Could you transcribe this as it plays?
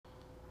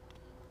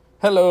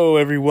Hello,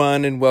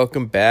 everyone, and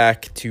welcome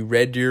back to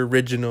Red Deer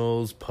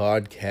Originals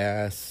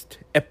podcast,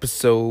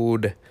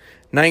 episode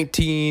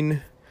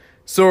 19.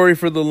 Sorry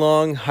for the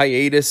long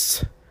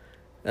hiatus.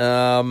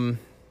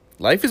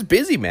 Life is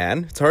busy,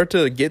 man. It's hard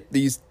to get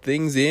these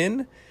things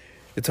in.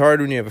 It's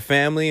hard when you have a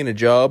family and a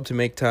job to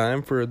make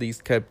time for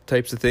these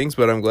types of things,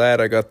 but I'm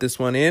glad I got this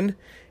one in.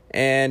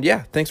 And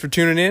yeah, thanks for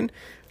tuning in.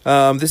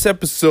 This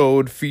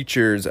episode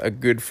features a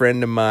good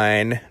friend of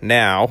mine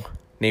now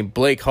named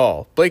Blake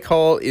Hall. Blake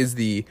Hall is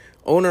the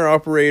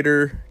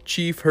owner-operator,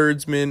 chief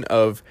herdsman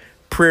of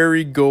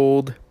Prairie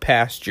Gold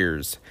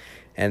Pastures,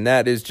 and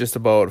that is just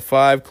about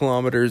 5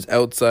 kilometers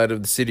outside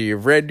of the city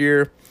of Red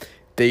Deer.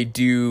 They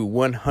do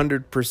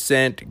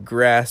 100%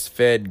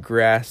 grass-fed,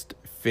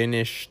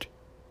 grass-finished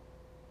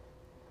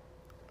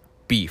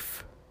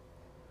beef,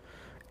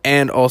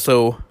 and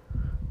also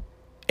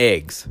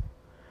eggs,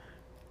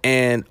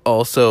 and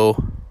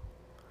also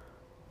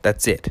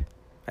that's it,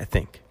 I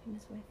think.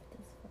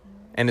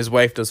 And his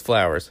wife does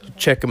flowers.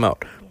 Check him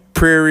out.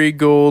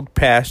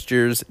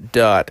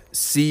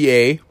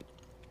 prairiegoldpastures.ca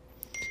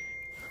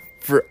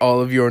for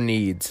all of your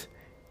needs.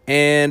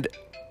 And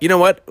you know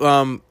what?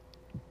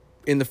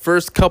 In the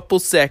first couple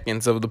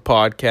seconds of the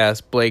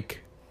podcast, Blake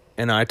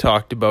and I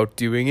talked about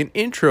doing an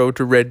intro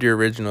to Red Deer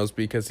Originals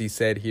because he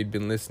said he had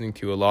been listening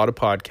to a lot of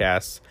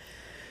podcasts.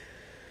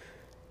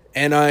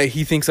 And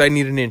he thinks I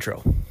need an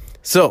intro.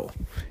 So,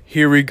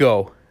 here we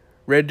go.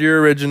 Red Deer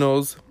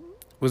Originals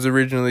was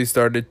originally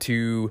started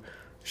to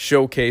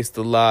showcase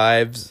the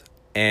lives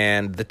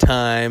and the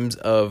times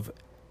of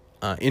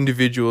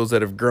individuals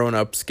that have grown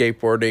up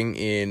skateboarding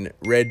in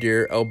Red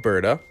Deer,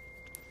 Alberta.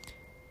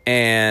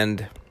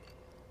 And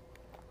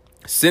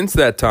since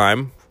that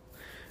time,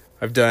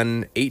 I've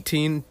done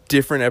 18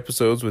 different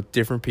episodes with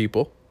different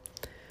people.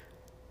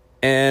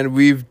 And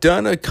we've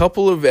done a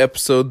couple of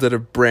episodes that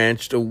have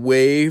branched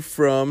away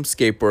from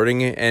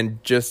skateboarding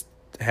and just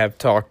have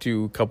talked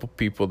to a couple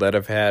people that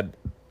have had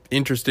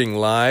interesting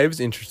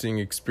lives, interesting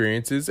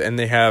experiences, and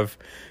they have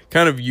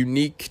kind of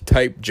unique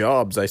type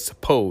jobs, I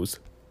suppose.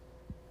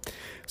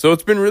 So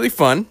it's been really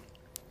fun,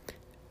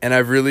 and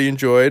I've really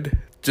enjoyed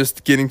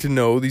just getting to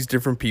know these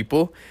different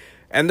people.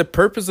 And the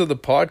purpose of the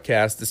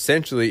podcast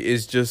essentially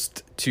is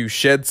just to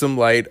shed some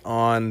light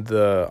on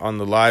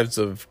the lives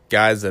of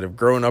guys that have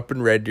grown up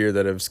in Red Deer,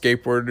 that have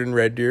skateboarded in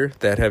Red Deer,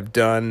 that have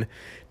done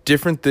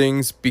different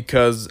things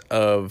because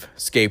of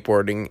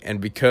skateboarding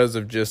and because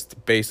of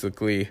just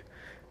basically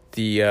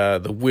the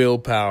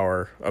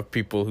willpower of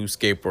people who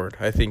skateboard.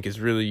 I think is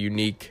really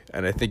unique,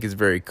 and I think is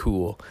very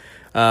cool.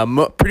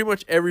 Pretty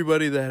much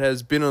everybody that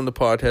has been on the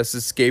podcast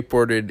has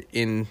skateboarded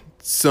in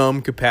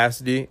some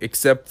capacity,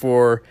 except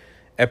for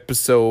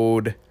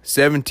episode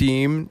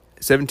 17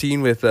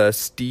 with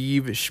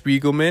Steve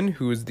Spiegelman,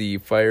 who is the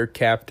fire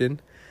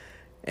captain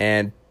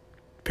and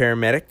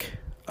paramedic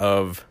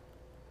of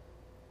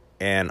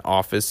an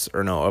office,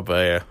 or no, of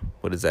a,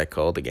 what is that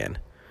called again?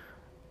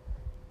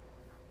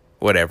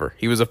 Whatever.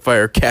 He was a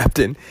fire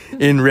captain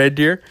in Red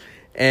Deer,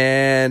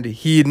 and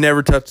he had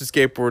never touched a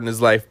skateboard in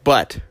his life,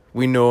 but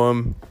we know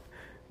him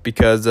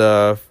because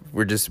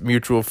we're just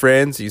mutual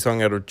friends. He's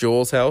hung out at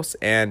Joel's house,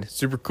 and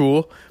super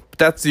cool. But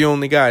that's the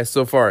only guy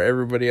so far.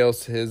 Everybody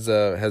else has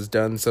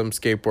done some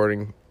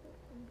skateboarding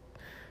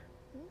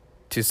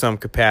to some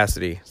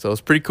capacity, so it's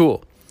pretty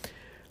cool.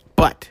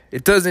 But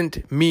it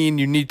doesn't mean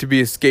you need to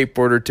be a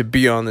skateboarder to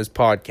be on this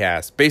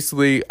podcast.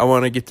 Basically, I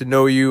want to get to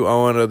know you. I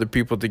want other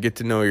people to get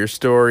to know your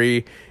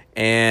story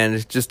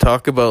and just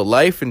talk about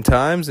life and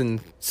times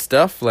and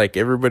stuff. Like,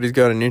 everybody's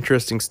got an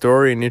interesting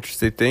story, an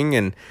interesting thing,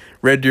 and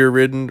Red Deer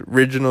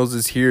Originals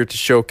is here to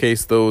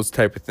showcase those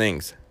type of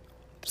things.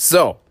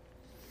 So,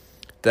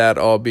 that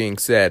all being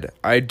said,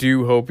 I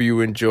do hope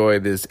you enjoy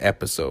this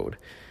episode.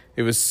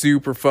 It was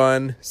super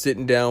fun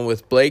sitting down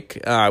with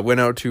Blake. I went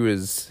out to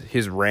his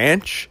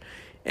ranch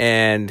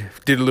and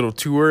did a little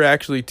tour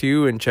actually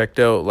too, and checked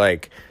out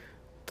like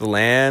the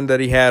land that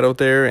he had out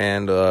there,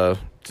 and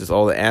just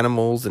all the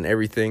animals and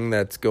everything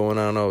that's going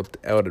on out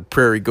at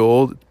Prairie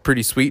Gold.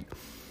 Pretty sweet.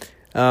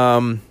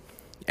 And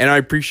I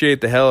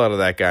appreciate the hell out of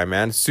that guy,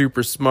 man.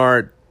 Super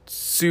smart,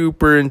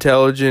 super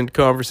intelligent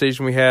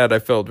conversation we had. I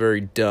felt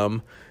very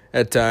dumb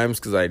at times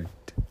because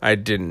I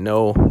didn't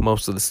know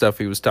most of the stuff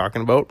he was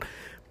talking about.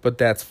 But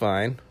that's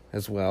fine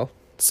as well.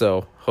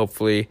 So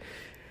hopefully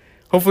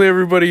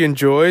everybody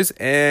enjoys,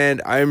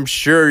 and I'm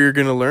sure you're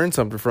going to learn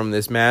something from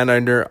this, man. I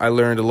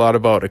learned a lot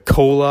about E.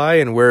 coli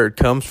and where it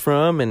comes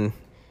from, and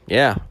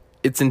yeah,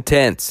 it's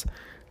intense.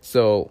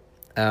 So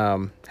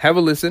have a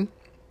listen.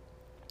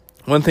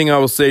 One thing I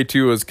will say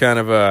too is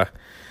I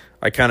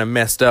kind of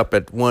messed up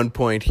at one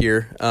point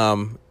here.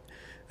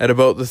 At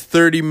about the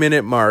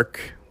 30-minute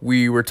mark,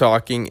 we were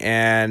talking,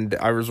 and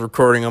I was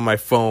recording on my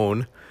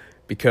phone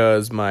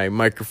because my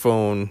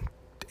microphone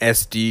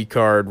SD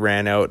card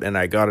ran out, and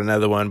I got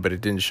another one, but it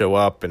didn't show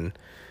up, and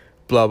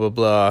blah, blah,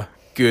 blah.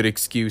 Good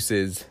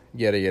excuses,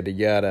 yada, yada,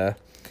 yada.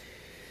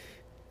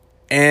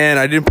 And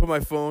I didn't put my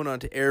phone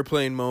onto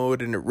airplane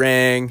mode, and it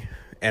rang,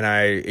 and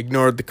I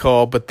ignored the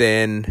call, but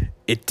then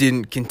it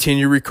didn't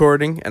continue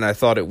recording, and I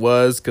thought it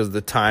was because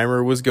the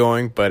timer was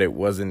going, but it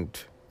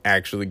wasn't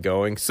actually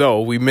going.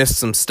 So we missed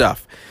some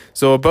stuff.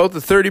 So about the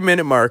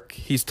 30-minute mark,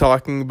 he's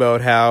talking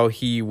about how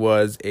he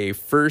was a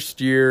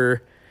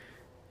first-year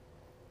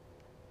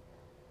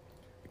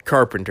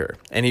carpenter,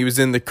 and he was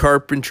in the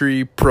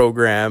carpentry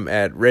program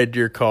at Red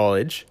Deer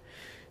College.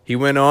 He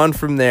went on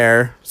from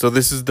there, so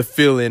this is the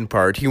fill-in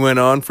part. He went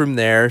on from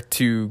there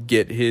to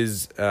get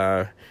his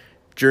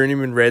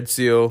journeyman red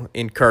seal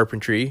in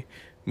carpentry,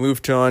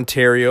 moved to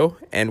Ontario,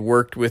 and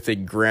worked with a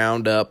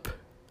ground-up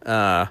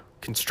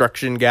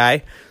construction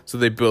guy. So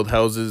they build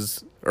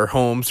houses or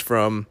homes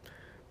from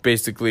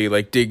basically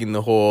like digging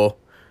the hole,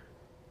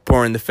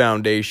 pouring the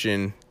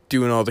foundation,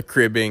 doing all the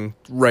cribbing,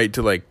 right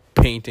to like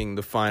painting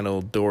the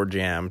final door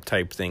jamb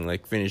type thing,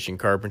 like finishing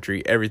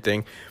carpentry,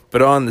 everything.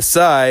 But on the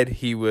side,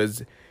 he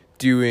was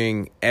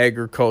doing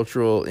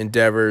agricultural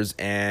endeavors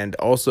and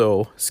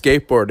also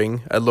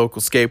skateboarding at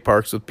local skate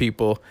parks with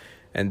people.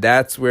 And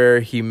that's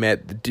where he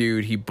met the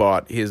dude he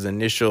bought his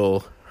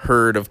initial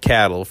herd of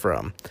cattle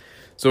from.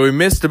 So we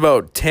missed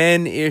about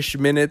 10-ish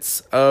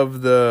minutes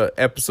of the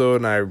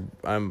episode, and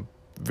I'm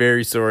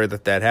very sorry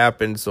that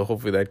happened. So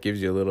hopefully that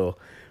gives you a little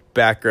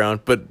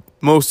background. But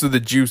most of the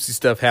juicy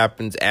stuff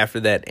happens after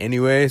that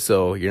anyway,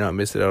 so you're not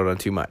missing out on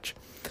too much.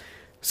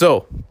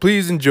 So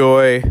please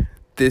enjoy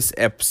this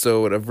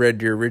episode of Red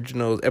Deer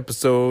Originals,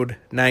 episode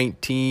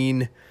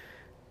 19,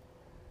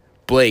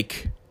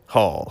 Blake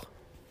Hall.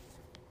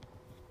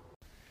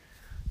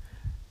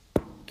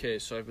 Okay,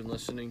 so I've been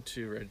listening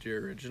to Red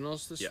Deer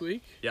Originals this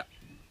week. Yeah.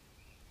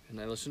 And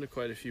I listened to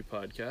quite a few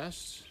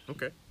podcasts.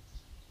 Okay.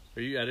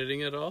 Are you editing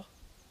it all?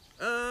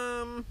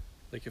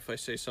 Like if I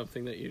say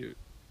something that you...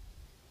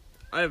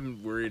 I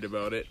haven't worried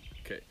about it.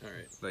 Okay,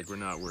 alright. Like, we're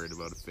not worried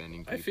about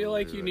offending people. I feel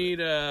like you need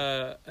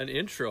an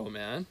intro,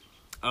 man.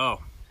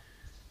 Oh.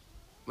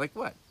 Like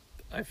what?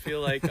 I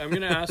feel like I'm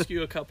going to ask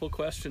you a couple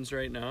questions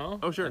right now.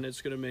 Oh, sure. And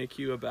it's going to make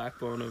you a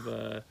backbone of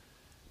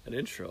an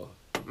intro.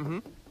 Mm-hmm.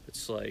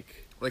 It's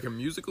like... Like a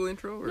musical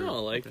intro? Or?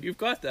 No, like, okay. You've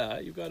got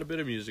that. You've got a bit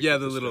of music. Yeah,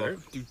 the little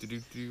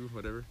do,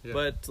 whatever. Yeah.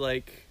 But,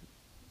 like,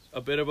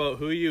 a bit about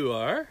who you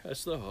are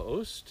as the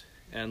host,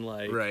 and,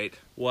 like, right.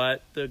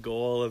 What the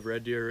goal of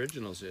Red Deer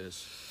Originals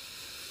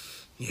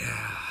is.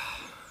 Yeah.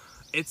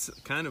 It's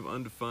kind of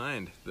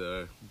undefined,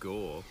 the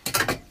goal.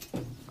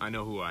 I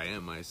know who I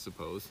am, I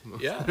suppose.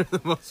 Yeah. For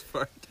the most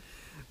part.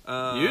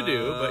 You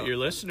do, but your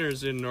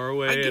listeners in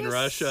Norway and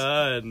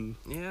Russia, and...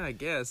 Yeah, I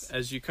guess.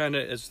 As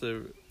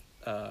the...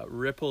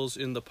 ripples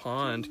in the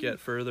pond get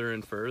further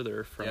and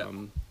further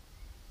from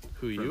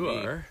who you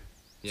are.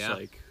 Yeah. It's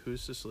like,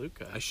 who's this Luke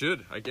guy?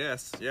 I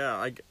guess. Yeah,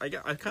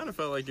 I kind of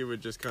felt like it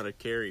would just kind of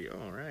carry.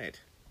 Oh, right.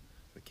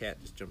 The cat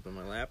just jumped on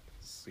my lap.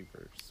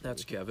 Super sweet.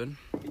 That's Kevin.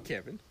 Hey,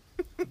 Kevin.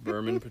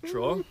 Vermin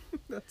Patrol.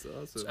 That's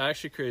awesome. It's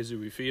actually crazy.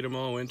 We feed him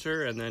all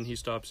winter, and then he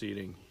stops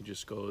eating. He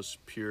just goes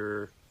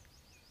pure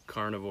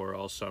carnivore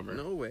all summer.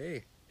 No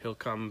way. He'll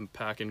come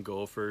packing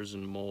gophers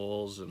and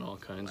moles and all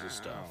kinds of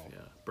stuff. Yeah,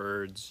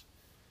 birds.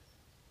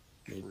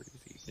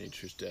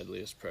 Nature's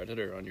deadliest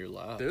predator on your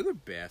lap. They're the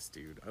best,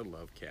 dude. I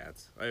love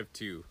cats. I have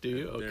two. Do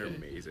you? They're okay.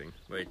 amazing.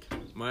 Like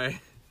my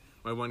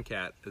one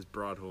cat has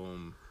brought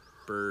home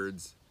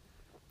birds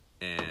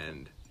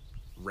and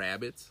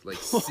rabbits, like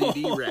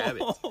city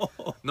rabbits.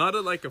 Not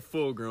like a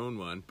full grown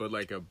one, but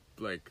like I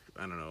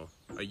don't know,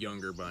 a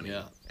younger bunny.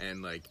 Yeah.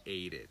 And like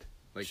ate it.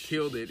 Like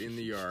killed it in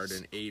the yard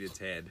and ate its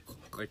head.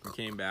 Like we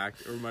came back,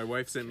 or my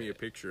wife sent me a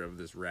picture of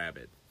this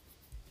rabbit.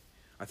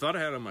 I thought I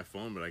had it on my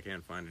phone, but I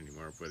can't find it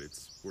anymore. But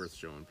it's worth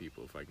showing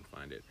people if I can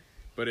find it.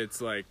 But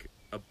it's like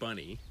a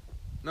bunny.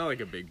 Not like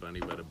a big bunny,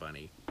 but a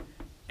bunny.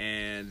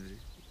 And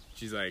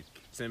she's like,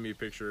 send me a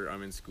picture.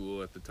 I'm in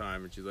school at the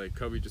time. And she's like,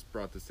 Cubby just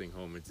brought this thing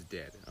home. It's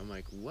dead. I'm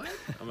like, what?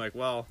 I'm like,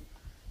 well.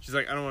 She's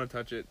like, I don't want to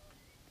touch it.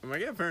 I'm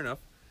like, yeah, fair enough.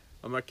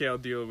 I'm like, okay, I'll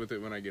deal with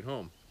it when I get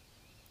home.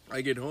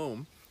 I get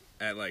home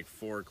at like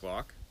 4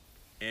 o'clock.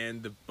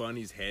 And the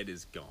bunny's head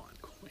is gone.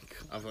 Oh my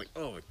God. I was like,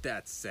 oh,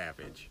 that's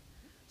savage.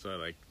 So I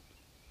like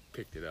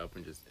picked it up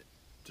and just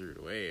threw it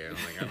away. I'm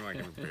like, I'm not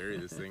gonna bury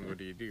this thing. What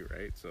do you do,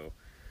 right? So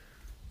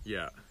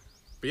yeah,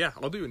 but yeah,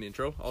 I'll do an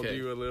intro. I'll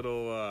do a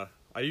little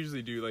I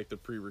usually do like the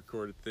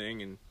pre-recorded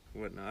thing and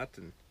whatnot,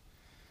 and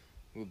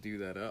we'll do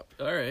that up.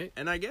 All right.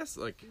 And I guess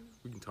like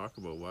we can talk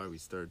about why we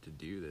started to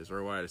do this,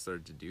 or why I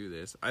started to do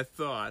this. I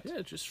thought,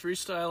 yeah, just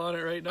freestyle on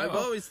it right now. I've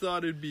always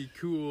thought it'd be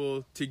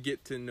cool to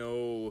get to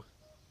know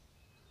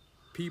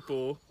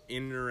people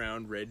in and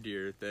around Red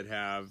Deer that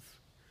have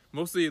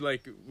mostly,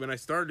 like, when I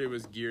started, it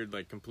was geared,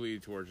 like, completely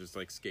towards just,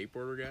 like,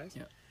 skateboarder guys.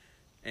 Yeah.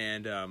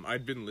 And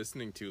I'd been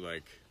listening to,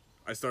 like,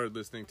 I started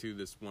listening to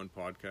this one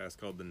podcast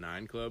called The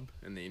Nine Club,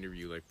 and they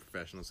interview, like,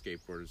 professional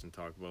skateboarders and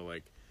talk about,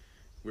 like,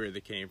 where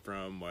they came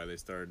from, why they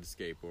started to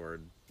skateboard,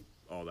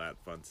 all that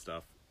fun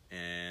stuff.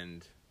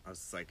 And I was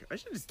just like, I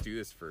should just do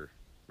this for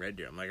Red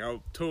Deer. I'm like,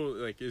 I'll totally,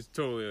 like, it's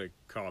totally, like,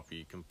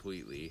 copy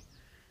completely,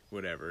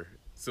 whatever.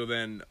 So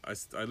then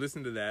I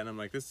listened to that, and I'm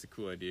like, this is a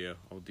cool idea.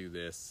 I'll do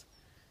this.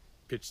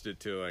 Pitched it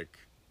to like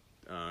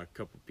a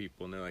couple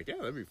people, and they're like, yeah,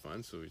 that'd be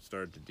fun. So we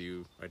started to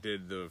do. I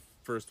did the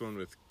first one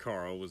with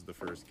Carl, was the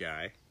first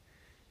guy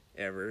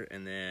ever,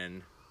 and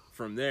then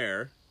from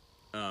there,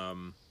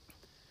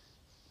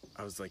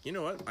 I was like, you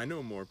know what? I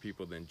know more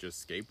people than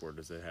just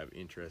skateboarders that have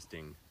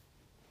interesting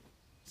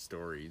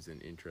stories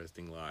and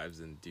interesting lives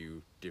and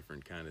do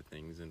different kind of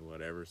things and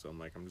whatever. So I'm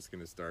like, I'm just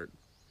gonna start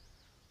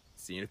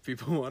seeing if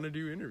people want to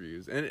do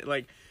interviews. And it,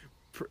 like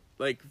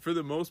for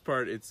the most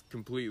part, it's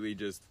completely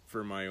just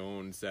for my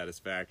own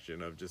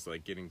satisfaction of just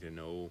like getting to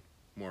know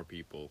more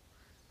people,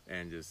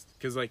 and just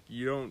because like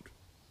you don't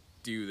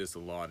do this a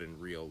lot in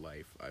real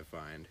life, I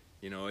find,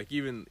 you know, like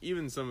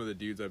even some of the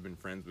dudes I've been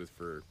friends with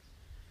for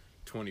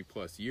 20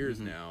 plus years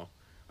now,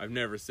 I've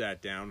never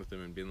sat down with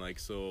them and been like,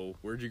 so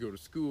where'd you go to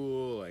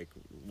school, like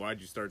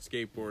why'd you start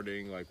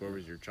skateboarding, like what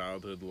was your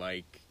childhood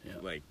like,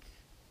 like,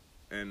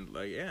 and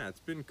like, yeah, it's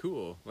been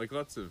cool. Like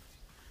lots of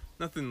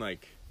nothing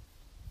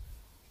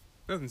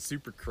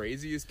super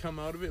crazy has come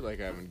out of it. Like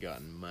I haven't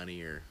gotten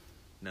money or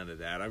none of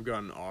that. I've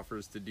gotten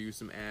offers to do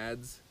some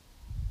ads,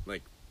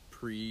 like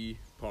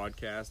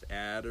pre-podcast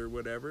ad or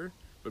whatever,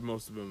 but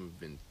most of them have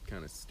been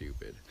kind of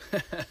stupid.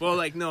 Well,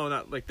 like, no,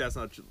 not like that's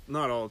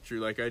not all true.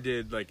 Like I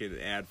did like an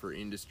ad for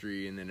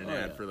industry, and then an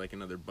ad for like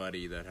another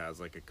buddy that has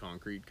like a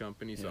concrete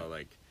company. So I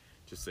like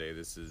just say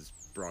this is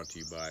brought to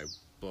you by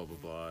blah blah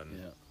blah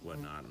and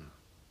whatnot. And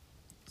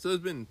so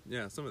there's been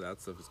some of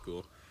that stuff is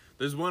cool.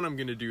 There's one I'm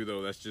gonna do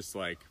though that's just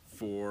like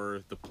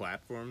for the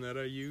platform that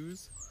I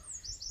use,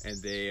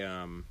 and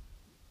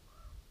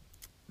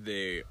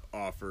they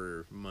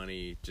offer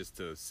money just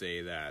to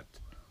say that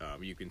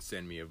you can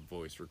send me a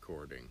voice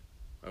recording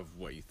of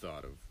what you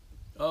thought of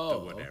the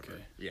whatever.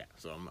 Okay. Yeah,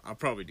 so I'll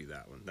probably do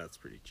that one. That's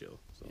pretty chill.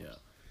 So. Yeah.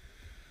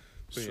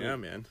 But yeah,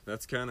 man,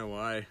 that's kind of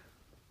why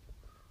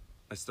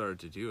I started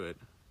to do it,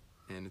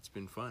 and it's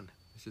been fun.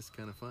 It's just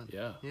kind of fun.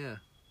 Yeah. Yeah.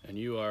 And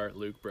you are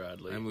Luke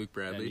Bradley. I'm Luke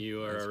Bradley. And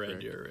you are a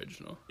Red Deer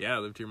original. Yeah, I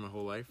lived here my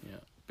whole life. Yeah.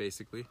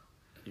 Basically.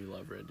 You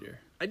love Red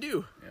Deer. I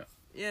do.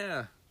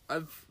 Yeah.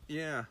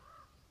 Yeah.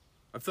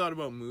 I've thought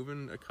about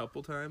moving a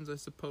couple times, I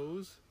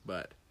suppose,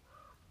 but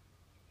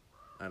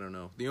I don't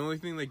know. The only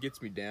thing that gets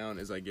me down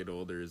as I get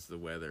older is the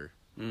weather.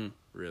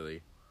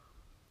 Really.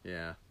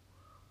 Yeah.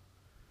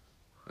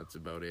 That's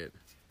about it.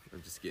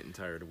 I'm just getting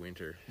tired of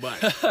winter.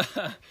 But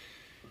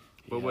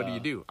what do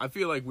you do? I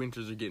feel like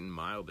winters are getting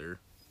milder,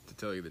 to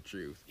tell you the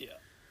truth. Yeah.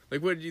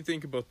 Like, what did you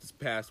think about this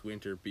past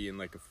winter being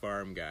like a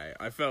farm guy?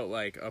 I felt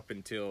like up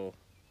until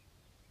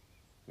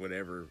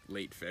whatever,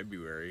 late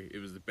February, it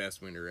was the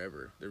best winter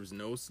ever. There was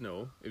no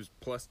snow. It was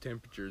plus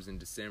temperatures in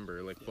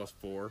December, like plus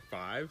 4 or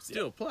 5.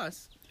 Still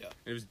plus. Yeah.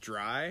 It was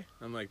dry.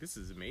 I'm like, this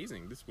is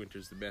amazing. This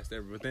winter's the best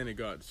ever. But then it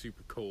got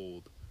super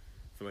cold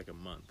for like a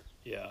month.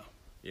 Yeah.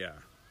 Yeah.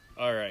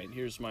 All right,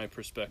 here's my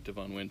perspective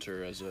on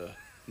winter as a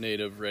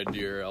native Red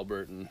Deer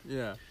Albertan.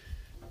 Yeah.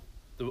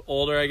 The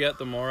older I get,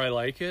 the more I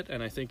like it,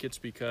 and I think it's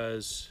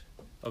because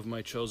of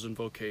my chosen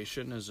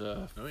vocation as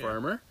a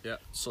farmer. Yeah.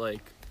 It's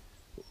like,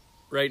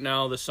 right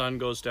now the sun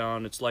goes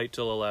down, it's light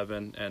till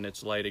 11, and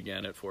it's light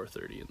again at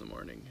 4:30 in the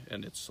morning.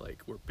 And it's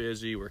like, we're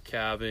busy, we're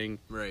calving.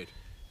 Right.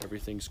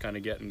 Everything's kind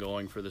of getting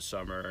going for the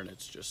summer, and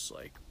it's just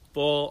like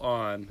full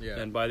on. Yeah.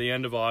 And by the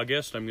end of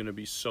August, I'm going to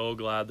be so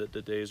glad that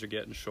the days are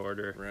getting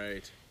shorter.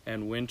 Right.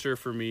 And winter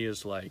for me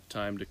is like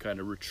time to kind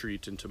of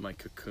retreat into my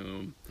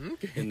cocoon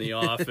in the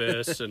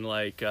office and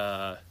like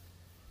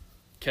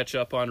catch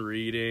up on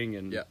reading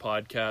and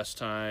podcast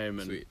time.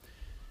 And sweet.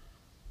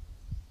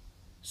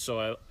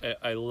 So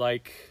I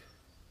like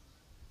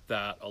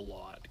that a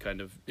lot, kind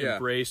of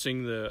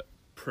embracing the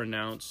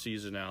pronounced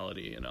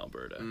seasonality in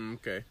Alberta.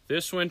 Okay.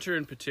 This winter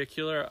in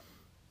particular,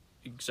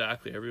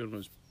 exactly, everyone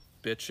was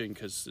bitching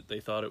because they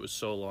thought it was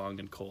so long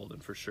and cold,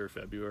 and for sure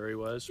February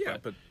was. Yeah,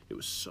 but it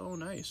was so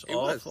nice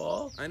all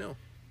fall. I know.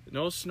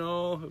 No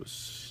snow.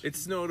 It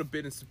snowed a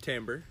bit in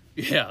September.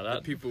 Yeah,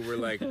 that people were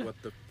like, "What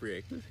the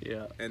frick?"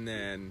 Yeah,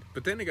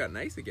 but then it got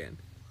nice again.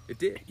 It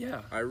did.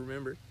 Yeah, I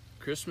remember.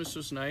 Christmas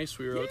was nice.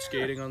 We were out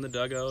skating on the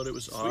dugout. It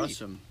was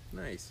awesome.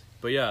 Nice.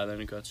 But yeah, then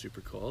it got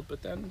super cold.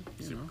 But then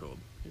super cold.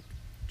 It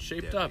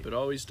shaped up. It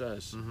always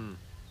does.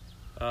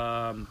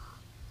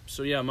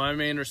 So yeah, my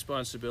main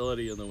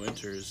responsibility in the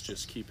winter is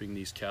just keeping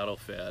these cattle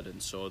fed,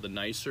 and so the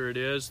nicer it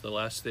is, the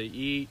less they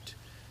eat,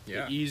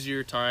 the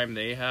easier time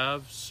they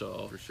have.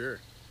 So for sure,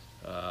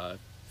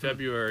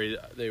 February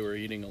they were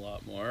eating a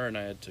lot more, and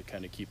I had to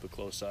kind of keep a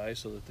close eye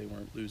so that they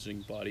weren't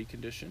losing body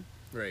condition.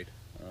 Right.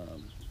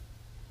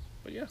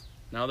 But yeah,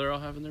 now they're all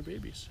having their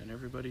babies, and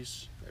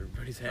everybody's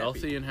happy.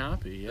 Healthy and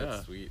happy. Yeah,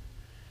 that's sweet.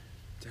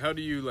 How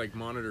do you like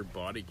monitor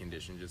body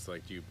condition? Just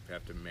like, do you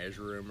have to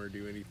measure them or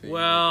do anything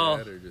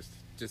like that, or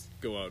just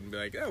go out and be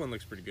like, that one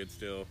looks pretty good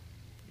still?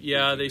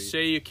 Yeah, they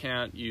say you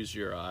can't use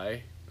your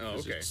eye. Oh,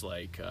 okay. It's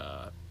like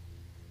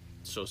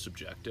so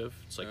subjective.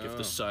 It's like if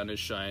the sun is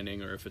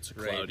shining or if it's a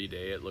cloudy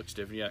day, it looks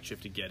different. You actually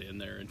have to get in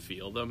there and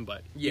feel them,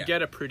 but you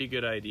get a pretty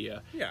good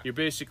idea. Yeah. You're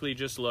basically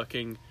just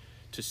looking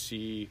to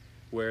see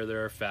where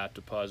there are fat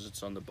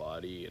deposits on the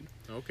body, and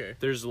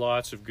there's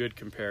lots of good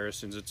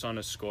comparisons. It's on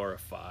a score of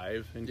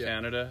 5 in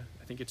Canada.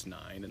 I think it's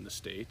 9 in the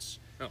States.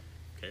 Oh,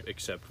 okay.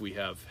 Except we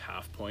have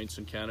half points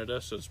in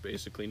Canada, so it's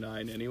basically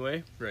 9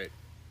 anyway. Right.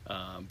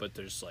 But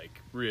there's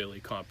like really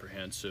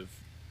comprehensive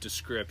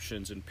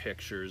descriptions and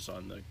pictures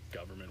on the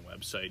government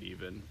website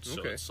even.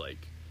 So it's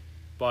like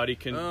body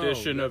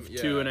condition of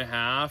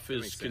 2.5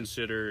 is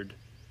considered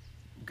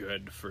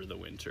good for the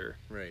winter.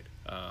 Right.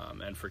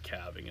 And for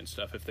calving and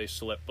stuff. If they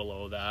slip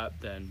below that,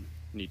 then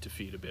need to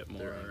feed a bit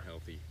more. They're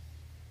unhealthy.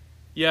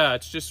 Yeah,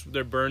 it's just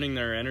they're burning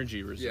their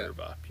energy reserve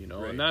up, you know,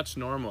 right. and that's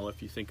normal.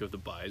 If you think of the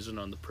bison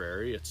on the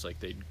prairie, it's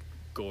like they'd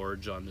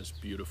gorge on this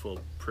beautiful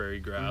prairie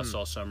grass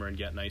all summer and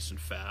get nice and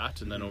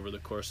fat, and then over the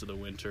course of the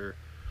winter,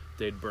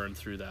 they'd burn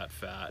through that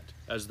fat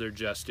as they're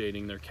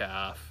gestating their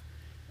calf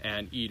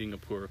and eating a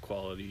poor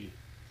quality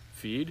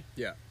feed.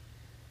 Yeah.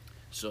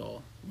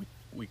 So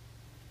we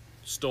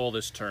stole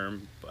this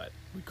term, but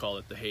we call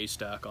it the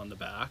haystack on the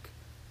back.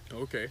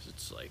 Okay.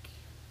 It's like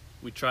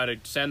we try to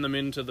send them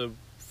into the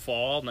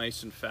fall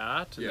nice and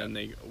fat, and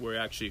then we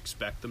actually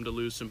expect them to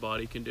lose some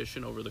body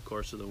condition over the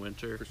course of the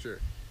winter. For sure.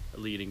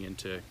 Leading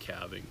into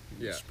calving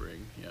in the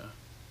spring. Yeah.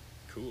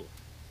 Cool.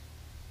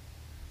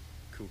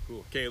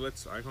 Okay, I want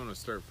to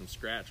start from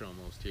scratch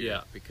almost here.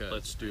 Yeah, because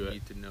let's do I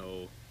need to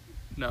know.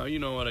 Now you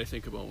know what I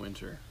think about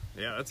winter.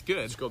 Yeah, that's good.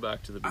 Let's go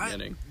back to the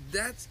beginning.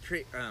 That's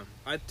great.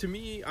 To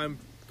me, I'm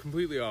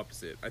completely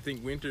opposite. I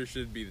think winter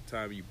should be the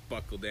time you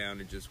buckle down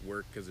and just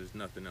work because there's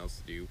nothing else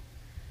to do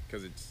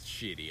because it's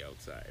shitty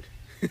outside.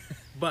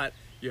 But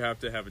you have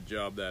to have a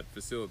job that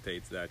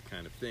facilitates that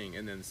kind of thing.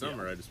 And then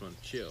summer, I just want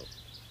to chill.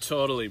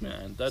 Totally,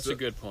 man. That's a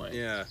good point.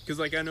 Yeah, because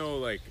like I know,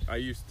 like I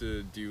used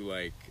to do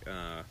like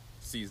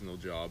seasonal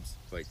jobs,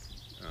 like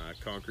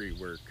concrete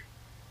work,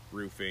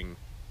 roofing.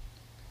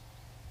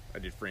 I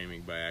did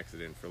framing by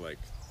accident for like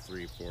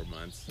 3-4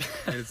 months,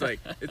 and it's like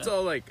it's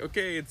all like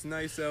okay, it's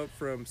nice out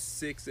from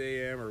 6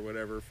 a.m. or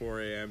whatever,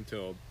 4 a.m.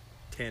 till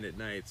 10 at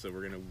night, so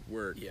we're gonna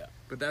work. Yeah,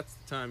 but that's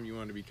the time you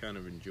want to be kind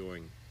of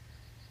enjoying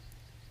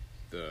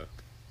the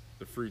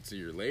fruits of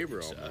your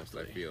labor almost.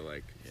 I feel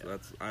like so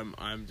that's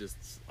I'm just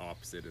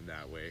opposite in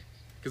that way,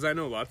 because I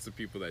know lots of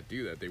people that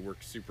do that. They work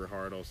super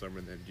hard all summer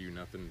and then do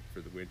nothing for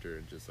the winter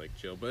and just like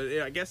chill. But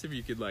I guess if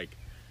you could like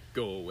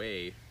go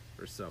away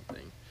or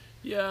something.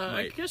 Yeah,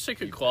 I guess I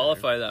could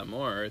qualify that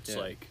more. It's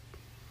like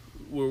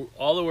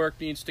all the work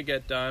needs to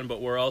get done,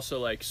 but we're also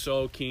like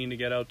so keen to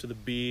get out to the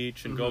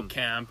beach and go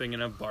camping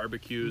and have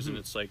barbecues, and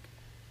it's like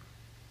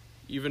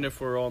even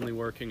if we're only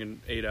working an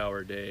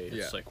 8-hour day,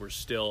 it's like we're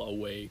still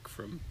awake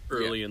from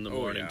early in the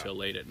morning till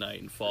late at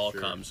night, and fall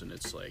comes and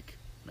it's like,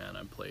 man,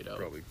 I'm played out.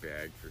 Probably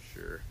bagged for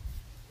sure.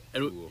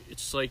 And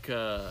it's like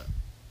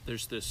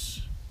there's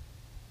this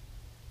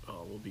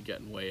we'll be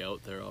getting way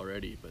out there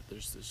already, but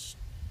there's this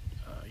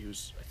he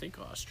was, I think,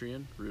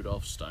 Austrian,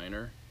 Rudolf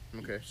Steiner.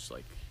 Okay.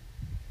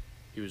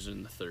 He was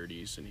in the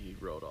 30s, and he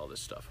wrote all this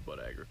stuff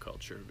about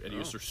agriculture, and he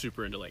was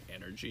super into like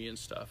energy and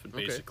stuff, and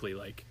basically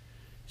like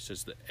he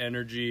says the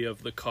energy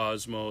of the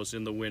cosmos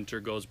in the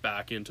winter goes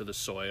back into the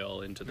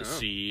soil, into the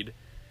seed,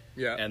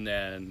 and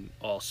then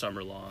all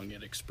summer long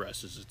it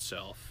expresses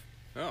itself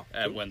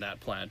when that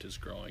plant is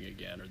growing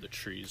again, or the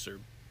trees are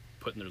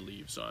putting their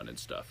leaves on and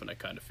stuff. And I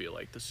kind of feel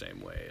like the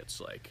same way. It's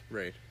like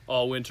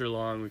all winter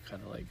long we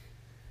kind of like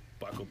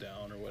buckle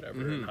down or whatever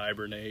and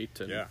hibernate,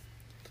 and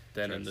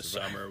then in the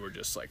summer we're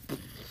just like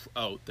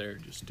out there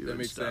just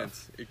doing stuff. That makes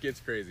sense. It gets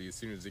crazy as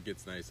soon as it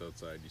gets nice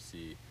outside. You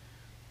see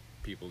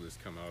people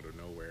just come out of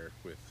nowhere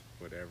with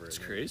whatever. It's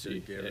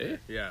crazy. Eh?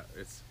 Yeah,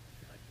 it's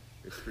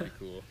pretty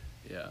cool.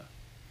 Yeah.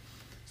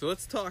 So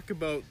let's talk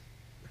about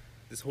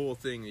this whole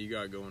thing that you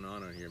got going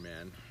on here,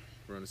 man.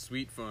 We're on a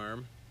sweet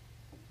farm.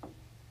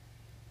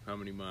 How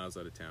many miles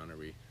out of town are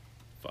we?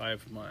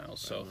 5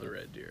 miles south of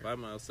Red Deer. 5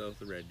 miles south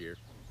of Red Deer.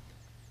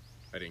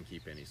 I didn't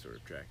keep any sort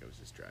of track. I was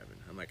just driving.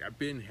 I'm like, I've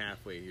been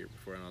halfway here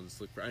before, and I'll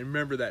just look for. I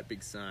remember that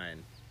big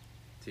sign,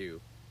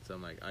 too. So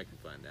I'm like, I can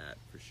find that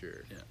for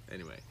sure. Yeah.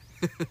 Anyway,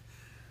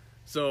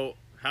 so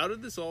how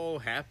did this all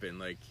happen?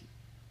 Like,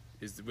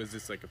 was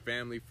this like a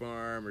family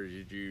farm, or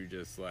did you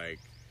just like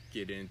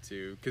get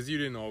into? Because you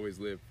didn't always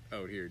live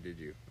out here, did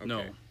you? Okay.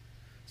 No.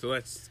 So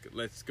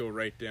let's go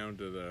right down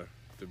to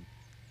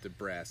the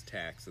brass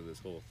tacks of this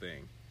whole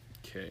thing.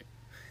 Okay.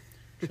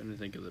 Trying to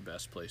think of the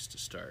best place to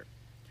start.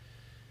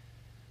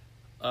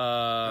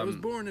 I was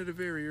born at a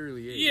very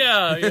early age.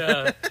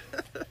 Yeah.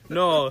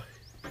 No,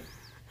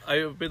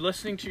 I've been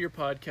listening to your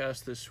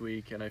podcast this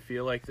week, and I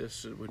feel like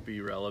this would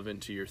be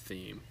relevant to your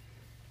theme,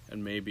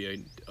 and maybe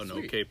an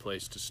okay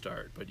place to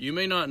start. But you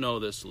may not know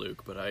this,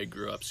 Luke, but I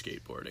grew up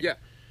skateboarding. Yeah,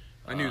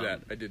 I knew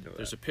that. I did know that.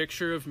 There's a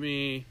picture of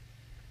me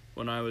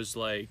when I was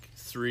like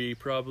 3,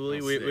 probably.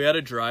 We had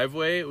a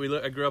driveway.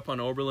 I grew up on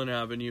Oberlin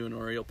Avenue in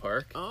Oriole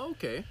Park. Oh,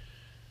 okay.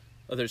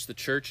 Oh, there's the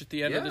church at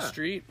the end of the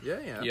street.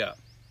 Yeah.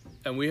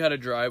 And we had a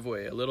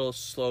driveway, a little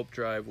slope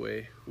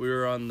driveway. We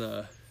were on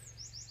the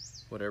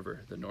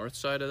north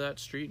side of that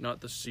street, not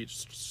the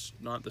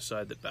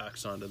side that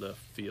backs onto the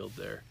field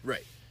there.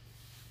 Right.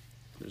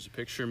 There's a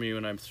picture of me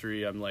when I'm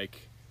 3. I'm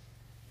like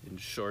in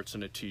shorts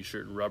and a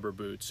t-shirt and rubber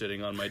boots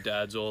sitting on my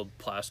dad's old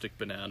plastic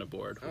banana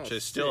board, which I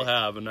sick. still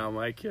have, and now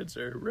my kids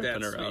are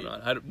ripping That's around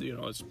sweet.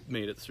 on. It's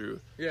made it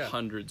through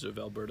hundreds of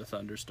Alberta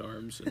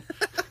thunderstorms. And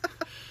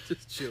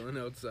just chilling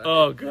outside.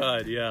 oh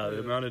god, yeah, the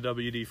amount of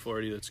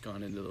WD-40 that's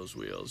gone into those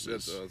wheels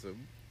That's is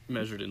awesome.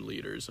 measured in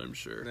liters, I'm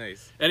sure.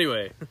 Nice.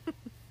 Anyway,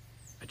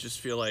 I just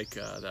feel like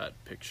that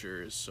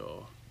picture is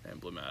so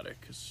emblematic,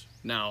 because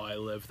now I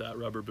live that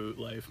rubber boot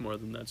life more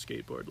than that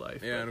skateboard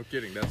life. Yeah, But no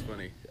kidding. That's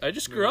funny. I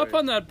just grew up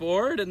on that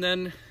board, and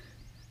then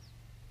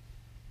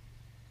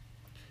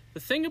the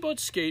thing about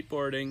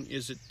skateboarding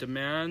is it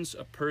demands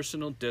a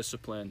personal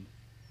discipline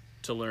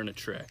to learn a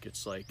trick.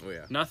 It's like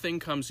nothing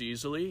comes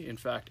easily. In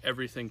fact,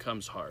 everything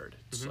comes hard.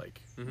 It's like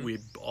we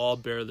all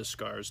bear the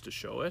scars to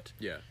show it.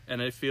 Yeah.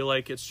 And I feel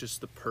like it's just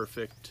the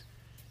perfect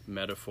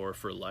metaphor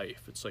for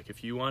life. It's like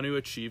if you want to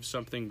achieve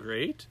something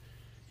great,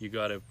 you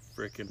got to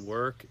freaking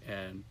work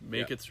and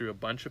make it through a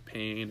bunch of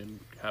pain and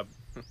have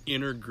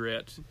inner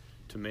grit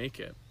to make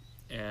it.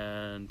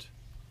 And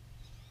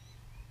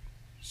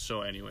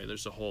so anyway,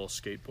 there's a whole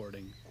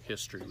skateboarding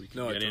history we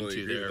can get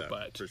into there,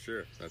 but for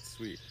sure, that's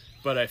sweet.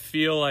 But I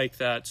feel like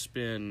that's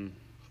been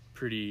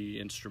pretty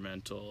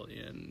instrumental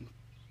in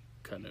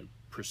kind of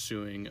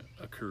pursuing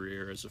a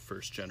career as a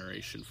first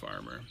generation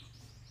farmer.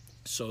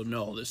 So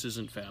no, this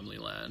isn't family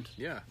land.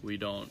 Yeah.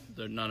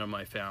 They're none of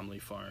my family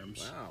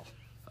farms.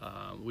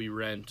 Wow. We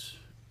rent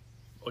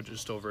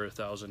just over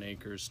 1,000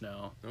 acres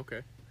now.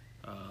 Okay.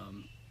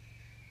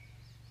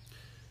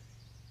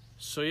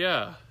 So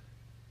yeah,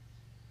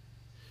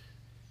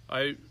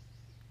 I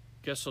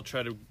guess I'll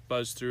try to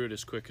buzz through it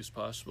as quick as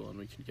possible, and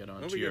we can get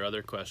on to your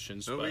other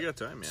questions. No, we got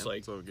time, man. It's like,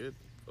 it's all good.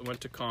 I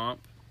went to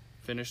comp,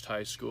 finished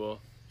high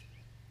school.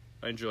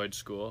 I enjoyed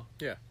school.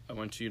 Yeah. I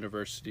went to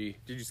university.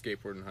 Did you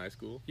skateboard in high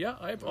school? Yeah,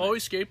 I've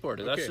always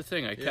skateboarded. That's Okay. the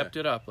thing. I kept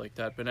it up. Like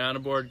that banana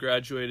board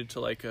graduated to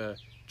like a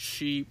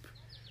cheap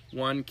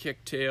one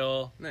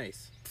kicktail,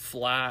 Nice.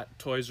 flat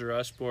Toys R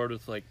Us board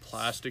with like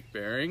plastic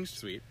bearings.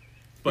 Sweet.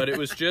 But it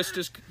was just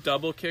as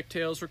double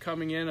kicktails were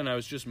coming in, and I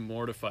was just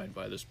mortified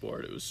by this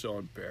board. It was so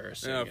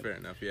embarrassing. Oh, And fair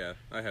enough. Yeah,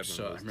 I had one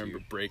so of I those remember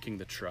too. breaking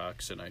the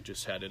trucks, and I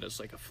just had it as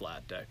like a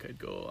flat deck. I'd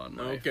go on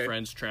my Okay.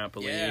 friend's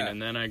trampoline, Yeah.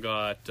 and then I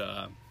got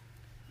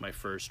my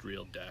first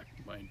real deck.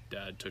 My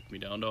dad took me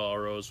down to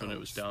Allrose when it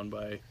was down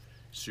by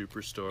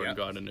Superstore and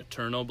got an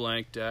Eternal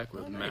blank deck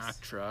with nice. Mack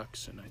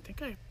trucks, and I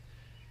think my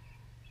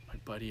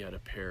buddy had a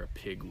pair of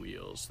pig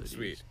wheels that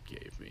Sweet. he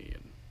gave me,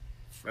 and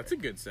That's a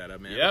good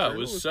setup, man. yeah, Eternal it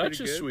was pretty such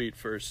a good. sweet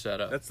first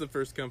setup. That's the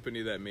first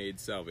company that made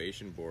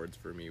Salvation boards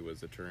for me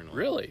was Eternal.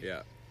 Really?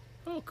 Yeah.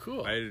 Oh,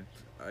 cool.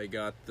 I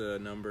got the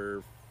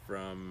number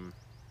from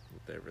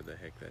whatever the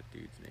heck that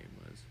dude's name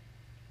was.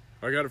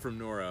 I got it from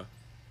Nora,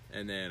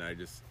 and then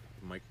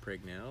Mike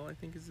Pregnell, I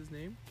think is his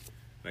name.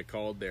 And I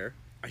called there.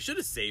 I should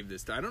have saved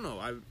this. I don't know.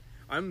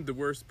 I'm the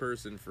worst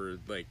person for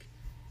like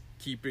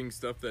keeping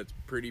stuff that's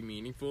pretty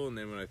meaningful, and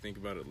then when I think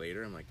about it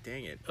later, I'm like,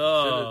 dang it.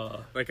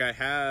 Like I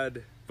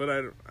had, but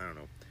I don't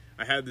know.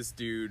 I had this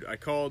dude. I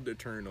called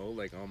Eternal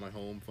like on my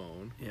home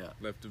phone. Yeah.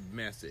 Left a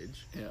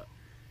message. Yeah.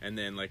 And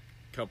then like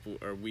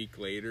a week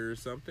later or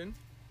something,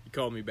 he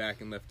called me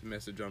back and left a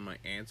message on my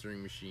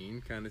answering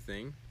machine kind of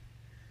thing.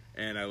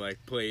 And I like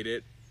played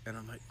it, and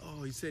I'm like,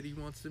 oh, he said he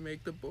wants to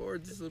make the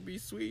boards. This will be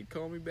sweet.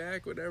 Call me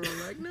back, whatever. I'm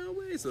like, no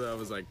way. So that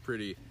was like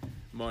pretty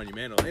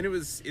monumental, and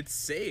it's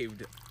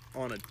saved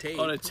on a tape.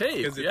 On a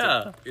tape, 'Cause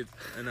yeah.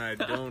 And I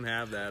don't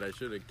have that. I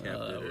should have kept it.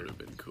 That would have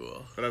been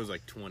cool. But I was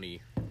like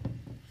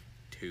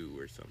 22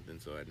 or something,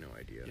 so I had no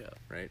idea. Yeah.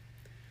 Right?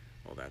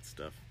 All that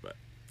stuff. But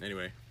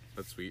anyway,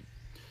 that's sweet.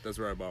 That's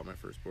where I bought my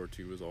first board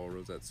too, was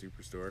Allrose at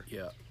Superstore.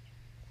 Yeah.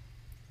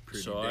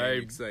 Pretty So damn I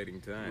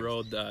exciting time.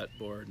 Rode that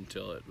board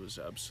until it was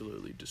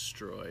absolutely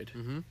destroyed.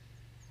 Mm-hmm.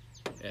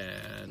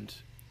 And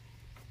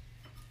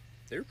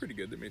They were pretty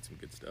good. They made some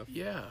good stuff.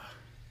 yeah.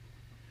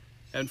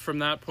 And from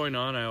that point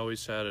on, I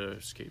always had a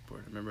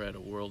skateboard. I remember I had a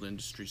World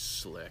Industries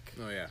Slick.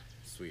 Oh yeah,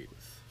 sweet.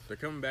 They're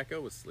coming back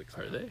out with slicks.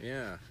 Are now. they?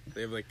 Yeah.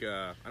 They have like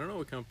I don't know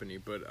what company,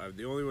 but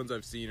the only ones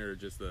I've seen are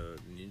just the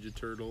Ninja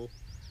Turtle.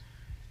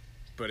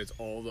 But it's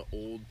all the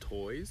old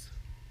toys.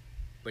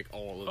 Like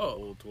all of the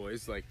old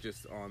toys, like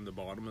just on the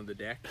bottom of the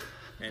deck,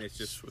 and it's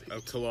just Sweet. a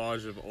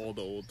collage of all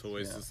the old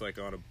toys, Yeah. just like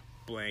on a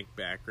blank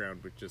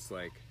background with just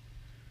like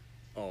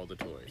all the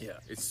toys. Yeah.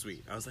 It's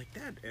sweet. I was like,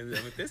 Dad, and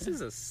I'm like, this is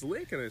a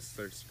slick, and I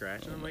start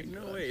scratching. I'm like,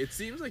 no God. way. It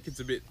seems like it's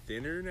a bit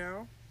thinner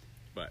now,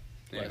 but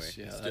anyway, Plus,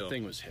 yeah, still. that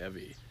thing was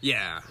heavy.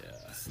 Yeah.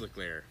 Yeah. Slick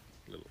layer,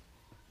 little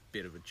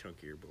bit of a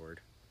chunkier board.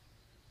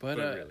 But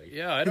really.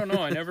 yeah, I don't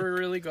know. I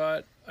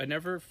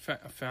never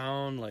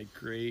found like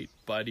great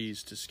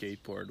buddies to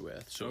skateboard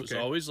with. So it was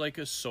Okay. always like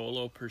a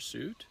solo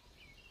pursuit.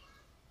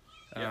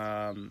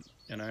 Yeah.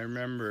 And I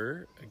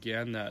remember,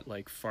 again, that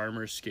like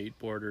farmer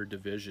skateboarder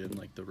division,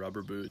 like the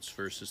rubber boots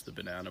versus the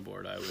banana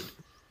board.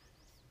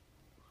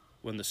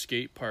 When the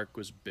skate park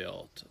was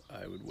built,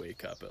 I would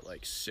wake up at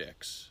like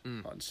 6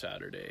 on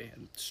Saturday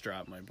and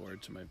strap my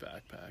board to my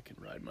backpack and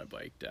ride my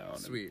bike down.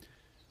 Sweet.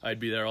 I'd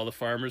be there. All the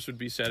farmers would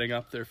be setting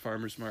up their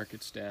farmers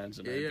market stands,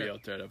 and I'd be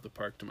out there. I'd have the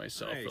park to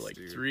myself for like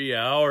 3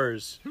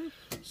 hours.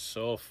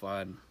 So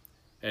fun.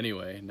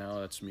 Anyway, now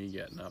that's me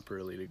getting up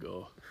early to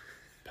go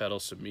peddle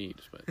some meat.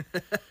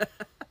 But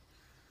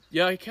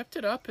yeah, I kept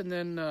it up, and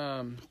then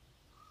I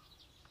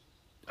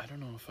don't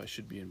know if I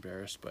should be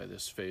embarrassed by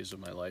this phase of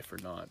my life or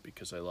not,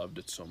 because I loved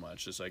it so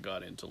much as I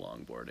got into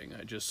longboarding.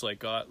 I just like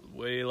got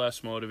way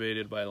less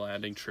motivated by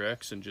landing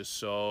tricks and just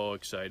so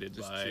excited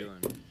by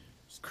chilling.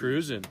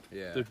 Cruising.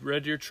 Yeah. The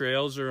Red Deer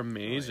trails are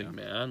amazing,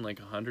 man. Like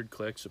 100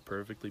 clicks of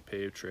perfectly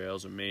paved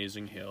trails,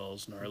 amazing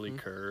hills, gnarly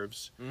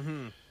curves.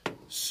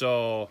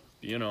 So,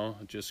 you know,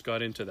 I just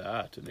got into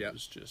that, and it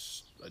was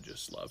just, I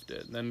just loved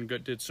it. And then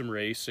did some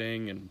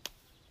racing and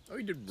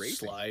you did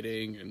racing?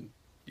 Sliding and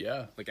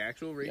like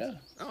actual racing?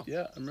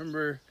 Yeah. I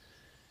remember,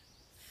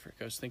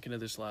 I was thinking of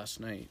this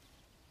last night.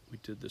 We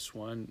did this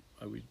one.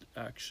 We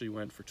actually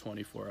went for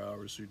 24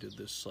 hours. We did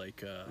this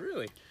like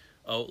really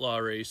outlaw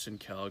race in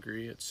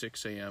Calgary at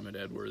 6 a.m. at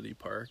Edworthy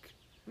Park.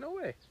 No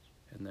way.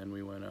 And then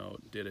we went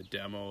out, did a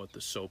demo at the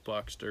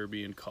Soapbox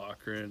Derby in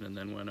Cochrane, and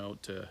then went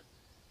out to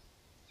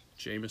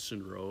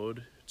Jameson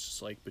Road.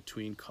 It's like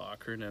between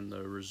Cochrane and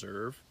the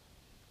reserve.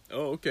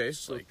 Oh, okay. It's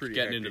so like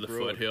getting into the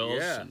foothills.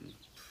 Yeah. And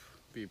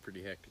be a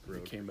pretty hectic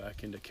road. We came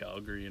back into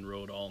Calgary and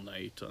rode all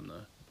night on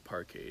the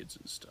parkades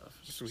and stuff.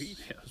 Sweet.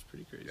 Yeah, it was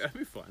pretty crazy. That'd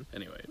be fun.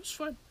 Anyway, it was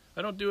fun.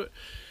 I don't do it.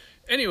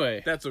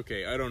 Anyway. That's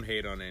okay. I don't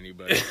hate on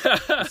anybody.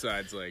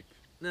 Besides, like,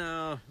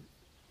 no.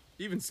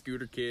 Even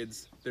scooter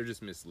kids, they're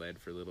just misled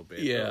for a little bit.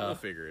 Yeah. We'll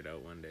figure it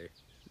out one day.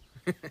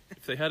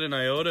 If they had an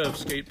iota of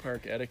skate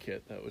park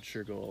etiquette, that would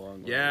sure go a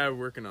long way. Yeah,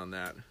 working on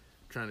that.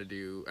 Trying to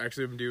do,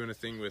 actually I'm doing a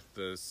thing with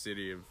the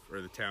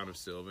the town of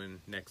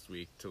Sylvan next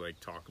week to like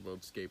talk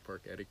about skate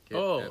park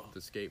etiquette at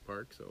the skate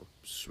park. So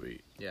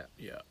sweet. Yeah.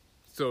 Yeah.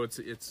 So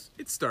it's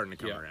starting to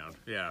come around.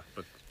 Yeah,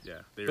 but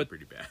they were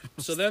pretty bad.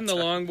 So then the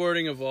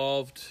longboarding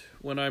evolved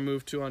when I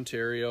moved to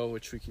Ontario,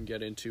 which we can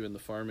get into in the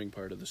farming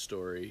part of the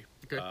story.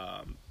 Okay.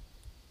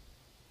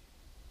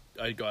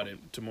 I got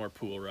into more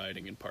pool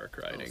riding and park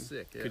riding. Oh,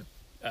 sick, yeah.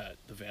 At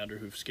the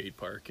Vanderhoof Skate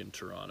Park in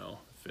Toronto.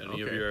 If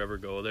any of you ever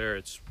go there,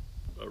 it's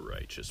a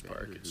righteous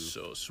park. It's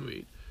so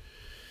sweet.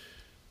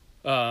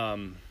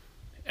 And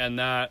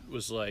that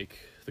was like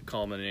the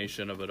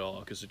culmination of it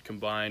all, because it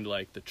combined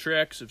like the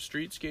tricks of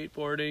street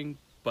skateboarding,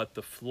 but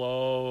the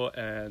flow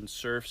and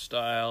surf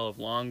style of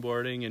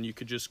longboarding, and you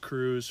could just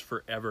cruise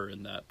forever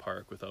in that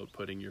park without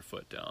putting your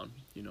foot down,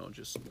 you know,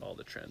 just all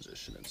the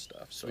transition and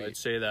stuff. So I'd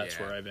say that's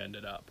where I've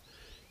ended up,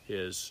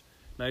 is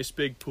nice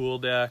big pool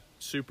deck,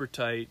 super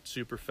tight,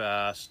 super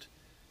fast,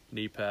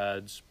 knee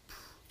pads.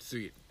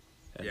 Sweet.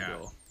 And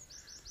go.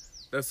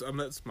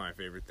 That's my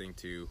favorite thing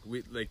too.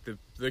 We like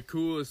the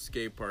coolest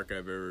skate park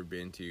I've ever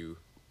been to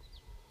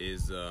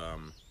is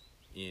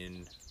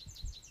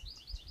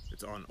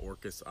it's on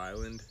Orcas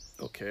Island.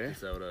 Okay.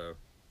 It's out of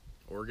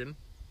Oregon.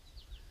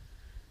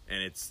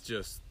 And it's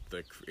just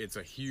it's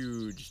a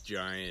huge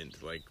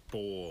giant like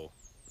bowl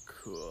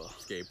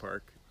skate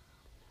park.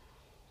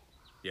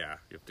 Yeah,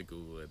 you have to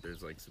Google it.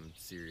 There's like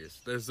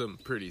there's some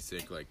pretty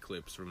sick like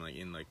clips from like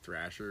in like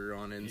Thrasher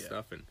on it and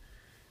stuff, and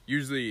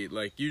usually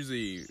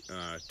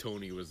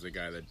Tony was the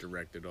guy that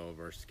directed all of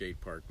our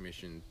skate park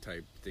mission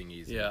type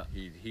thingies. Yeah.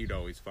 He'd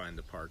always find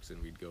the parks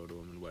and we'd go to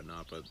them and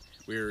whatnot. But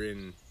we were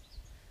in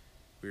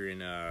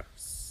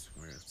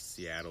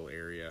Seattle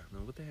area. No,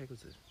 what the heck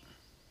was it?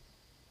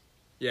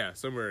 Yeah,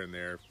 somewhere in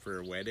there for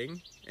a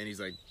wedding. And he's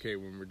like, okay,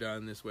 when we're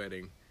done this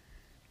wedding,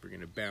 we're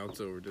gonna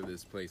bounce over to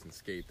this place and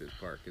skate this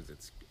park because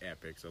it's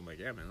epic. So I'm like,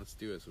 yeah, man, let's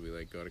do it. So we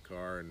like got a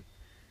car and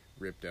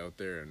ripped out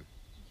there, and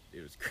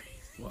it was crazy.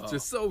 Wow.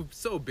 Just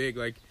so big.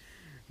 Like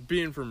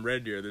being from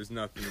Red Deer, there's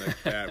nothing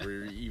like that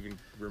we're even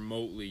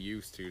remotely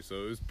used to.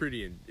 So it was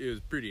pretty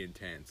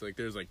intense. Like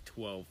there's like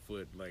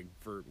 12-foot like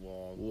vert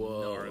wall.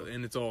 Whoa.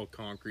 And it's all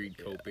concrete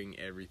coping.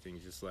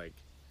 Everything's just like.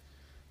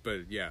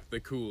 But yeah, the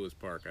coolest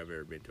park I've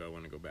ever been to. I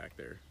want to go back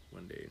there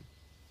one day and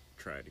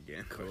try it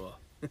again. Cool.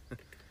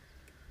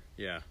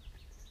 Yeah.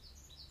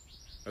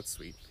 That's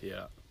sweet.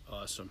 Yeah.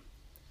 Awesome.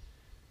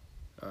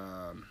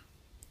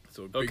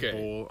 So Big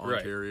Bowl,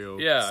 Ontario.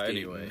 Right. Yeah,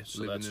 anyway.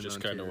 So that's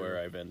just kind of where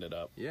I've ended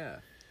up. Yeah.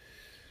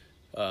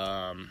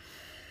 I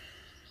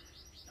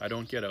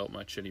don't get out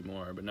much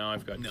anymore, but now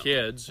I've got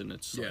kids, and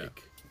it's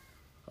like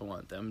I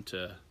want them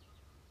to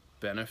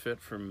benefit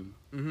from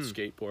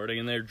skateboarding,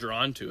 and they're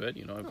drawn to it.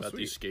 You know, I've got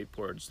these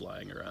skateboards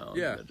lying around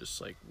that just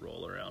like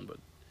roll around, but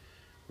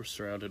we're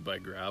surrounded by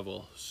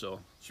gravel, so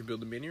should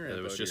build a mini ramp.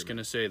 I was just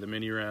gonna say the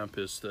mini ramp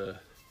is the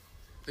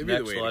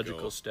next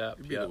logical step.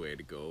 It'd be the way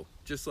to go.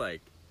 Just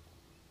like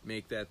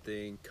make that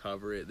thing,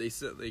 cover it. They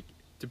said like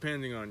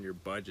depending on your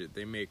budget,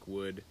 they make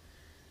wood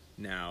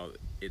now.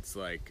 It's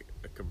like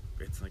a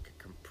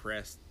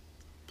compressed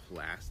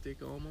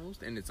plastic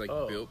almost, and it's like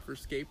built for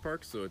skate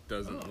parks, so it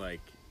doesn't like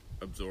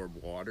absorb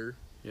water.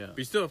 Yeah, but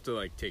you still have to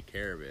like take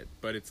care of it.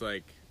 But it's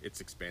like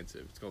it's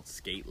expensive. It's called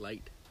Skate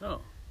Light.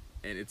 Oh.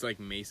 And it's like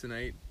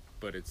Masonite,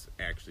 but it's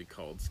actually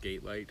called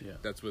Skate Light. Yeah.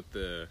 That's what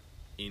the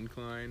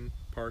Incline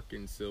Park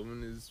in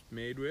Sylvan is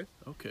made with.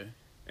 Okay.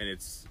 and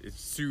it's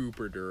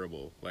super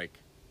durable. Like,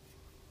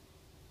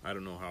 I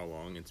don't know how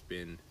long it's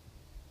been.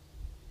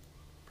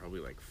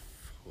 Probably like,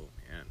 oh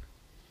man,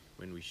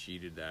 when we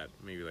sheeted that,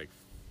 maybe like,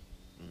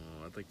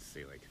 I'd like to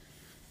say like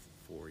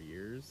 4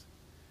 years,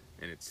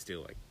 and it's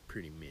still like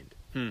pretty mint.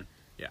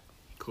 Yeah.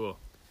 Cool.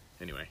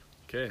 Anyway.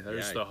 Okay,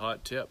 there's the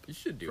hot tip. You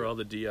should do for it. all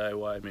the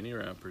DIY mini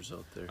rampers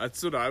out there.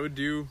 That's what I would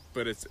do,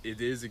 but it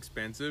is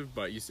expensive.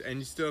 But you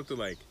still have to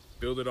like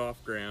build it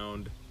off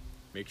ground,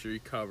 make sure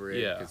you cover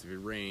it, because if it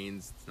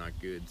rains, it's not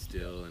good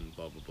still, and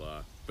blah blah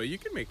blah. But you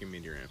can make a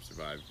mini ramp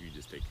survive if you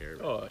just take care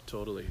of it. Oh,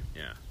 totally.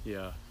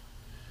 Yeah.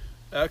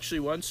 Actually,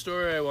 one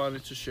story I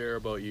wanted to share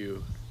about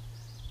you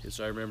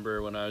is I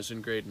remember when I was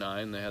in grade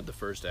 9, they had the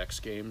first X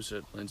Games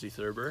at Lindsay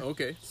Thurber.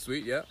 Okay,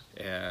 sweet, yeah.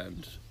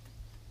 And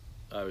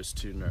I was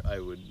too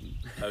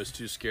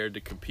scared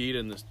to compete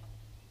in the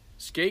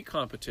skate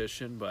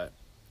competition, but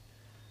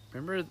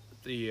remember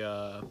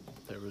there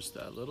was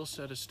that little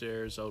set of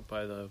stairs out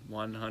by the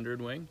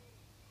 100 wing?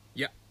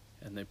 Yeah.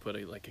 And they put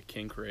a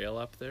kink rail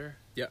up there?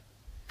 Yeah.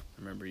 I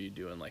remember you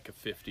doing like a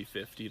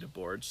 50-50 to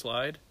board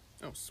slide.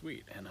 Oh,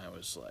 sweet. And I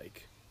was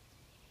like,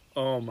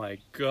 oh my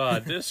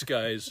God, this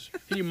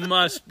he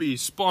must be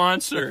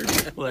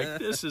sponsored. Like,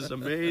 this is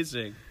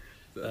amazing.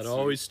 That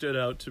always stood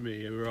out to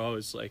me. We were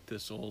always like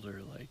this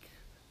older, like...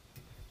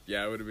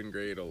 Yeah, I would have been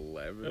grade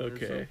 11 or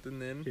something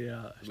then.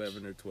 Yeah.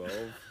 11 or 12.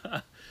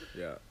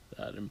 Yeah.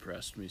 That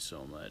impressed me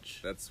so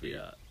much. That's sweet.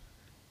 Yeah.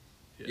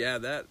 Yeah,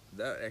 that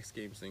X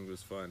Games thing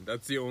was fun.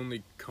 That's the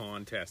only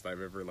contest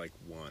I've ever, like,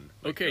 won.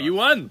 You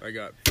won! I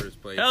got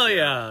first place. Hell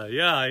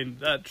yeah.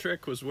 That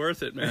trick was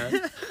worth it,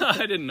 man. I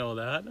didn't know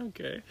that.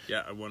 Okay.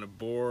 Yeah, I won a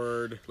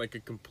board, like a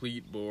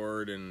complete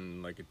board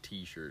and, like, a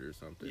t-shirt or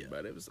something. Yeah.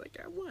 But it was like,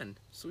 I won.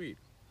 Sweet.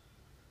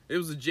 It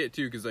was legit,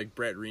 too, because, like,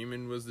 Brett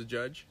Riemann was the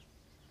judge.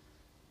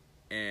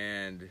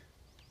 And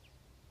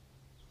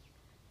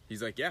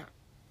he's like, yeah.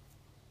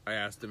 I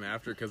asked him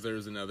after, because there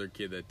was another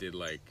kid that did,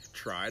 like,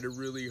 tried a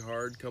really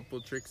hard couple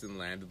tricks and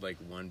landed, like,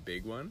 one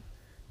big one.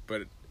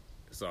 But,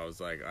 so I was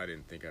like, I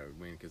didn't think I would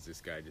win because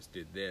this guy just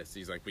did this.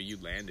 He's like, but you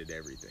landed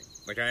everything.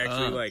 Like, I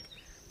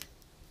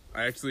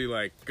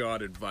actually,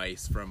 got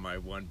advice from my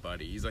one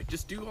buddy. He's like,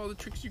 just do all the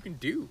tricks you can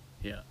do.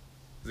 Yeah.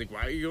 He's like,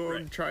 why are you going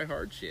and try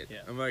hard shit?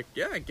 Yeah. I'm like,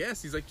 yeah, I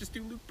guess. He's like, just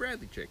do Luke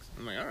Bradley tricks.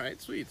 I'm like, all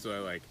right, sweet. So I,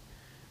 like,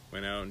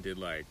 went out and did,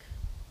 like,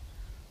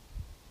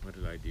 what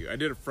did I do? I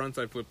did a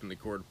frontside flip in the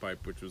quarter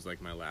pipe, which was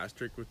like my last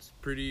trick, which was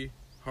pretty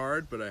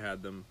hard, but I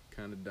had them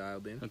kind of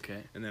dialed in.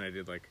 Okay. And then I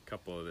did like a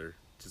couple other,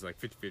 just like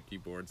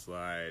 50-50 board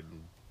slide,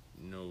 and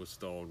no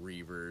stall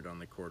revert on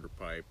the quarter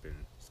pipe, and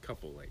just a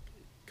couple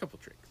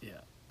tricks.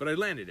 Yeah. But I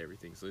landed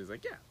everything, so he's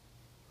like, yeah,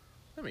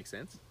 that makes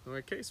sense. I'm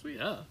like, okay, sweet.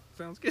 Yeah.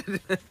 Sounds good.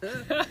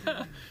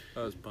 I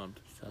was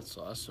pumped. That's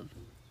awesome.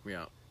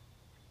 Yeah.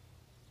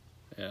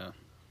 Yeah.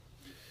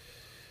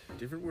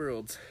 Different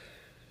worlds.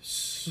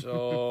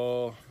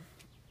 So,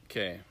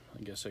 okay,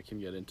 I guess I can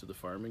get into the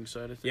farming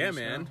side of things. Yeah,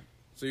 man. Now.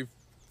 So you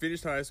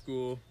finished high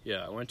school.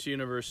 Yeah, I went to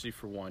university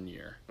for 1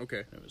 year. Okay.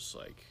 It was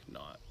like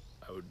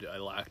I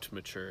lacked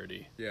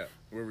maturity. Yeah.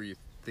 Where were you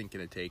thinking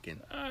of taking?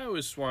 I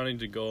was wanting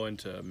to go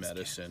into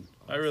medicine.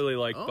 I really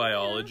liked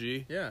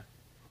biology. Yeah.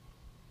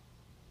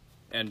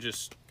 And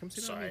just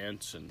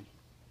science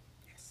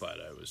but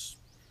I was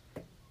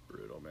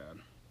brutal,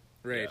 man.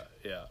 Right.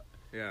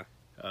 Yeah.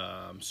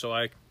 So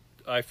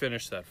I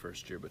finished that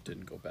first year but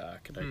didn't go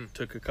back, and I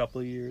took a couple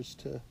of years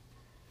to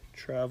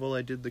travel.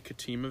 I did the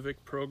Katimavik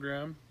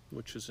program,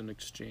 which is an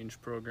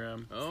exchange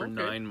program. For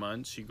 9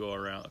 months. You go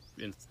around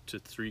into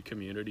 3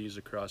 communities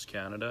across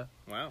Canada.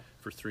 Wow.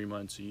 For 3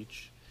 months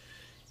each,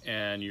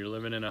 and you're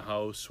living in a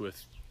house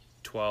with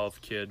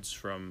 12 kids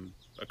from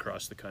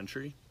across the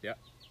country. Yeah.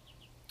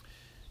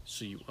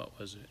 So what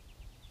was it?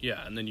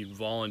 Yeah, and then you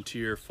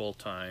volunteer full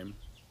time,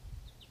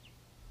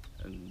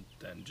 and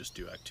then just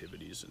do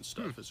activities and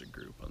stuff as a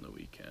group on the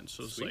weekend.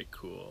 So it's like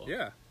cool.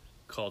 Yeah.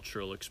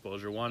 Cultural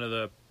exposure. One of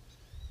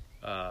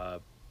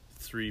the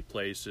 3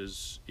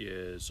 places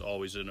is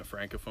always in a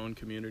francophone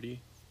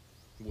community.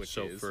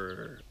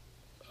 For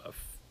a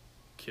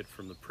kid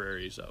from the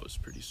prairies, that was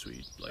pretty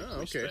sweet. Like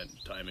we spent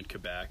time in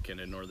Quebec and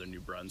in northern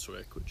New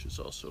Brunswick, which is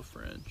also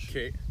French.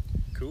 Okay.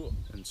 Cool.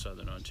 In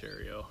southern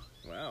Ontario.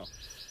 Wow.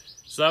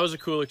 So that was a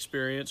cool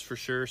experience for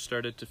sure.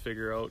 Started to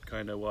figure out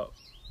kind of what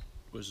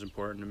was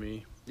important to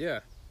me.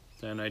 Yeah.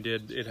 And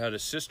it had a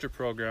sister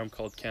program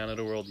called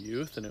Canada World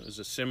Youth, and it was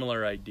a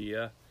similar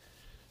idea.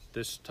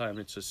 This time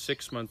it's a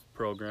 6-month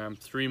program,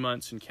 3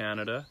 months in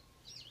Canada,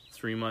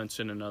 3 months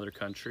in another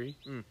country.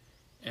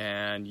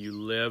 And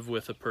you live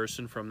with a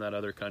person from that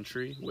other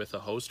country with a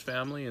host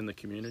family in the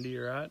community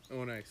you're at.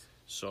 Oh, nice.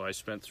 So I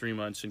spent 3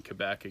 months in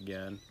Quebec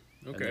again,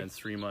 and then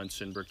 3 months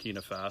in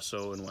Burkina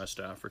Faso in West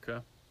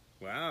Africa.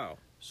 Wow.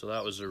 So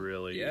that was a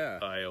really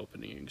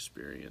eye-opening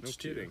experience.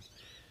 No kidding.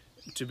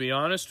 To be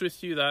honest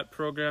with you, that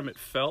program, it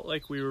felt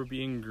like we were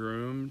being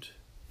groomed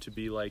to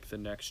be like the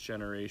next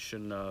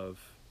generation of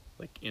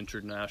like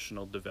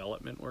international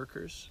development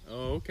workers.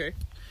 Oh, okay.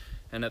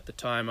 And at the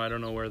time, I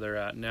don't know where they're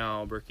at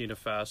now, Burkina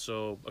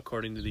Faso,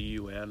 according to the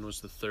UN,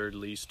 was the third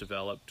least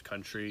developed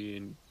country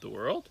in the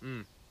world.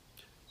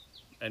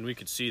 And we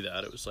could see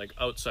that. It was like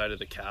outside of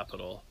the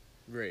capital.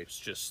 Right. It's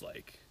just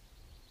like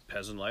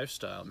peasant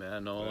lifestyle,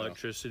 man. No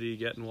electricity,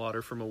 getting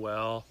water from a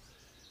well,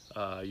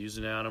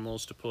 using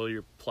animals to pull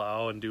your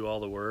plow and do all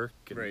the work.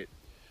 And, right.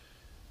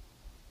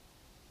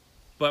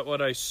 But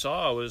what I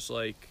saw was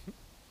like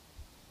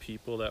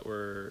people that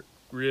were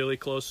really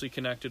closely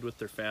connected with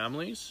their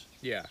families.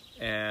 Yeah.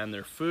 And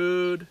their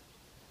food.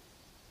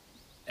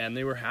 And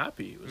they were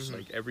happy. It was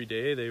like every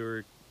day they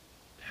were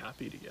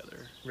happy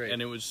together. Right.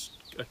 And it was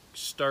a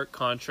stark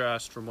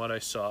contrast from what I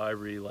saw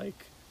every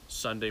like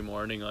Sunday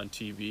morning on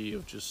TV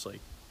of just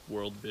like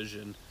World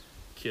Vision,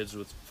 kids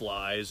with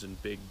flies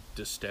and big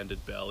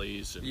distended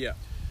bellies. And yeah.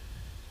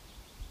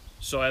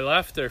 So I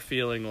left there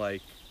feeling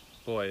like,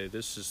 boy,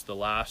 this is the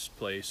last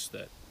place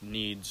that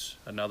needs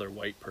another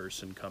white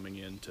person coming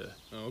in to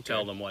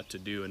tell them what to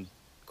do and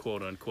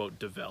quote unquote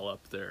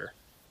develop their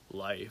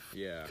life.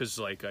 Yeah. Because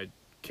like I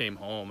came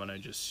home and I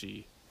just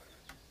see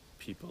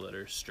people that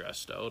are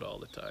stressed out all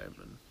the time,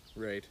 and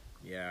right.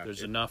 Yeah.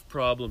 There's enough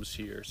problems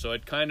here. So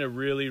it kind of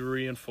really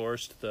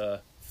reinforced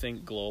the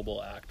think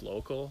global, act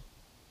local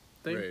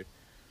thing. Right.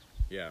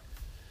 Yeah.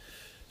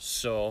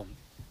 So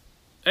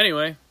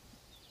anyway,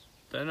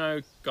 then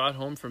I got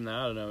home from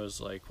that and I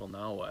was like, well,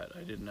 now what?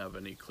 I didn't have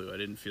any clue. I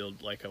didn't feel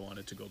like I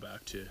wanted to go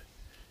back to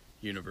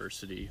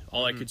university.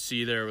 All I could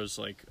see there was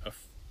like a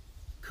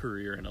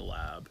career in a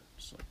lab.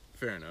 It's like,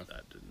 fair enough.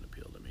 That didn't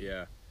appeal to me.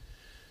 Yeah.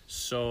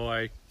 So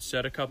I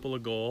set a couple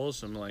of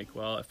goals. I'm like,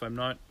 well, if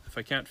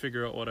I can't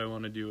figure out what I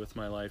want to do with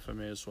my life, I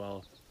may as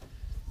well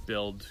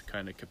build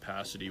kind of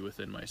capacity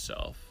within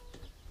myself.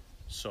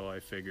 So I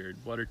figured,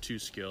 what are 2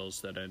 skills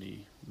that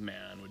any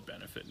man would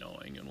benefit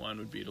knowing? And one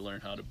would be to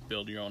learn how to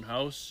build your own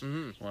house.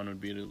 One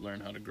would be to learn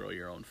how to grow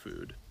your own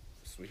food.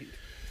 Sweet.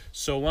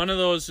 So one of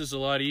those is a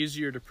lot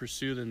easier to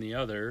pursue than the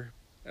other.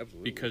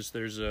 Absolutely. Because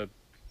there's a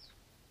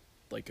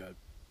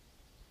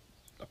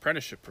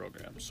apprenticeship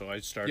program. So I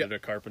started a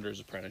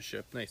carpenter's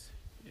apprenticeship. Nice.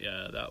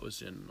 Yeah, that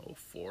was in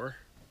 2004.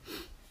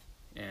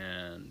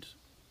 And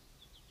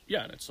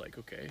yeah, and it's like,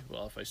 okay,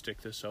 well, if I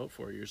stick this out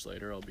 4 years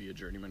later, I'll be a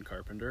journeyman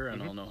carpenter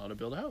and I'll know how to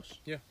build a house.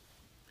 Yeah.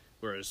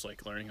 Whereas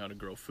like learning how to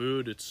grow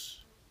food,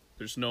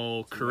 there's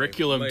no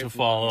curriculum to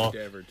follow.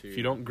 If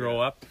you don't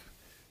grow up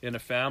in a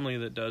family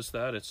that does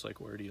that, it's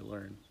like, where do you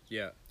learn?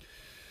 Yeah.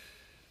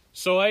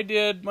 So I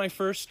did my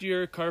first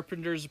year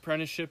carpenter's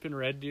apprenticeship in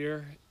Red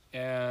Deer,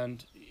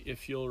 and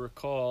if you'll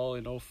recall,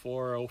 in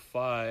 2004,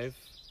 2005,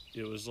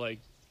 it was like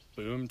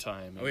boom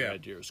time in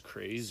Red Deer. It was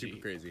crazy.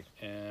 Super crazy.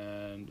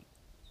 And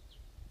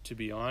to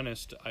be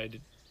honest, I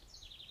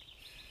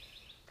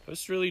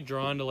was really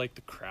drawn to like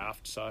the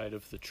craft side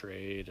of the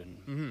trade,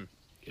 and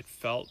it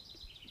felt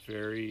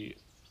very,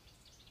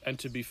 and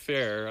to be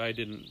fair,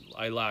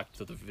 I lacked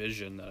the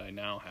vision that I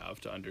now have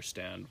to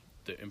understand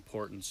the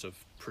importance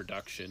of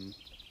production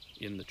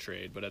in the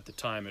trade, but at the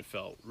time it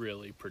felt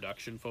really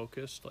production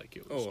focused. Like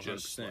it was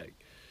just 100%. like,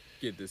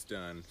 get this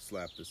done,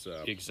 slap this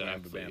up.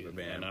 exactly. Bam, bam, bam,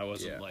 bam. And I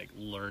wasn't like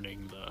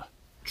learning the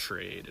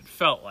trade. It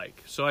felt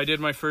like, so I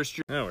did my first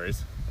year. No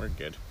worries, we're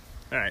good.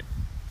 All right.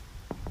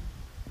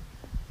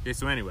 Okay,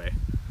 so anyway,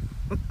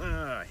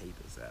 I hate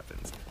this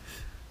happens.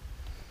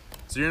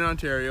 So you're in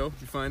Ontario,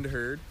 you find a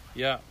herd.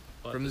 Yeah.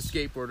 From the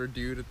skateboarder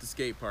dude at the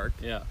skate park.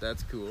 Yeah.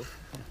 That's cool.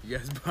 You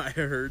guys buy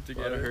a herd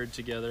together. Bought a herd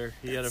together.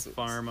 He had a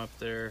farm up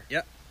there.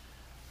 Yep.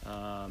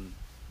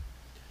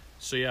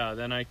 So yeah,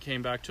 then I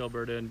came back to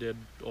Alberta and did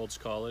Olds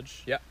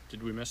College. Yeah.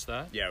 Did we miss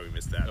that? Yeah, we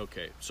missed that.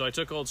 Okay. So I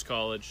took Olds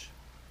College.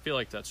 I feel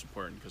like that's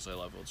important because I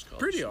love Olds College.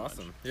 Pretty so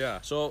awesome. much.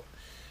 Yeah. So,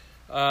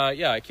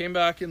 I came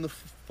back in the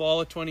fall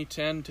of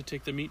 2010 to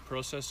take the meat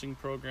processing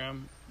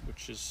program,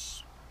 which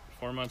is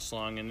 4 months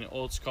long. And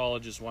Olds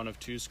College is one of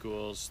 2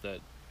 schools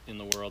that in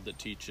the world that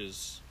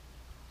teaches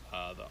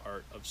the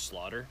art of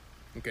slaughter.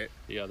 Okay.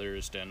 The other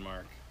is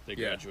Denmark. They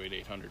graduate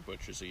 800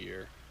 butchers a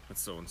year.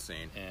 That's so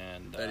insane.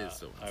 And that is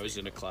so insane. I was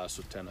in a class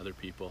with 10 other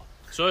people.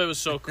 So it was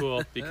so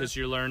cool because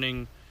you're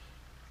learning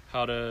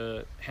how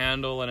to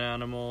handle an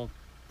animal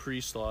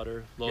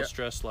pre-slaughter,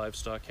 low-stress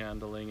livestock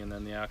handling, and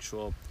then the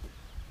actual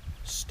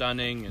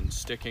stunning and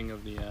sticking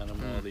of the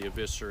animal, the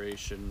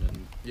evisceration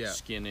and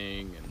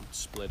skinning and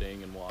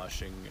splitting and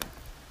washing.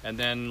 And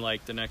then,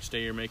 like, the next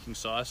day you're making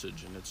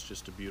sausage, and it's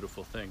just a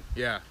beautiful thing.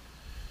 Yeah.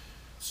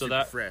 So super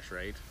that fresh,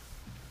 right?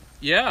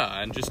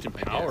 Yeah, and just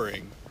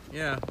empowering.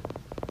 Yeah.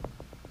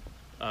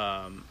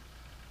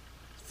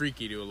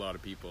 Freaky to a lot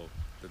of people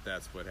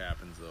that's what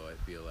happens, though, I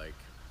feel like.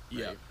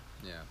 Right?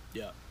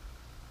 Yeah.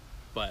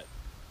 But,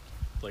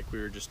 like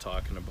we were just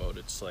talking about,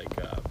 it's like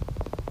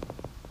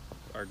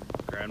our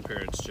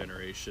grandparents'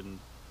 generation,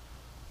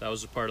 that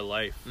was a part of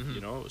life, you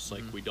know? It was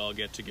like we'd all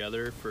get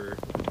together for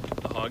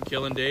the hog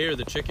killing day or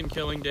the chicken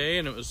killing day,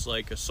 and it was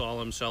like a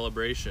solemn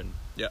celebration.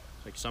 Yeah.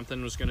 Like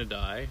something was going to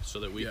die so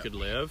that we could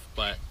live,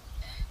 but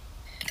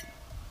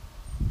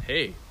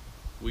hey,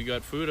 we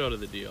got food out of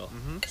the deal.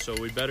 So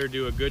we better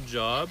do a good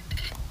job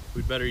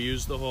we'd better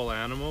use the whole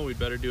animal, we'd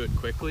better do it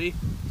quickly.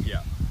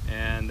 Yeah.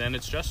 And then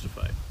it's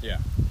justified. Yeah.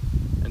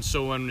 And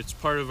so when it's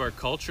part of our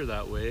culture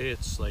that way,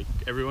 it's like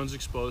everyone's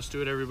exposed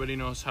to it, everybody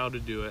knows how to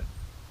do it.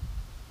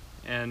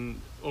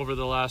 And over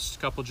the last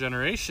couple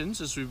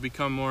generations, as we've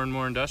become more and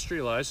more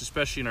industrialized,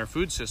 especially in our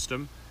food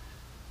system,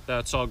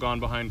 that's all gone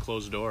behind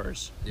closed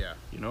doors. Yeah.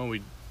 You know,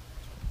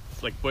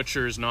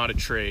 butcher is not a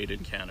trade in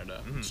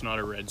Canada. Mm-hmm. It's not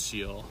a Red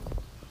Seal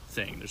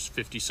thing. There's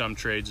 50-some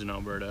trades in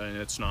Alberta, and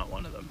it's not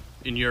one of them.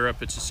 In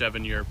Europe, it's a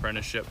 7-year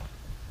apprenticeship.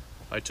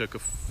 I took a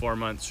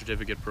 4-month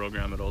certificate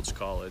program at Olds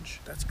College.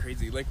 That's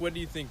crazy. Like, what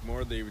do you think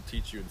more they would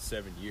teach you in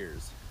 7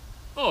 years?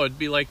 Oh, it'd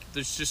be like,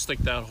 there's just like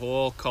that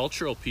whole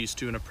cultural piece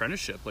to an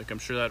apprenticeship. Like, I'm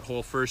sure that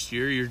whole first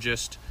year, you're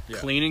just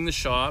cleaning the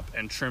shop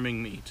and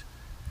trimming meat.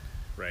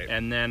 Right.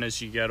 And then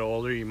as you get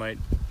older, you might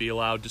be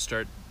allowed to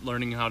start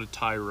learning how to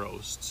tie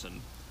roasts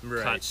and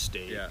cut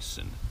steaks.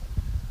 Yeah.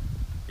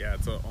 Yeah,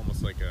 it's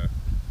almost like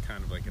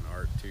kind of like an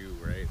art too,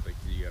 right? Like,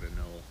 you got to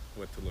know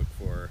what to look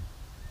for.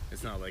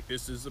 It's not like,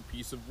 this is a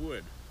piece of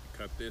wood,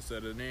 cut this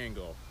at an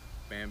angle,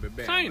 bam, bam,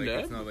 bam. Kinda.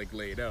 Like, it's not like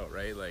laid out,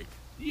 right? Like,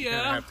 you kind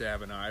of have to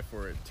have an eye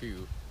for it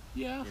too.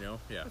 Yeah. You know?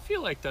 Yeah. I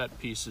feel like that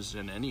piece is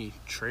in any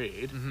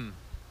trade. Mm-hmm.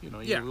 You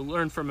know, you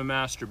learn from a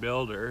master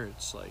builder.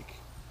 It's like,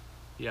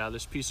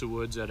 this piece of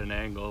wood's at an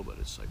angle, but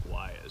it's like,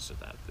 why is it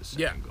at this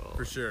angle? Yeah,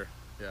 for sure.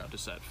 How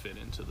does that fit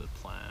into the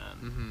plan?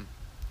 Mm-hmm.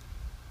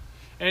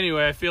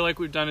 Anyway, I feel like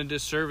we've done a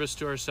disservice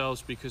to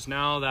ourselves because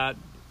now that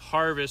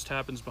harvest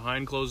happens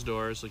behind closed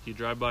doors. Like, you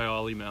drive by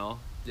Ollie Mel.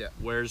 Yeah.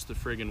 Where's the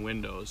friggin'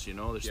 windows? You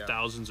know, there's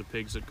thousands of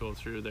pigs that go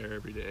through there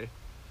every day.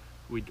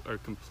 We are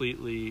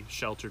completely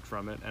sheltered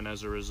from it, and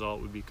as a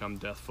result, we become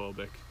death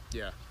phobic.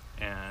 Yeah.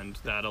 And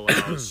that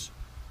allows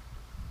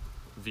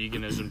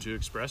veganism to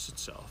express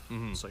itself.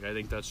 Mm-hmm. It's like, I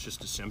think that's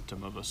just a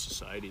symptom of a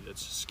society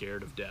that's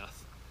scared of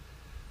death.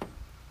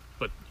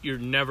 But you're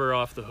never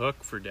off the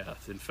hook for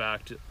death. In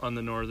fact, on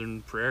the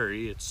northern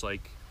prairie, it's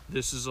like,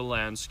 this is a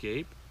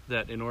landscape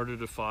that, in order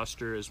to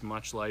foster as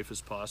much life as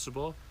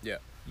possible,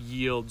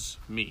 yields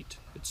meat.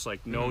 It's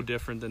like no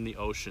different than the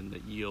ocean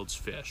that yields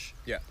fish.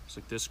 Yeah. It's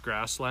like, this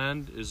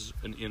grassland is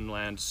an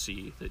inland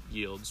sea that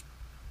yields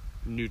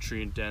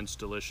nutrient-dense,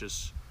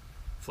 delicious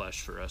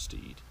flesh for us to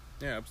eat.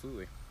 Yeah,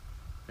 absolutely.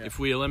 Yeah. If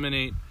we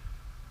eliminate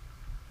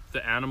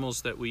the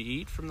animals that we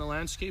eat from the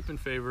landscape in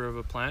favor of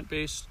a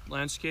plant-based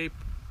landscape,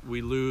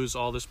 we lose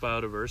all this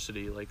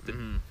biodiversity. Like,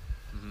 the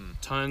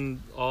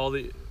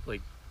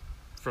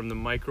from the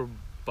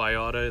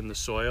microbiota in the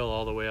soil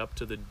all the way up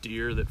to the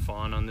deer that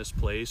fawn on this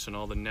place and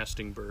all the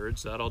nesting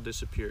birds, that all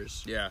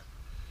disappears. Yeah.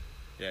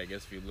 Yeah, I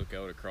guess if you look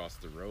out across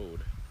the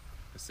road,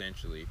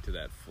 essentially, to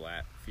that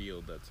flat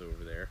field that's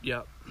over there.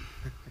 Yeah.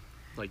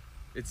 Like,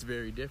 it's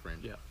very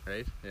different. Yeah.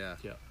 Right? Yeah.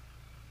 Yeah.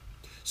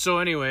 So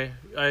anyway,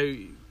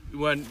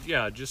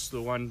 just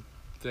the one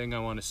thing I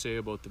want to say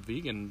about the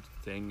vegan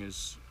thing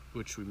is,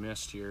 which we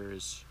missed here,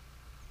 is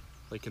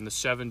like in the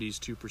 70s,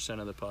 2%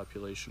 of the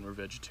population were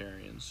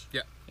vegetarians.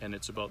 Yeah. And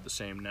it's about the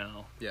same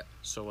now. Yeah.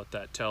 So what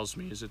that tells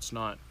me is it's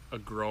not a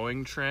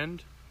growing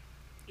trend.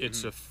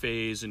 It's a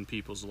phase in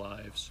people's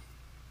lives.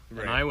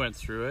 Right. And I went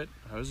through it.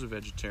 I was a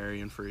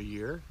vegetarian for a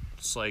year.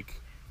 It's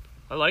like,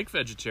 I like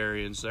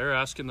vegetarians. They're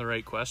asking the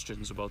right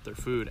questions about their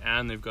food,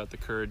 and they've got the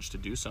courage to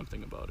do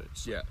something about it.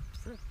 So. Yeah.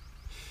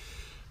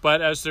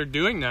 But as they're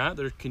doing that,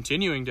 they're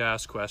continuing to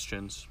ask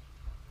questions.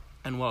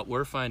 And what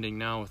we're finding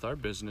now with our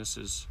business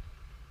is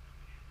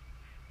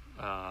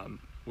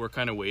we're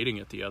kind of waiting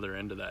at the other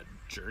end of that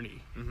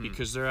journey,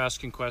 because they're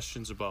asking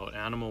questions about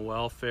animal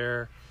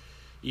welfare,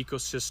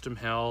 ecosystem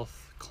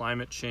health,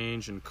 climate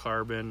change and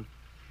carbon,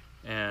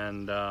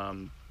 and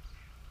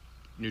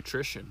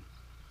nutrition.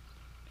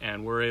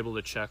 And we're able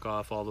to check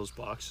off all those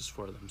boxes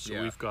for them. So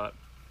we've got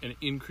an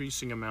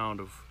increasing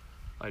amount of,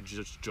 I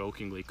just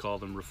jokingly call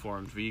them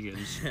reformed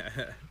vegans,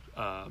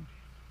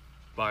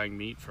 buying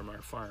meat from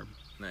our farm.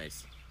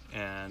 Nice.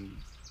 And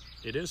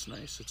it is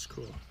nice. It's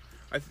cool.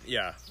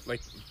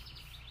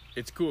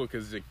 It's cool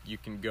because you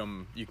can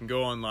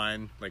go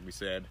online, like we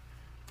said,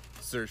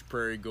 search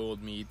Prairie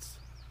Gold Meats,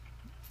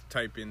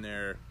 type in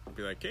there,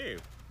 be like, hey,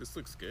 this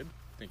looks good.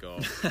 I think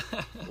I'll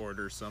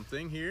order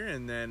something here,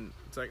 and then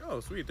it's like, oh,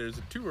 sweet, there's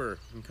a tour. You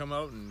can come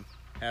out and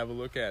have a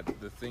look at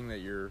the thing that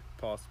you're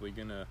possibly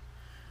gonna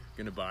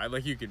buy.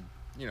 Like, you could,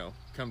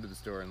 come to the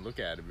store and look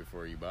at it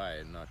before you buy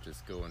it, and not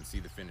just go and see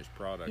the finished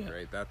product,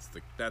 right?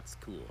 That's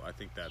cool. I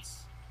think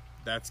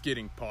that's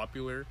getting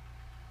popular,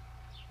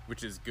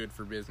 which is good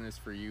for business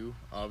for you,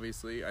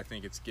 obviously. I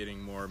think it's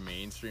getting more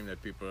mainstream,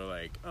 that people are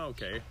like, oh,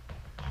 okay,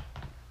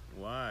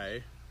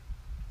 why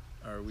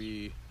are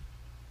we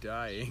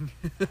dying?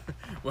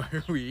 Why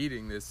are we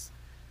eating this?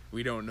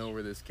 We don't know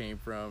where this came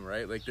from,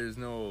 right? Like, there's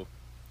no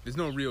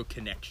real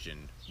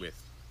connection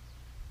with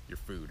your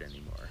food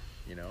anymore,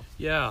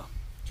 Yeah.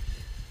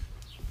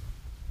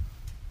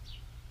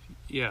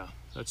 Yeah,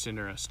 that's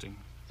interesting.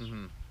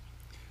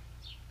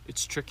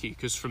 It's tricky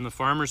because from the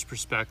farmer's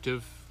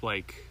perspective,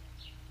 like,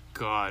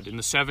 God, in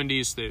the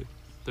 70s,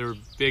 there were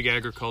big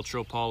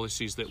agricultural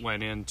policies that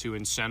went in to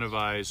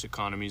incentivize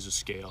economies of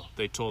scale.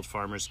 They told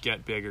farmers,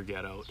 get big or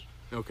get out.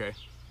 Okay.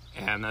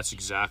 And that's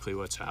exactly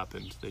what's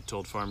happened. They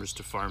told farmers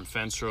to farm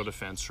fence row to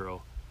fence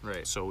row.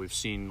 Right. So we've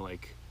seen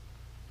like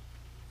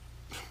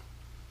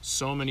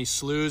so many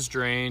sloughs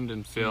drained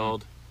and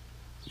filled.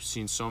 We've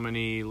seen so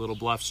many little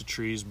bluffs of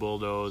trees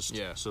bulldozed,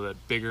 so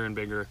that bigger and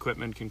bigger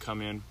equipment can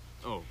come in.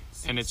 Oh,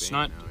 and it's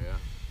not now,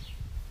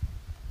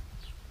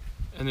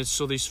 and it's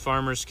so these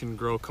farmers can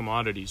grow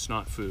commodities,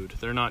 not food.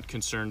 They're not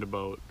concerned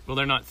about, well,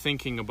 they're not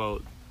thinking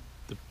about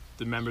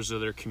the members of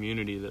their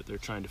community that they're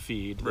trying to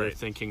feed. Right. They're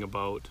thinking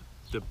about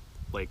the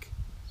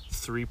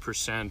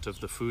 3% of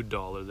the food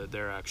dollar that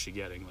they're actually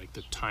getting, like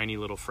the tiny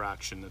little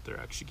fraction that they're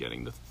actually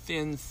getting, the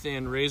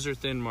thin razor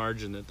thin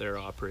margin that they're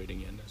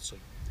operating in. It's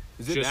like,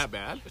 is it that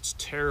bad? It's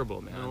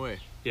terrible, man. No way.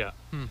 Yeah.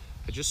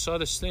 I just saw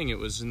this thing. It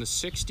was in the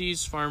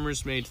 60s,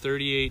 farmers made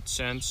 38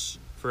 cents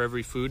for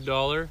every food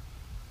dollar,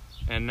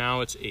 and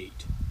now it's 8.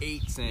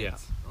 8 cents? Yeah.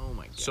 Oh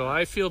my God. So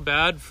I feel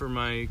bad for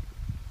my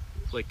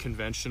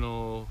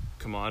conventional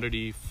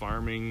commodity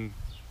farming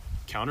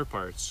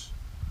counterparts,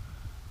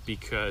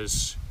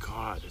 because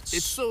God,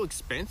 it's so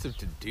expensive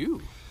to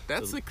do.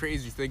 That's the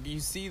crazy thing. You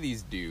see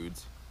these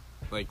dudes,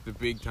 like the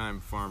big time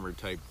farmer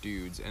type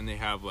dudes, and they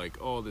have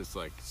like all this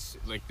like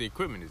the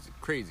equipment is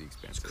crazy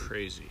expensive. It's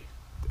crazy.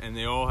 And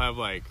they all have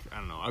like, I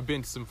don't know, I've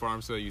been to some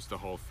farms that I used to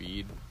haul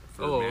feed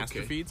for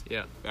master feeds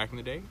back in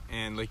the day,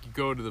 and like you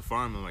go to the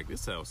farm and like,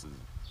 this house is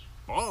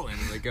balling.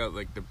 They got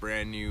like the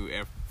brand new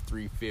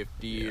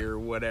F350 or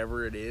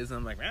whatever it is.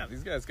 I'm like, man,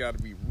 these guys got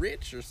to be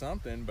rich or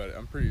something, but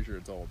I'm pretty sure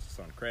it's all just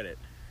on credit,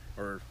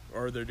 or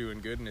they're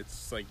doing good and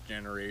it's like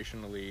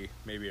generationally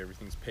maybe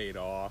everything's paid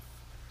off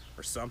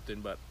or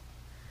something, but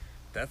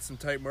that's some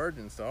tight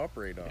margins to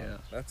operate on. Yeah.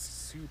 That's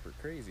super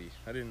crazy.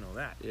 I didn't know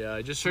that. Yeah,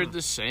 I just heard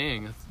this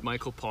saying,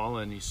 Michael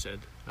Pollan, he said,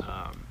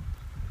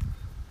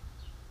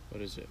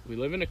 what is it? We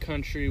live in a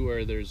country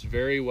where there's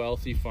very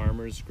wealthy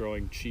farmers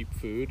growing cheap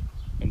food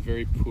and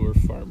very poor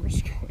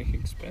farmers growing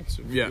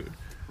expensive food.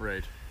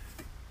 Right.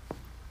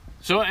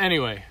 So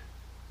anyway,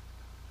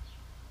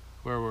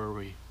 where were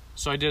we?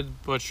 So I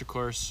did butcher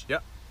course.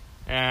 Yep.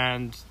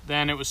 And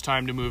then it was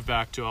time to move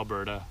back to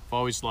Alberta. I've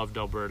always loved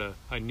Alberta.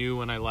 I knew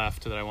when I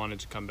left that I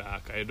wanted to come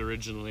back. I had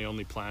originally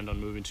only planned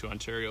on moving to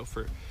Ontario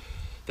for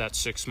that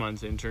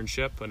 6-month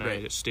internship, and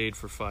I stayed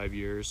for 5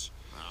 years.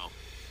 Wow.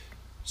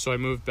 So I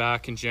moved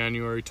back in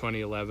January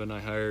 2011. I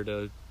hired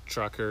a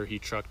trucker. He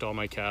trucked all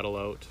my cattle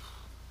out.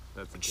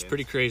 Which is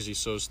pretty crazy.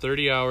 So it's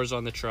 30 hours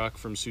on the truck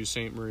from Sault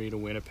Ste. Marie to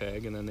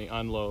Winnipeg, and then they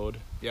unload.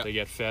 Yep. They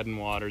get fed and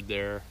watered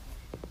there.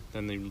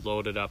 Then they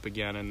load it up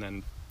again, and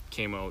then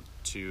came out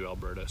to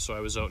Alberta. So I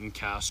was out in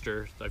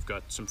Castor. I've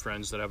got some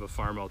friends that have a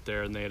farm out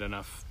there, and they had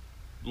enough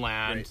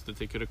land that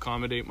they could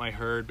accommodate my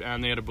herd,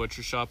 and they had a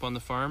butcher shop on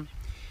the farm.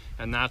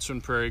 And that's when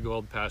Prairie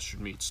Gold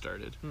Pastured Meat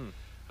started.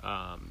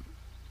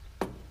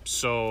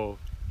 So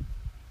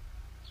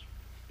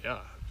yeah,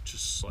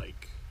 just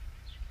like,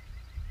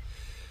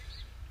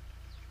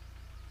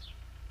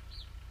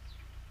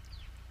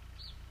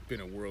 been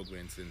a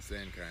whirlwind since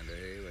then, kind of,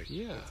 hey? Like,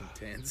 it's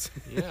intense.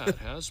 Yeah, it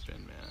has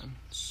been, man.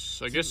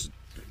 So I guess...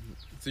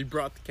 So you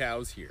brought the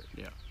cows here.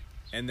 Yeah.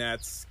 And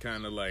that's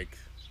kind of like...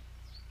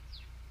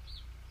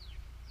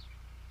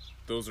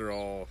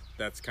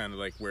 That's kind of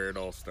like where it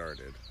all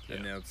started. Yeah.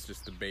 And now it's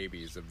just the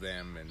babies of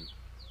them and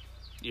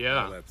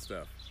all that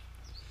stuff.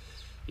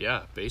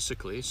 Yeah,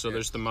 basically. So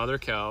there's the mother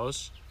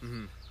cows.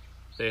 Mm-hmm.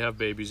 They have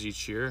babies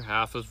each year.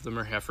 Half of them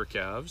are heifer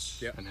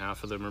calves, and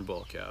half of them are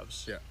bull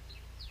calves. Yeah.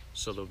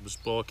 So those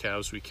bull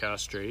calves we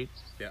castrate.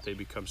 Yeah. They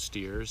become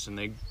steers,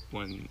 and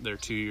when they're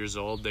 2 years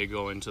old, they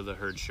go into the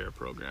herd share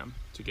program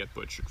to get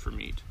butchered for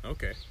meat.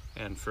 Okay.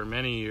 And for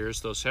many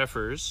years, those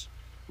heifers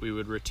we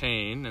would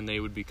retain, and they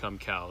would become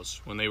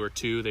cows. When they were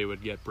 2, they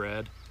would get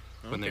bred.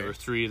 When they were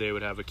 3, they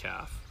would have a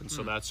calf. And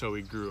so that's how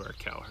we grew our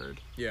cow herd.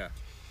 Yeah.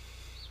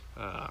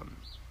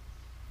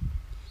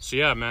 So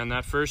yeah, man,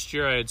 that first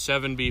year I had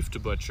 7 beef to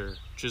butcher,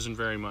 which isn't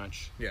very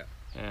much. Yeah.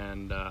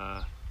 And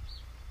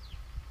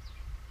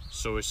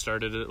so we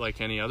started it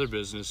like any other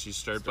business. You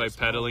start by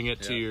peddling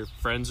it to your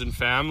friends and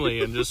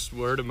family and just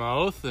word of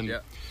mouth. And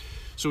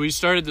so we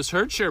started this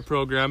herd share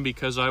program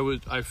because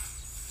I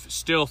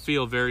still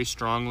feel very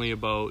strongly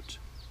about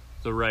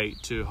the right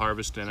to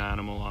harvest an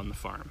animal on the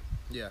farm.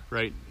 Yeah.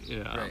 Right?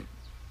 Yeah. Right.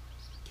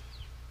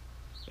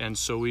 And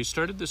so we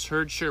started this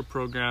herd share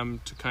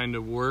program to kind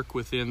of work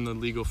within the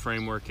legal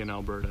framework in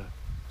Alberta.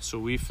 So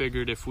we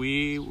figured if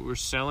we were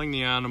selling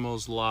the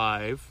animals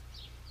live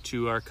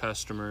to our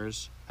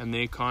customers and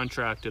they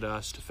contracted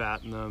us to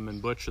fatten them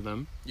and butcher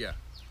them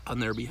on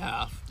their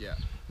behalf,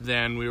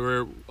 then we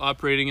were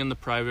operating in the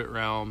private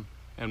realm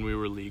and we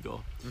were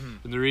legal. Mm-hmm.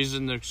 And the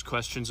reason there's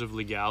questions of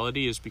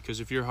legality is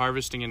because if you're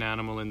harvesting an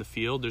animal in the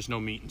field, there's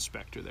no meat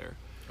inspector there.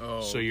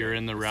 So you're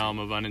in the realm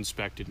of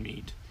uninspected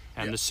meat.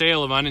 And the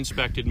sale of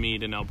uninspected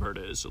meat in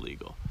Alberta is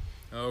illegal.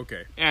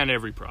 Okay. And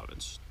every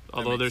province.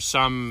 Although there's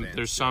some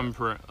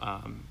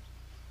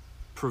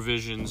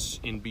provisions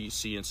in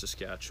BC and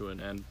Saskatchewan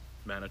and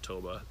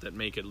Manitoba that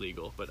make it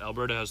legal, but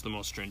Alberta has the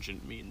most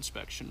stringent meat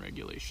inspection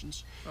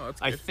regulations. Oh, that's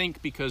good. I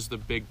think because the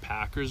big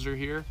packers are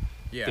here,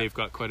 they've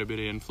got quite a bit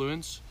of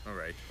influence. All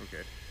right.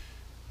 Okay.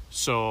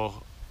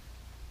 So,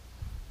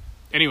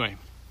 anyway,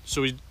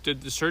 so we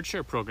did this herd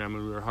share program,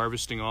 and we were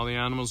harvesting all the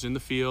animals in the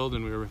field,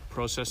 and we were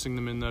processing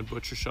them in that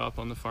butcher shop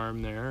on the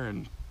farm there.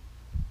 And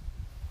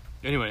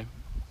anyway,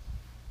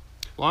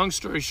 long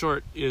story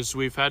short is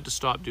we've had to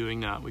stop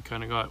doing that.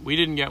 We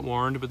didn't get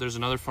warned, but there's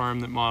another farm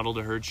that modeled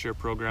a herd share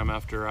program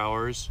after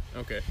ours.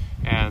 Okay.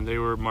 And they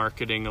were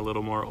marketing a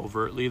little more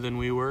overtly than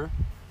we were.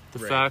 The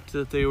fact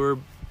that they were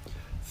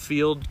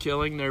field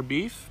killing their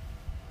beef,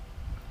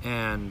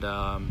 and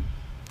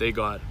they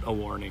got a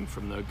warning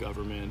from the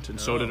government, and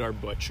so did our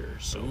butcher.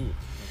 So,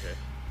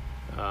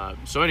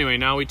 so anyway,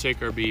 now we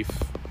take our beef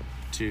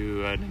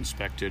to an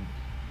inspected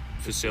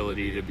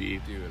facility to be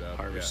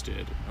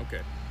harvested. Yeah.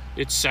 Okay.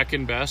 It's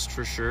second best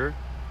for sure.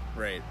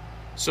 Right.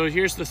 So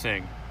here's the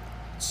thing.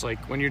 It's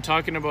like when you're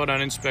talking about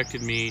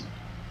uninspected meat,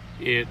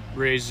 it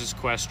raises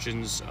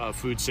questions of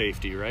food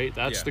safety, right?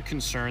 That's the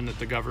concern that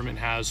the government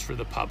has for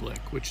the public,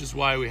 which is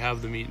why we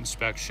have the Meat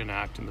Inspection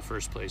Act in the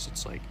first place.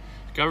 It's like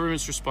the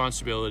government's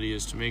responsibility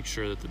is to make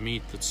sure that the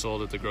meat that's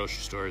sold at the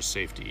grocery store is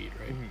safe to eat,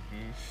 right?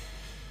 Mm-hmm.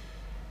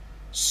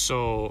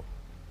 So,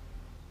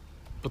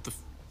 but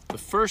the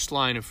first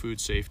line of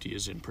food safety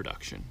is in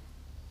production.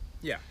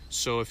 Yeah.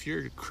 So if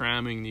you're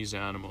cramming these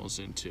animals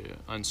into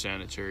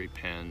unsanitary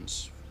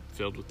pens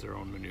filled with their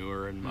own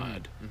manure and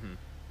mud,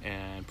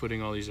 and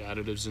putting all these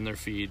additives in their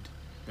feed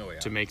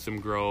to make them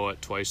grow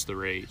at twice the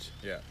rate,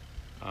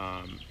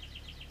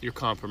 you're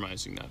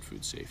compromising that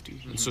food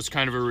safety. And so it's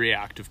kind of a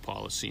reactive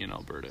policy in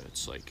Alberta.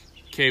 It's like,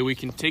 okay, we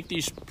can take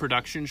these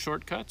production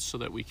shortcuts so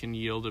that we can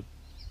yield a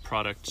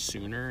product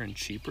sooner and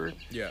cheaper,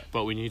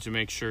 but we need to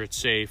make sure it's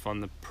safe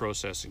on the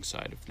processing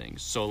side of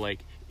things. So like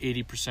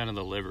 80% of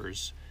the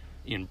livers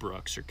in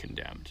Brooks are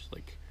condemned,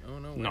 like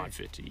not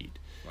fit to eat.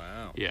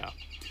 Wow. Yeah.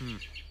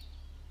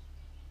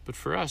 But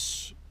for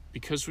us,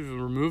 because we've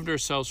removed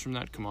ourselves from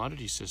that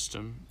commodity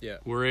system,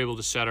 we're able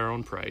to set our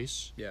own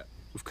price.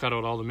 We've cut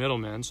out all the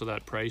middlemen, so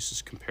that price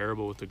is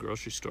comparable with the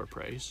grocery store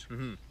price.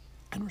 And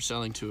we're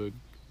selling to a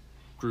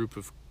group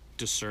of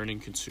discerning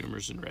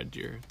consumers in Red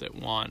Deer that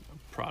want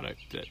a product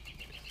that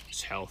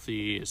is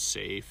healthy, is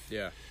safe.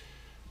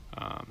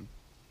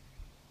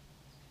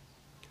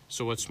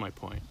 So what's my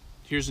point?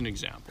 Here's an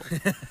example.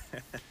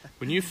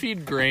 When you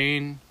feed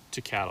grain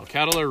to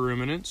cattle are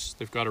ruminants.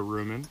 They've got a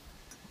rumen.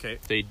 Okay.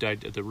 The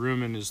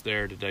rumen is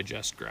there to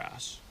digest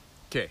grass.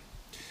 Okay.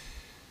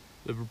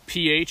 The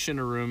pH in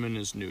a rumen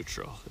is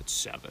neutral. It's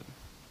 7.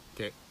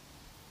 Okay.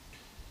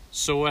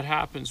 So what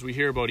happens? We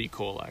hear about E.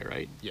 coli,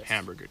 right? Yes.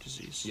 Hamburger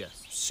disease.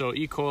 Yes. So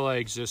E. coli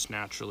exists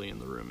naturally in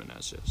the rumen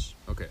as is.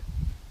 Okay.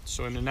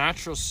 So in a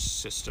natural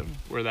system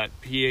where that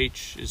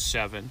pH is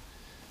 7,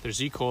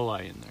 there's E.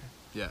 coli in there.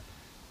 Yeah.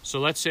 So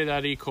let's say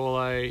that E.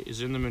 coli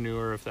is in the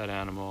manure of that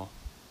animal.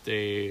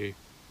 They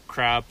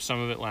some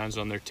of it lands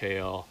on their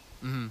tail.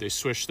 They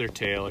swish their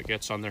tail, it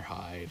gets on their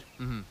hide.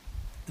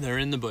 They're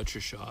in the butcher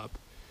shop.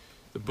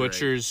 The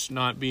butcher's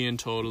not being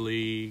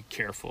totally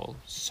careful.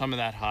 Some of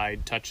that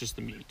hide touches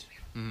the meat.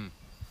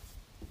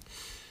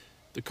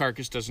 The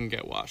carcass doesn't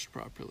get washed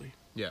properly.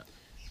 Yeah.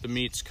 The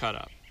meat's cut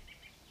up.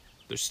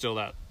 There's still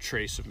that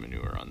trace of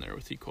manure on there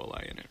with E.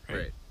 coli in it, right?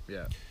 Right.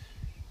 Yeah.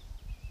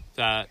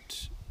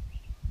 That,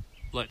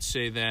 let's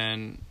say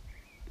then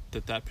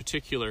that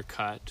particular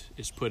cut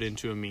is put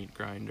into a meat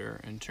grinder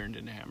and turned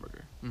into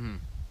hamburger.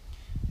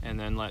 And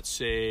then let's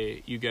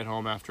say you get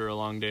home after a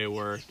long day of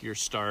work, you're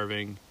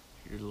starving,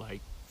 you're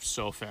like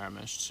so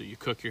famished, so you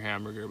cook your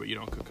hamburger, but you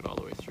don't cook it all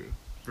the way through.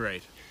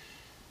 Right.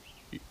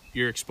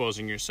 You're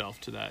exposing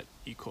yourself to that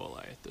E.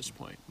 coli at this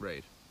point.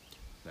 Right.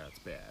 That's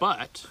bad.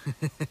 But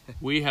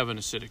we have an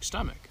acidic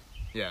stomach.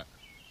 Yeah.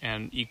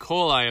 And E.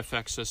 coli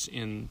affects us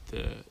in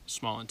the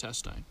small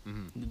intestine,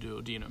 the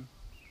duodenum.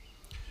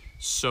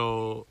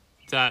 So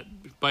that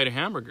bite of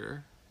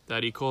hamburger,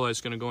 that E. coli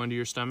is going to go into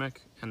your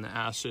stomach, and the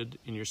acid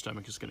in your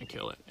stomach is going to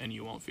kill it, and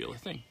you won't feel a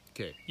thing.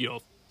 Okay.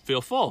 You'll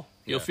feel full.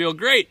 You'll feel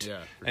great.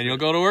 Yeah, and you'll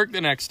go to work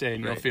the next day,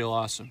 and you'll feel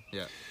awesome.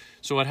 Yeah.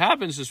 So what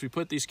happens is we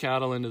put these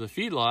cattle into the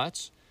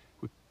feedlots,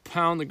 we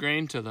pound the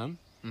grain to them,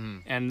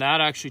 and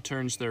that actually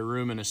turns their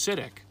rumen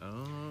acidic.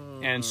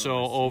 Oh. And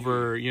so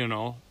over,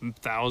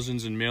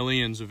 thousands and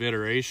millions of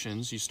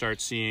iterations, you start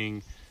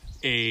seeing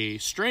a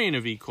strain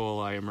of E.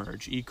 coli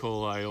emerge, E.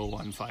 coli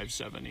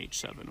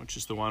 0157H7, which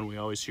is the one we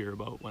always hear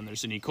about when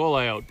there's an E.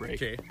 coli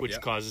outbreak, which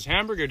causes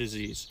hamburger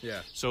disease.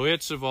 Yeah. So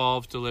it's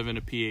evolved to live in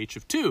a pH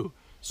of 2.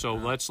 So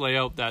let's lay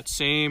out that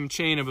same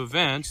chain of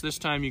events. This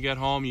time you get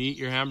home, you eat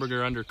your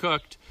hamburger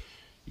undercooked,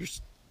 your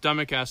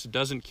stomach acid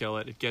doesn't kill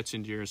it, it gets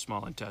into your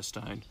small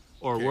intestine.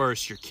 Or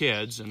worse, your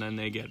kids, and then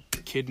they get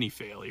kidney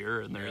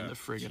failure, and they're in the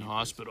friggin'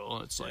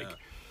 hospital. It's like,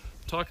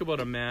 talk about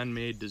a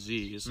man-made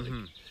disease.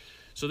 Like,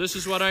 so this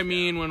is what I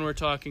mean when we're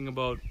talking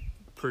about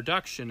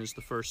production is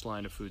the first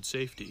line of food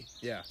safety.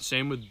 Yeah.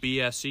 Same with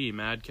BSE,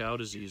 mad cow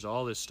disease,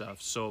 all this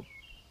stuff. So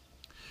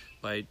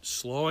by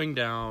slowing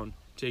down,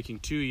 taking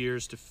 2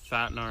 years to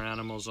fatten our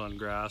animals on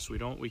grass. We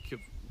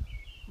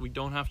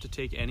don't have to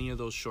take any of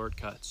those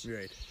shortcuts.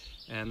 Right.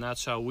 And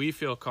that's how we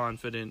feel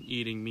confident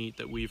eating meat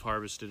that we've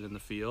harvested in the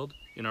field,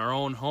 in our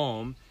own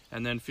home,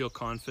 and then feel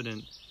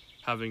confident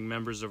having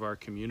members of our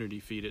community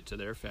feed it to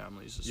their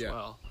families as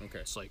well. Okay.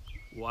 It's like,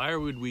 why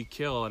would we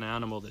kill an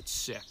animal that's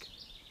sick?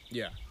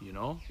 Yeah. You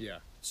know? Yeah.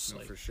 It's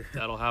like, for sure.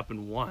 That'll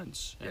happen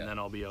once, and then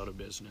I'll be out of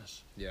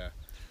business. Yeah.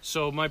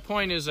 So my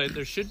point is that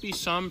there should be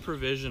some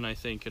provision, I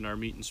think, in our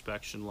meat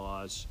inspection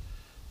laws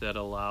that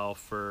allow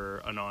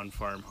for an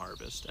on-farm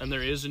harvest. And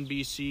there is in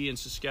BC and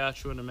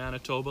Saskatchewan and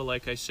Manitoba,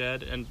 like I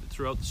said, and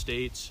throughout the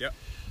States. Yep.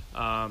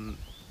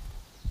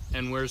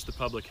 And where's the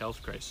public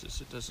health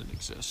crisis? It doesn't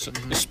exist. So,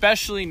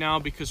 especially now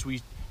because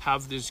we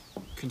have these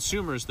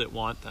consumers that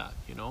want that,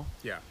 you know?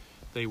 Yeah.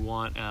 They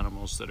want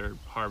animals that are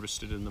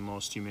harvested in the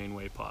most humane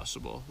way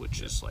possible,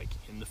 which is like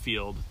in the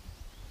field,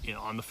 you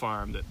know, on the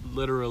farm that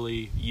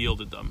literally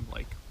yielded them.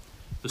 Like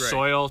the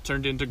soil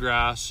turned into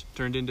grass,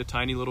 turned into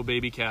tiny little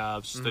baby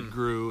calves that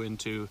grew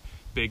into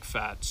big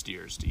fat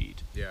steers to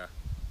eat. Yeah.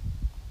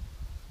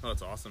 Oh,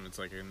 that's awesome. It's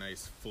like a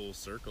nice full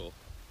circle,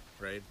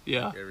 right?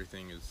 Yeah. Like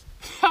everything is.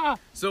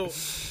 So,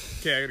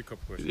 okay, I got a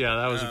couple questions. Yeah,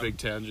 that was a big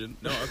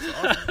tangent. No, that's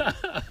awesome.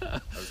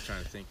 I was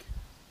trying to think.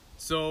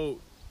 So,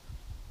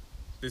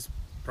 this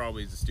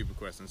probably is a stupid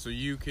question. So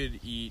you could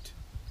eat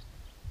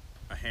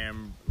a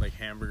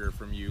hamburger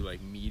from you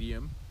like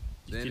medium.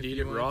 You could eat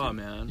it raw,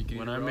 man.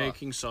 When I'm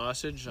making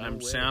sausage, I'm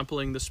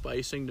sampling the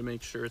spicing to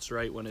make sure it's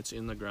right when it's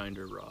in the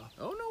grinder raw.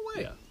 Oh,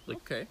 no way. Yeah,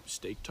 like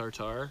steak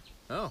tartare.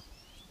 Oh,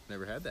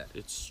 never had that.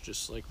 It's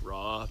just like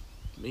raw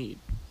meat.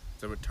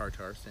 Is that what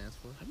tartare stands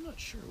for? I'm not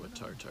sure what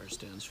tartare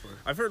stands for.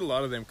 I've heard a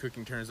lot of them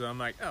cooking terms, and I'm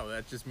like, oh,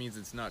 that just means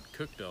it's not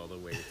cooked all the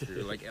way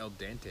through, like al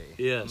dente.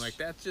 Yes. I'm like,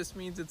 that just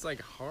means it's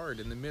like hard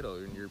in the middle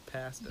in your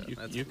pasta.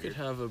 You could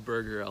have a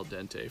burger al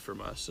dente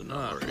from us and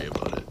not worry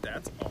about it.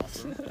 That's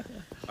awesome.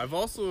 I've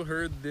also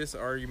heard this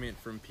argument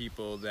from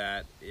people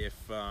that if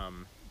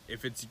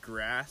it's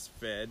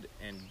grass-fed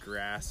and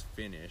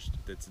grass-finished,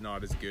 that's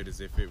not as good as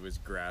if it was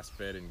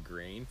grass-fed and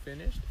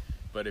grain-finished.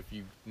 But if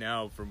you,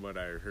 now from what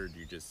I heard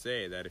you just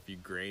say, that if you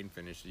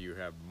grain-finish, you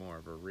have more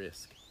of a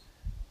risk,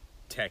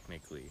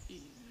 technically.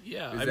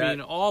 Yeah, I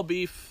mean, all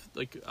beef,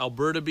 like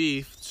Alberta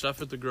beef,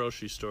 stuff at the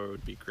grocery store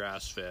would be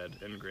grass-fed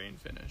and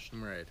grain-finished.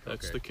 Right,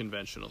 That's the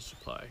conventional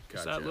supply.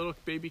 Because Gotcha. that little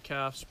baby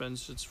calf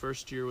spends its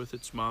first year with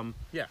its mom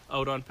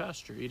out on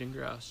pasture eating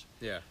grass.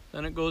 Yeah.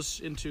 Then it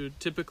goes into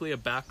typically a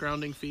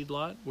backgrounding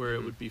feedlot where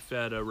it would be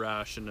fed a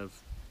ration of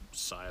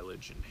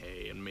silage and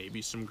hay and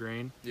maybe some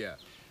grain. Yeah.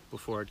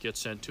 Before it gets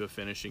sent to a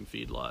finishing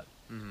feedlot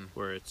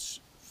where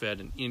it's fed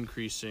an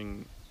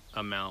increasing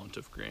amount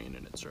of grain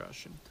in its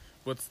ration.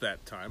 What's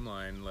that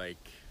timeline like?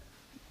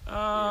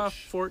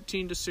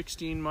 14 to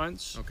 16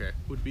 months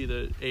would be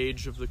the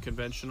age of the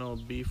conventional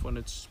beef when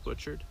it's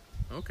butchered.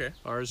 Okay.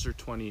 Ours are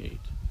 28.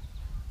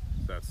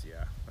 That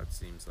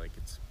seems like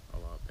it's a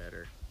lot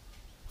better.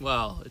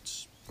 Well,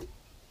 it's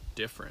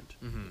different.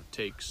 It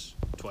takes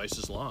twice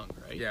as long,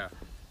 right? Yeah.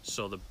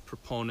 So the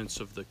proponents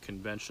of the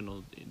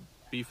conventional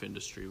beef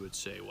industry would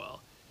say,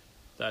 well,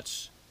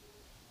 that's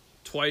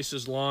twice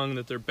as long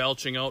that they're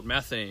belching out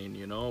methane,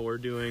 you know, we're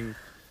doing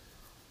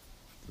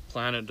the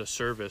planet a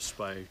service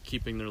by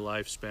keeping their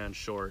lifespan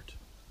short,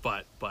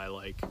 but by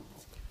like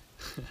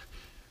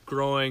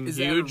growing Is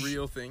huge. that a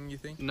real thing, you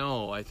think?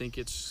 No, I think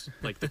it's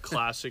like the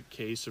classic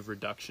case of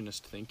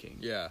reductionist thinking.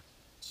 Yeah.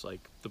 It's like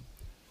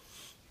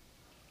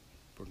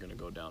we're gonna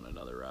go down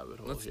another rabbit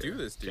hole. Let's do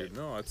this, dude.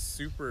 No, it's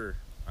super.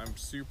 I'm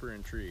super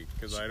intrigued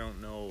because I don't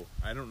know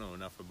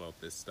enough about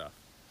this stuff.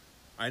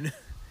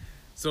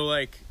 So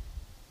like,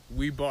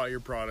 we bought your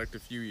product a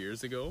few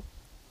years ago.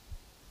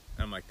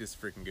 I'm like, this is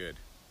freaking good.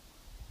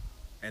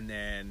 And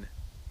then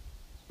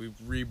we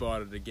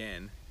rebought it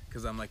again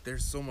because I'm like,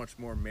 there's so much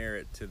more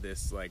merit to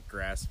this like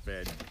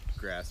grass-fed,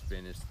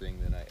 grass-finished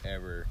thing than I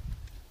ever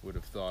would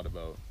have thought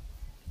about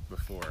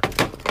before.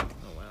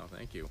 Oh wow,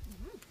 thank you.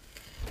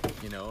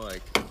 You know,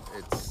 like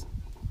it's.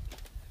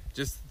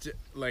 Just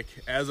like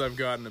as I've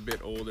gotten a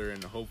bit older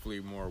and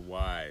hopefully more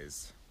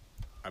wise,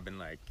 I've been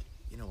like,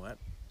 you know what?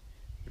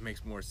 It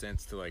makes more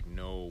sense to like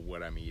know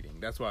what I'm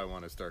eating. That's why I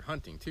want to start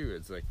hunting too.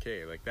 It's like,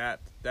 okay, like that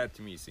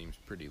to me seems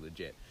pretty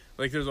legit.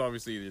 Like there's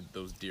obviously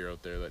those deer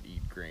out there that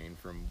eat grain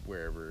from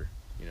wherever,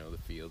 you know, the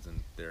fields, and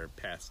they're a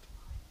pest.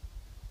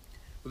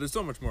 But there's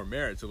so much more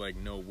merit to like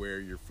know where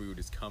your food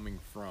is coming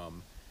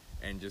from,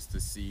 and just to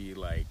see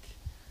like.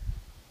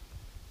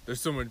 There's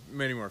so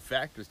many more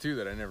factors too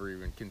that I never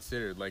even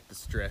considered, like the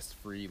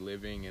stress-free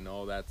living and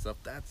all that stuff.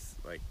 That's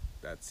like,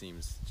 that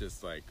seems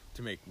just like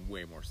to make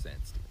way more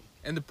sense to me.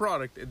 And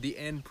the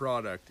end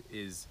product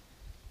is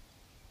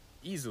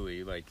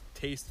easily, like,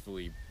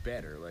 tastefully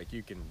better. Like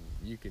you can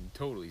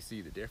totally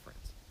see the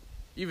difference.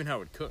 Even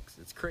how it cooks,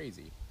 it's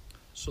crazy.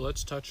 So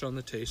let's touch on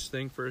the taste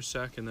thing for a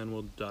sec, and then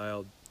we'll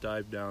dive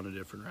down a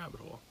different rabbit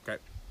hole.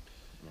 Okay.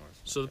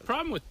 So the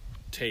problem with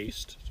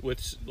taste,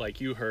 with like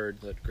you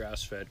heard that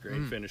grass-fed,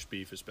 grain-finished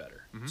beef is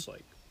better. It's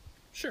like,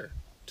 sure,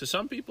 To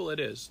some people it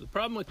is. The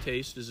problem with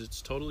taste is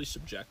it's totally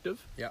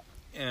subjective. Yeah.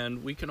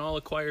 And we can all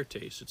acquire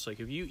taste. It's like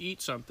if you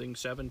eat something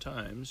 7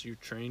 times, you're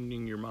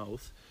training your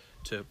mouth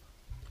to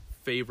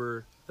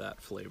favor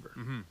that flavor.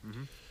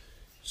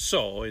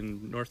 So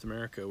in North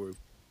America,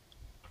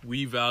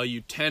 we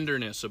value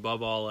tenderness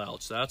above all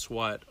else. That's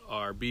what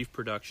our beef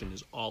production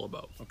is all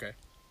about. Okay.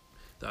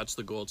 That's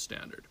the gold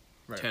standard.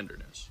 Right.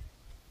 Tenderness.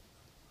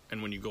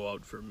 And when you go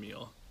out for a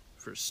meal,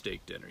 for a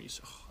steak dinner, you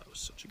say, oh, that was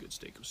such a good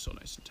steak. It was so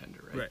nice and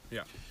tender, right? Right,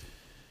 yeah.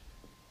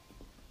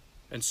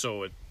 And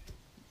so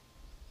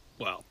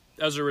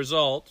as a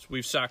result,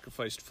 we've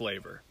sacrificed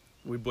flavor.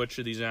 We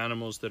butcher these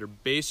animals that are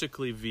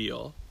basically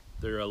veal.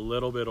 They're a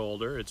little bit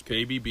older. It's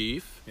baby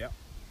beef. Yeah.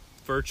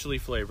 Virtually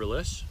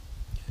flavorless.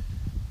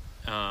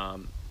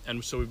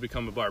 And so we've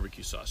become a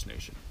barbecue sauce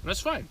nation. And that's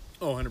fine.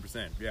 Oh,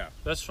 100%, yeah.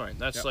 That's fine.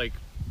 That's like,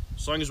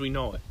 as long as we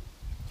know it.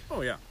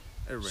 Oh, yeah.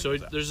 Everybody So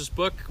knows that. there's this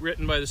book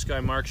written by this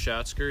guy, Mark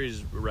Schatzker.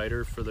 He's a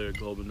writer for the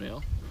Globe and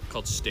Mail,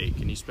 called Steak.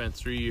 And he spent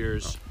 3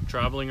 years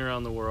traveling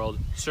around the world,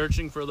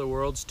 searching for the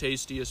world's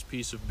tastiest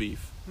piece of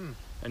beef.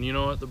 And you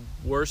know what the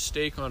worst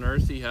steak on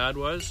earth he had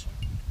was?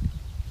 It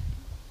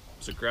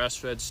was a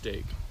grass-fed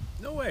steak.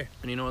 No way.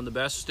 And you know what the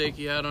best steak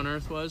he had on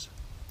earth was?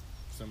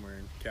 Somewhere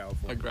in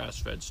California. A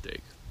grass-fed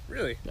steak.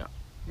 Really? Yeah.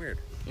 Weird.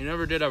 He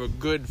never did have a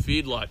good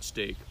feedlot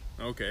steak.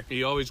 Okay.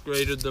 He always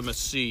graded them a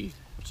C.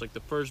 It's like the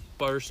first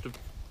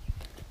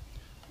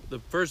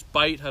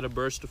bite had a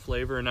burst of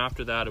flavor, and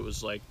after that it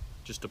was like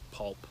just a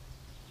pulp.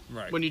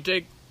 Right. When you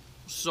take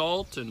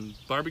salt and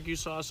barbecue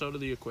sauce out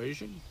of the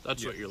equation,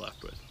 that's what you're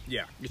left with.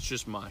 Yeah. It's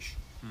just mush.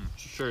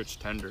 Sure, it's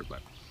tender,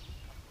 but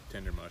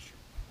Tender mush.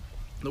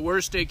 the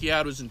worst steak he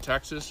had was in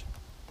Texas.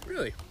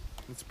 Really?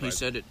 He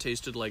said it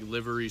tasted like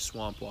livery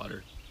swamp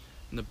water.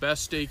 And the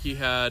best steak he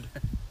had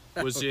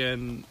was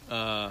in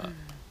the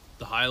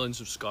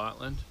Highlands of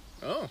Scotland.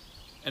 Oh.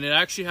 And it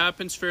actually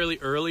happens fairly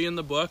early in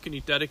the book, and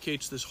he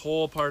dedicates this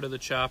whole part of the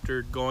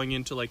chapter going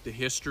into like the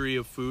history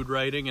of food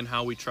writing and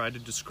how we try to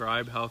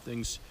describe how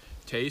things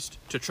taste,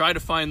 to try to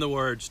find the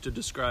words to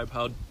describe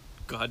how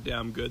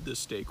goddamn good this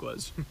steak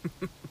was.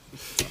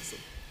 Awesome.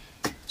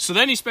 So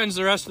then he spends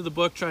the rest of the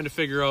book trying to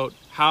figure out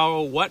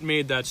what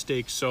made that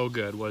steak so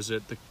good. Was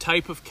it the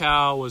type of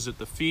cow? Was it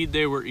the feed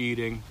they were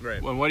eating?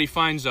 Right. And what he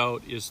finds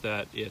out is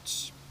that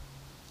it's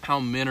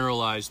how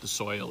mineralized the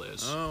soil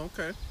is. Oh,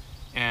 okay.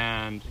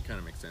 And It kind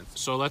of makes sense.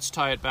 so let's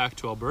tie it back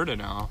to Alberta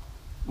now.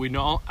 We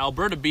know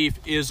Alberta beef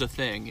is a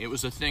thing. It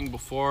was a thing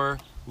before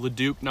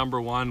Leduc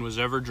number 1 was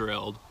ever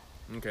drilled.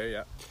 Okay,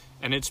 yeah.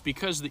 And it's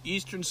because the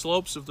eastern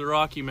slopes of the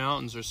Rocky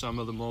Mountains are some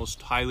of the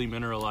most highly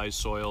mineralized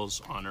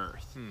soils on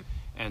Earth.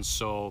 And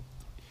so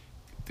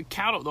the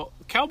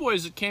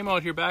cowboys that came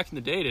out here back in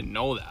the day didn't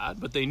know that,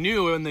 but they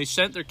knew when they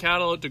sent their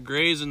cattle out to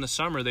graze in the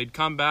summer, they'd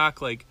come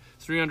back like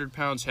 300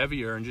 pounds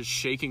heavier and just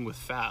shaking with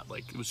fat.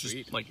 Like, it was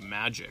just like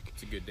magic.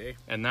 It's a good day.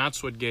 And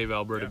that's what gave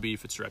Alberta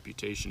beef its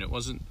reputation. It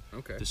wasn't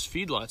this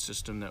feedlot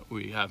system that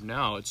we have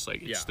now. It's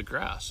like, it's the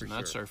grass. And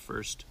that's our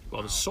first,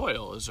 the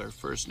soil is our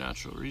first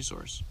natural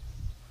resource.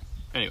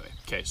 Anyway,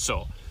 okay,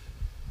 so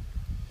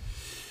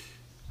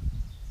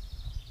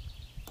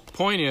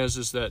point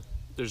is that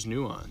there's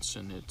nuance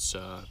and it's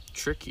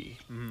tricky.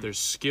 There's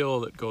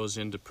skill that goes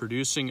into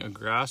producing a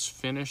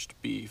grass-finished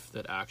beef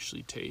that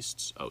actually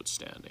tastes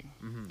outstanding.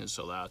 And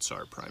so that's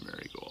our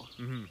primary goal.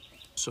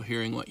 So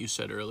hearing what you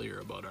said earlier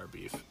about our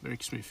beef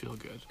makes me feel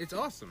good. It's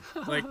awesome.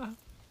 Like,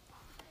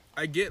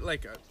 I get,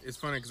 like, it's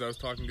funny because I was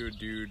talking to a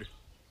dude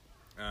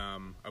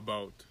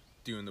about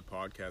doing the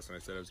podcast, and I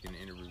said I was going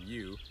to interview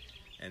you,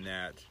 and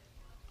that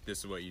this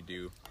is what you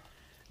do.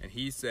 And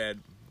he said,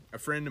 a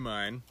friend of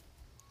mine,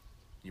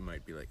 you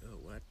might be like, oh,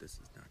 what? This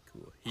is not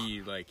cool.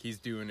 He's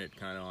doing it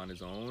kind of on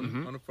his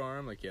own on a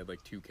farm. Like, he had,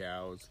 like, 2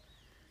 cows,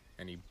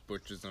 and he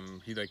butchers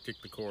them. He, like, took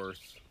the course,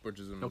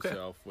 butchers them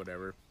himself,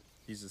 whatever.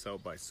 He's just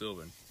out by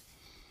Sylvan.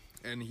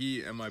 And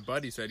my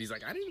buddy said, he's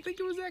like, I didn't think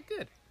it was that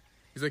good.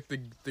 He's like,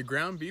 the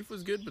ground beef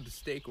was good, but the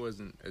steak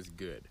wasn't as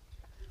good.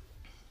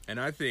 And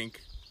I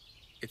think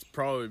it's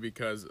probably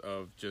because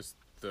of just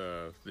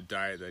the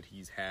diet that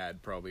he's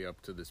had probably up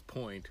to this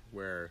point,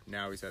 where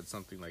now he's had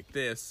something like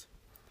this,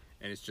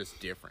 and it's just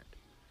different.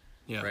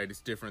 Yeah. Right?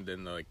 It's different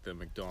than the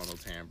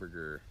McDonald's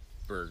hamburger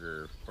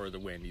burger or the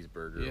Wendy's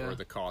burger or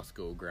the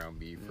Costco ground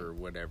beef or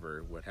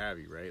whatever, what have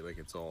you, right? Like,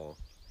 it's all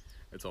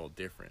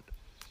different.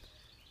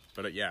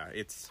 But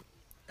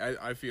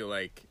I feel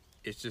like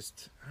it's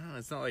just, I don't know,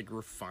 it's not like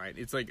refined.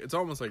 It's like, it's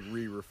almost like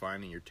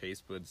re-refining your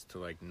taste buds to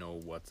like know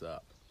what's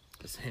up,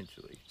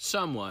 essentially.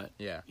 Somewhat.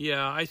 Yeah.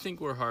 Yeah, I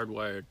think we're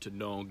hardwired to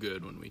know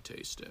good when we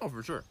taste it. Oh,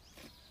 for sure.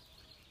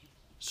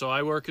 So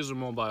I work as a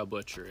mobile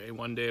butcher.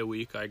 One day a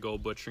week I go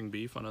butchering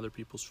beef on other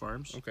people's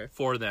farms. Okay.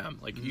 For them.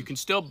 Like, you can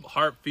still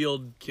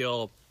field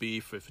kill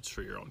beef if it's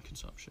for your own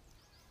consumption.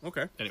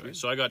 Okay. Anyway,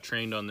 so I got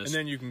trained on this. And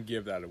then you can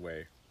give that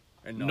away.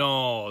 And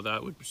no,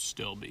 that would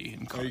still be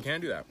in Oh, you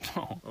can't do that?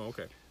 No. Oh,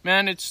 okay.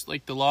 Man, it's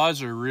like the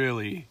laws are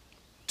really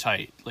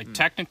tight. Like,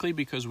 technically,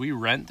 because we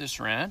rent this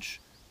ranch,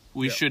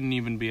 we shouldn't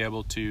even be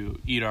able to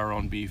eat our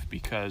own beef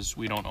because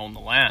we don't own the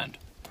land.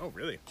 Oh,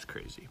 really? It's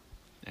crazy.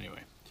 Anyway.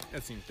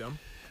 That seems dumb.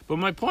 But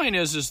my point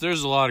is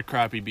there's a lot of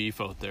crappy beef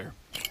out there.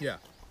 Yeah.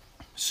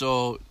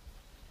 So,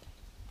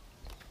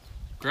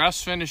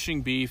 grass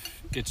finishing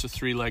beef, it's a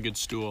 3-legged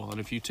stool. And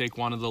if you take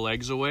one of the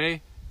legs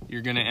away,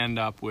 you're going to end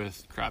up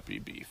with crappy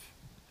beef.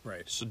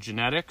 Right. So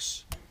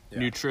genetics,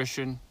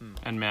 nutrition,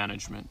 and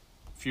management.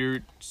 If you're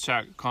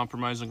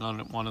compromising on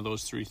one of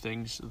those 3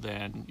 things,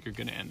 then you're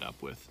going to end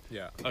up with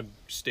a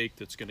steak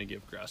that's going to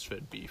give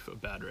grass-fed beef a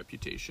bad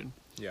reputation.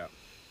 Yeah.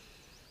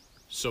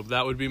 So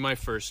that would be my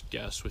first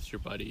guess with your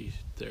buddy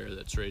there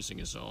that's raising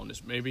his own,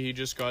 is maybe he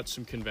just got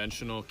some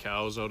conventional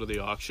cows out of the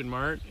auction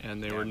mart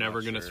and they were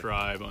never going to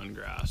thrive on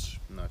grass.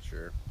 I'm not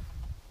sure.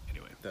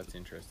 Anyway. That's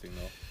interesting,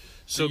 though.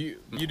 So you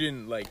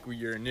didn't, like, with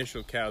your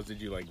initial cows,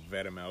 did you, like,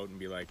 vet them out and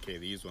be like, okay,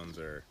 these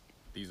are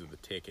the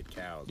ticket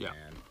cows, man.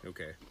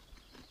 Okay.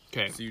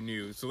 So you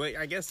knew. So, like,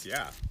 I guess,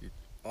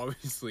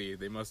 obviously,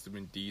 they must have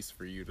been decent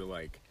for you to,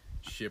 like,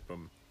 ship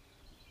them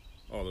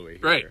all the way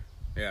here. Right.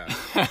 Yeah.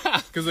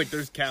 Because, like,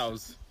 there's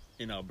cows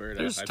in Alberta.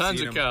 There's tons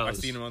of cows. I've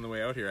seen them on the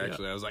way out here,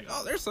 actually. I was like,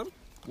 oh, there's some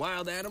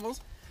wild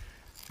animals.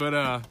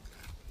 But,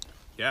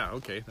 yeah,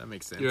 okay, that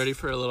makes sense. You ready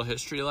for a little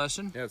history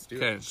lesson? Yeah, let's do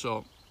it. Okay,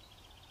 so,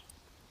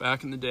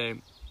 back in the day,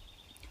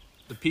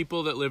 the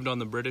people that lived on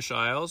the British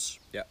Isles,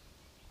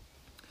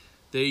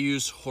 they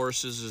used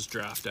horses as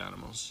draft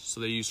animals. So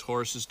they used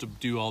horses to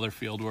do all their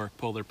field work,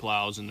 pull their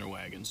plows and their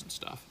wagons and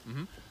stuff.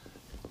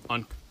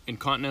 Mm-hmm. In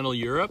continental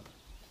Europe,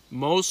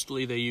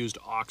 mostly they used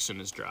oxen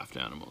as draft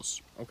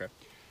animals. Okay.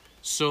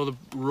 So the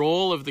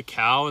role of the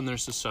cow in their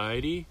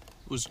society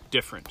was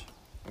different.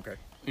 Okay.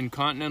 In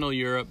continental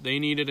Europe, they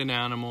needed an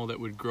animal that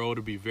would grow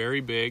to be very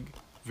big,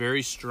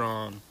 very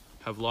strong,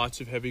 have lots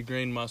of heavy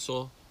grain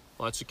muscle,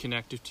 lots of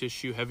connective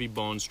tissue, heavy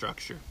bone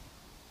structure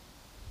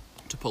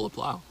to pull a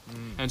plow.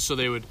 And so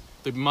the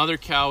mother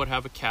cow would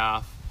have a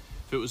calf.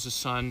 If it was a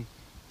son,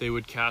 they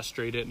would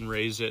castrate it and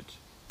raise it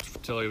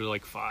until it was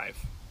like 5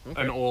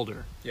 and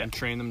older and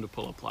train them to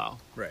pull a plow.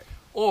 Right.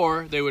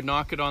 Or they would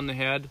knock it on the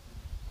head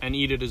and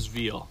eat it as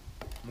veal.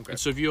 Okay. And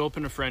so if you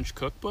open a French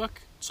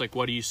cookbook, it's like,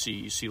 what do you see?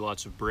 You see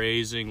lots of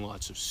braising,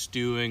 lots of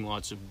stewing,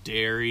 lots of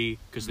dairy,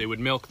 because they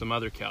would milk the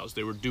mother cows.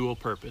 They were dual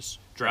purpose,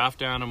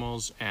 draft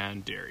animals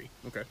and dairy.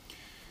 Okay.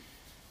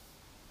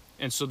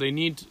 And so they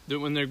need,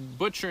 when they're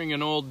butchering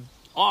an old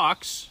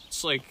ox,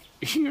 it's like,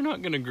 you're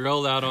not going to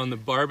grill that on the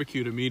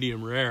barbecue to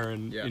medium rare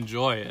and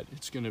enjoy it.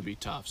 It's going to be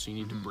tough, so you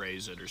need to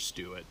braise it or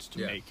stew it to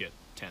make it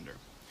tender.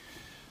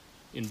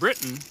 In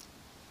Britain,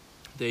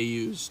 they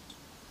used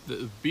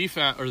the beef,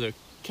 or the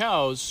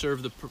cows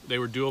they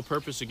were dual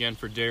purpose again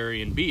for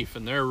dairy and beef,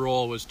 and their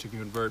role was to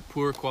convert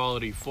poor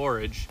quality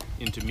forage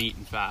into meat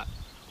and fat.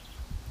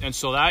 And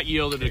so that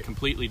yielded a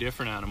completely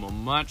different animal,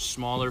 much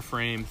smaller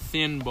frame,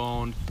 thin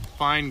boned,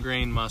 fine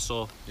grain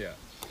muscle.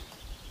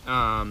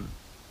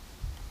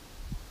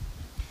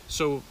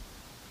 So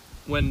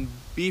when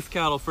beef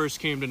cattle first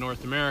came to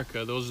North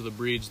America, those are the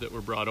breeds that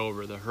were brought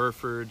over: the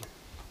Hereford,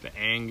 the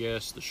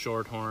Angus, the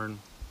Shorthorn.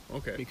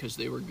 Okay. Because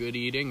they were good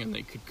eating and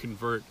they could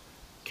convert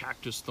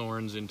cactus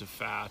thorns into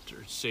fat,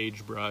 or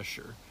sagebrush,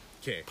 or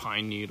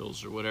pine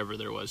needles, or whatever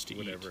there was to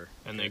eat.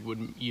 And they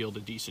would yield a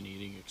decent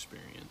eating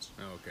experience.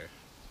 Oh, okay.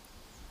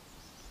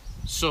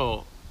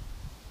 So,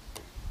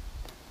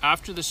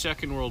 after the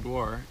Second World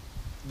War,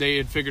 they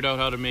had figured out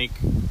how to make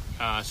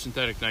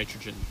synthetic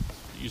nitrogen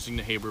using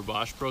the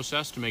Haber-Bosch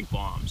process to make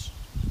bombs.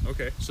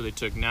 Okay. So they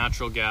took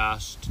natural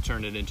gas to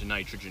turn it into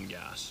nitrogen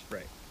gas.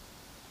 Right.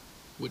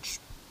 Which,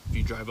 if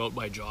you drive out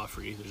by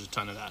Joffrey, there's a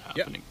ton of that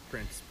happening.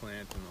 Prentice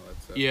Plant and all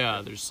that stuff.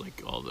 Yeah, there's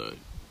like all the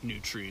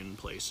nutrient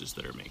places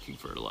that are making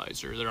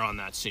fertilizer. They're on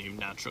that same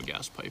natural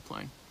gas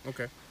pipeline.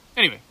 Okay.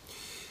 Anyway.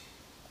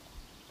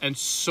 And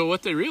so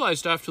what they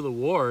realized after the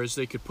war is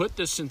they could put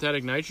this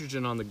synthetic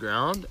nitrogen on the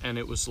ground and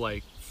it was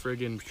like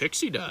friggin'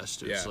 pixie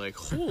dust. It's like,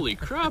 holy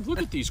crap, look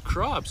at these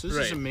crops. This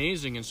is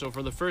amazing. And so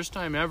for the first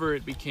time ever,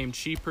 it became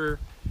cheaper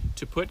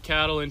to put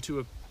cattle into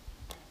a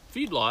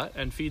feedlot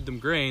and feed them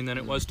grain than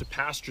it was to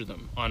pasture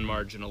them on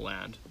marginal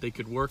land. They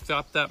could work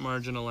up that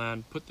marginal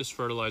land, put this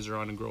fertilizer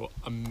on, and grow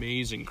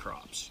amazing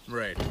crops.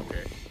 Right,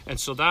 okay. And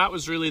so that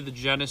was really the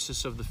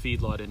genesis of the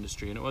feedlot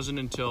industry. And it wasn't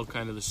until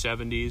kind of the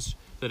 70s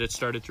that it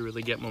started to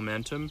really get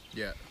momentum.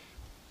 Yeah.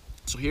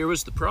 So here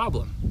was the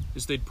problem,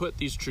 is they'd put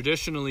these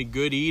traditionally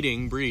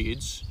good-eating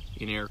breeds,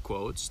 in air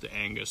quotes, the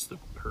Angus, the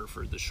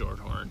Hereford, the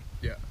Shorthorn,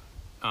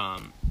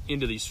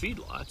 into these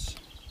feedlots,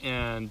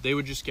 and they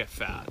would just get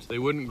fat. They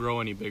wouldn't grow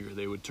any bigger.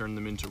 They would turn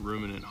them into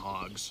ruminant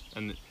hogs.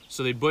 And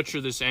so they'd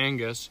butcher this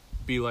Angus,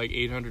 be like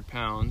 800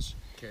 pounds,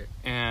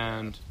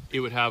 and it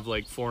would have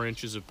like 4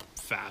 inches of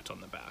fat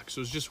on the back. So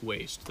it was just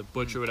waste. The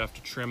butcher would have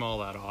to trim all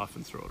that off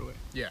and throw it away.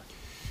 Yeah.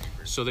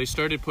 So they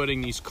started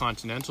putting these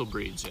continental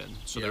breeds in.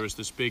 So there was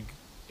this big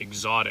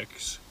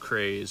exotics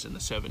craze in the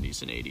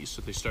 70s and 80s.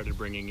 So they started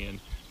bringing in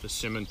the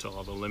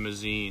Simmental, the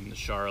Limousin, the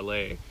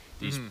Charolais,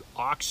 these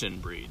oxen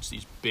breeds,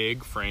 these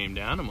big framed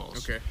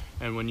animals. Okay.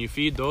 And when you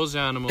feed those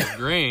animals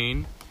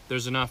grain,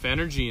 there's enough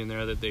energy in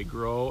there that they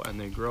grow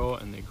and they grow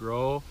and they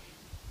grow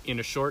in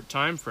a short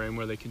time frame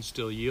where they can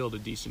still yield a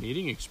decent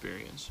eating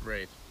experience.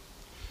 Right.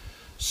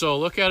 So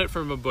look at it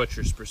from a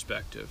butcher's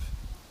perspective.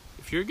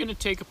 If you're going to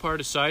take apart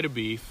a side of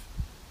beef,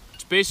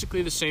 it's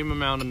basically the same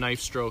amount of knife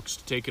strokes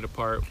to take it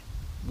apart,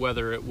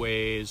 whether it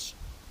weighs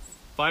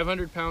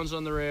 500 pounds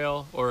on the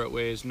rail or it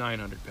weighs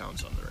 900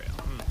 pounds on the rail.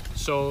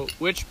 So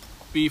which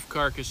beef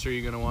carcass are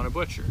you going to want to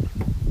butcher?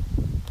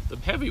 The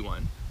heavy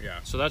one. Yeah.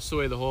 So that's the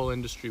way the whole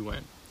industry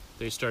went.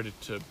 They started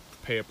to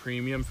pay a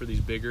premium for these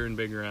bigger and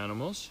bigger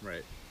animals.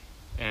 Right.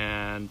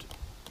 And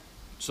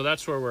so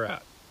that's where we're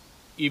at.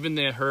 Even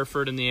the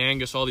Hereford and the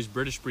Angus, all these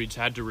British breeds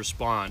had to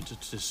respond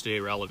to stay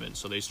relevant.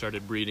 So they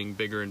started breeding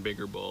bigger and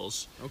bigger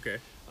bulls. Okay.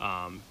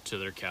 To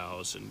their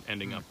cows and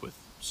ending up with.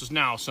 So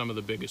now some of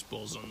the biggest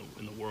bulls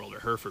in the world are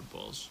Hereford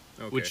bulls.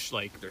 Okay. Which,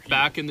 like,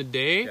 back in the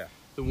day,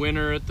 the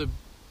winner at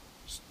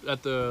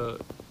the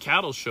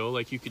cattle show,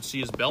 like, you could see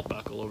his belt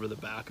buckle over the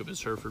back of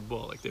his Hereford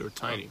bull. Like, they were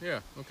tiny. Oh, yeah.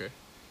 Okay.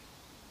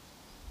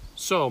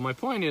 So my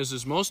point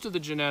is most of the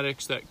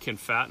genetics that can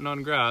fatten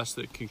on grass,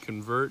 that can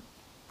convert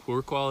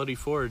poor quality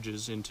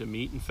forages into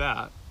meat and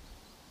fat,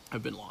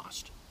 have been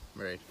lost.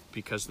 Right.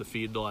 Because the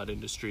feedlot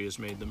industry has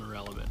made them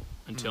irrelevant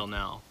until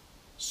now.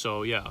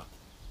 So yeah,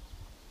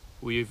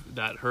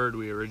 that herd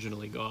we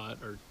originally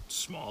got are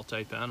small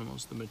type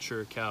animals. The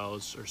mature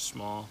cows are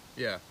small.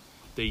 Yeah.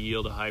 They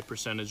yield a high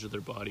percentage of their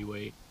body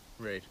weight.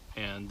 Right.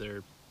 And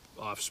their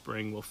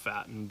offspring will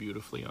fatten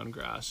beautifully on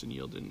grass and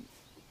yield an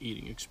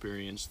eating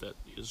experience that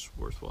is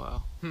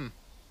worthwhile.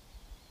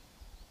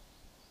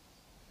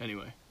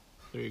 Anyway,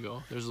 there you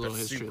go. There's a little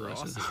history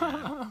lesson.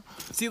 Awesome,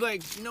 see,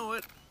 like, you know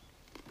what?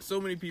 So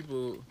many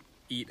people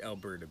eat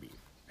Alberta beef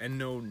and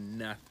know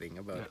nothing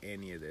about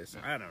any of this.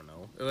 I don't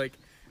know. Like,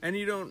 and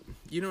you don't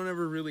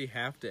ever really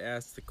have to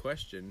ask the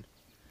question,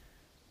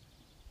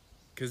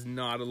 because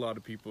not a lot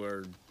of people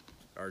are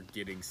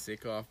getting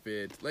sick off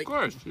it. Like, of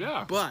course,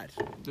 yeah. But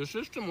the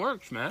system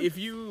works, man. If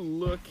you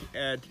look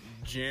at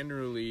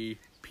generally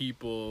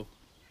people,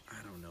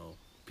 I don't know.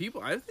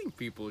 I think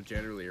people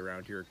generally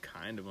around here are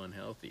kind of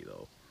unhealthy,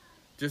 though,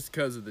 just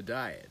because of the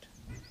diet.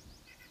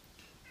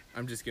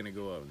 I'm just gonna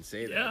go out and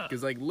say that,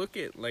 because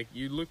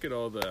you look at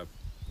all the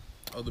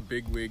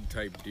big wig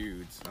type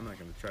dudes. I'm not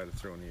gonna try to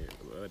throw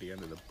anybody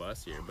under the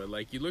bus here, but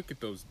like, you look at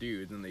those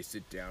dudes and they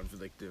sit down for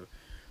like the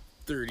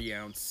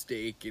 30-ounce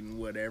steak and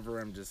whatever.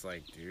 I'm just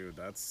like, dude,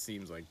 that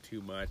seems like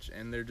too much.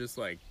 And they're just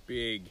like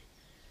big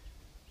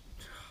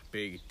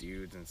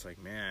dudes, and it's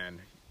like, man,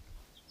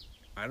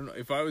 I don't know.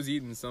 If I was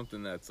eating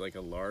something that's like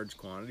a large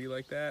quantity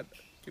like that,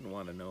 I'd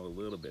want to know a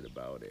little bit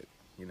about it,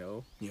 you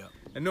know? Yeah.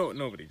 And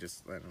nobody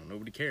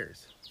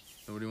cares.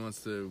 Nobody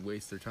wants to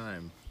waste their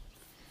time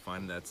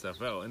finding that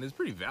stuff out. And it's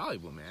pretty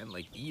valuable, man.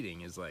 Like,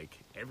 eating is like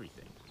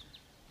everything.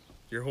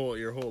 Your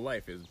whole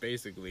life is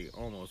basically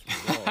almost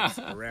revolves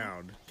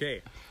around,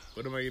 okay,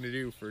 what am I going to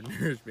do for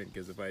nourishment?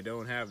 Because if I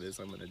don't have this,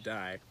 I'm going to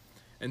die.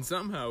 And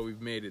somehow we've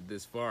made it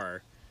this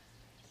far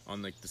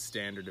on like the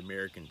standard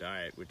American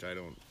diet, which I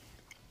don't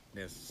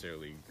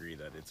necessarily agree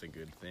that it's a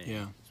good thing.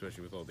 Yeah.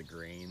 Especially with all the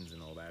grains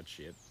and all that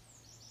shit.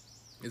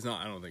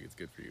 I don't think it's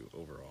good for you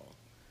overall.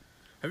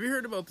 Have you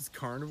heard about this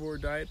carnivore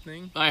diet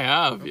thing? I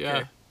have, okay.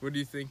 Yeah. What do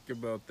you think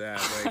about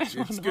that? Like,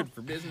 it's good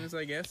for business,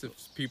 I guess, if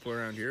people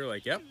around here are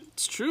like, yep.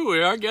 It's true.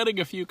 We are getting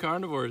a few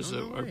carnivores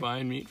that are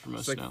buying meat from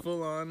us now. It's now. like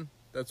full on.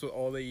 That's what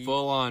all they eat.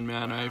 Full on,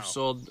 man. Wow. I've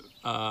sold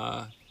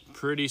a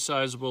pretty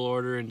sizable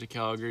order into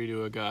Calgary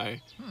to a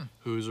guy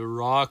who's a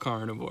raw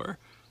carnivore.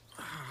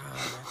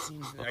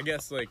 I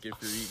guess, like, if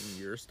you're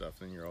eating your stuff,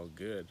 then you're all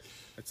good.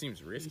 That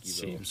seems risky,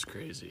 though. Seems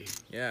crazy.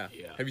 Yeah.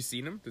 Have you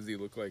seen him? Does he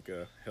look like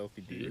a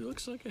healthy dude? He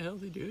looks like a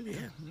healthy dude, yeah.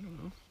 I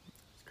don't know.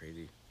 It's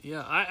crazy.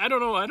 Yeah, I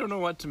don't know. I don't know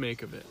what to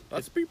make of it.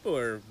 Lots of people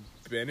are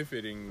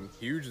benefiting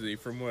hugely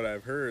from what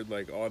I've heard.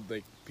 Like,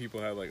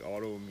 people have, like,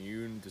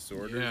 autoimmune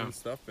disorders and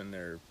stuff, and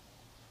they're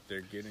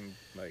getting,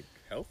 like,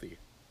 healthy.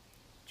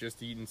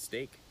 Just eating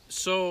steak.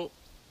 So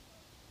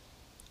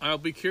I'll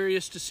be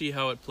curious to see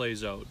how it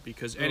plays out,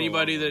 because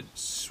anybody that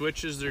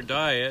switches their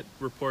diet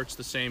reports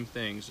the same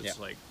things. It's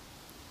like,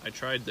 I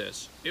tried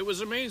this. It was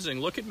amazing.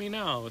 Look at me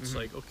now. It's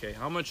like, okay,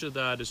 how much of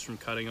that is from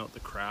cutting out the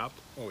crap?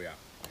 Oh, yeah.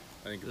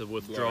 I think the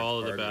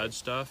withdrawal of the bad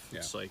stuff. Yeah.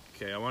 It's like,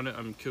 okay,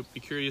 I'm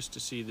curious to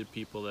see the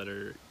people that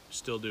are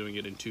still doing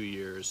it in 2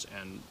 years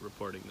and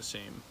reporting the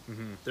same.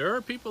 Mm-hmm. There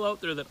are people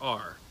out there that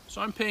are. So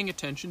I'm paying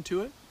attention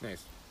to it.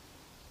 Nice.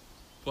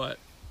 But,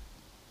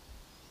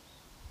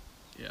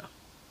 yeah.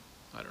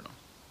 I don't know.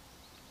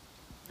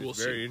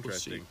 It's very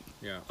interesting.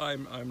 Yeah.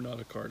 I'm not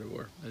a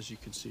carnivore. As you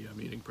can see,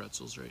 I'm eating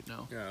pretzels right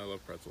now. Yeah, I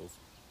love pretzels.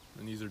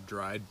 And these are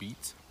dried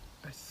beets?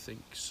 I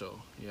think so,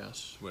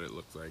 yes. What it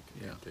looks like.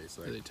 Yeah. It tastes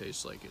like. They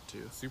taste like it,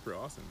 too. Super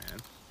awesome, man.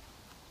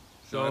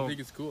 So I think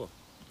it's cool.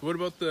 What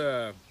about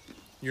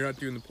you're not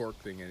doing the pork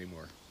thing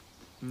anymore?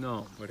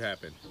 No. What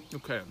happened?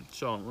 Okay,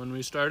 so when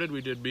we started,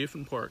 we did beef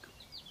and pork.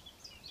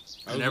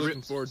 I was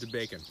looking forward to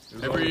bacon.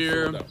 Every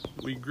year,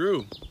 we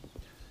grew.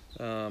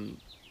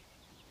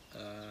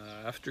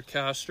 After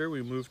Castor,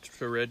 we moved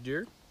to Red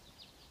Deer.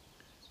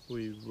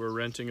 We were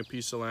renting a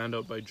piece of land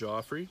out by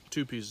Joffrey.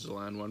 2 pieces of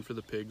land, one for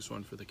the pigs,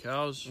 one for the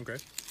cows. Okay.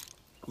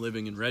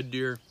 Living in Red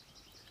Deer,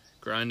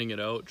 grinding it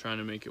out, trying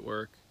to make it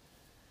work.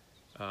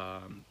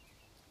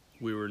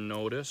 We were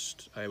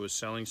noticed. I was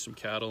selling some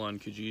cattle on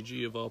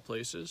Kijiji, of all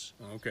places.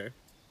 Okay.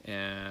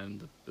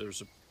 And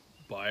there's a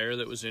buyer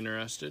that was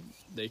interested.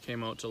 They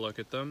came out to look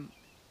at them.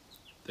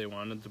 They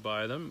wanted to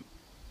buy them.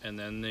 And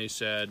then they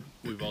said,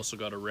 we've also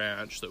got a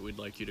ranch that we'd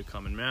like you to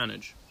come and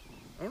manage.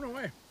 Oh, no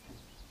way.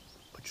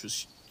 Which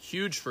was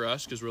huge for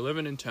us because we're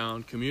living in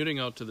town, commuting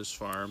out to this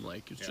farm.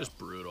 Like, it's just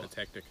brutal. It's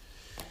hectic.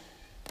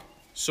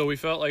 So we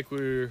felt like we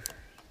were...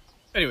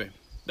 Anyway,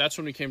 that's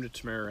when we came to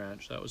Tamara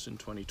Ranch. That was in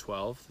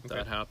 2012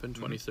 that happened.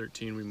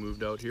 2013 we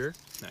moved out here.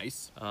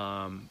 Nice.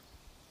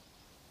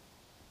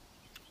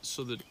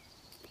 So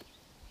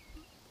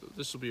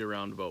this will be a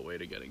roundabout way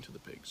to getting to the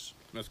pigs.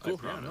 That's cool. I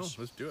promise.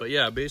 Let's do it. But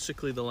yeah,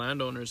 basically the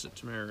landowners at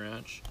Tamara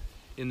Ranch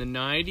in the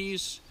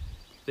 90s,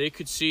 they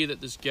could see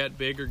that this get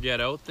big or get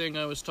out thing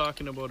I was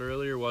talking about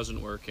earlier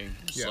wasn't working.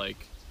 It's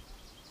like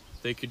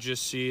they could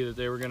just see that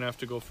they were going to have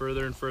to go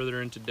further and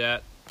further into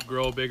debt,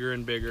 grow bigger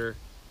and bigger,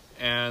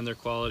 and their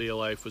quality of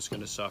life was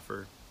going to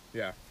suffer.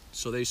 Yeah.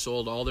 So they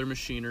sold all their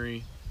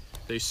machinery,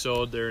 they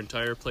sowed their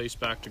entire place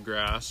back to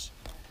grass,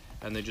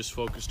 and they just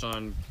focused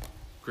on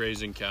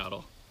grazing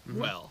cattle.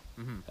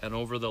 And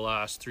over the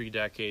last 3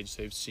 decades,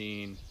 they've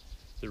seen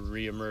the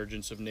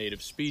reemergence of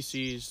native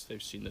species,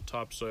 they've seen the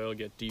topsoil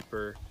get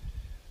deeper,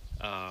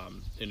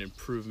 an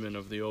improvement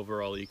of the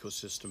overall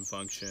ecosystem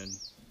function,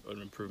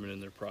 an improvement in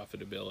their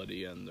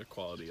profitability and their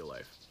quality of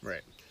life.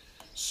 Right.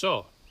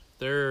 So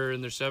they're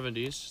in their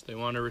 70s, they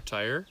want to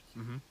retire.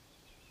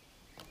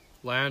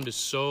 Land is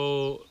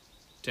so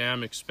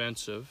damn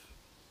expensive.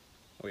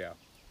 Oh, yeah.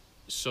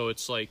 So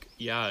it's like,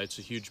 it's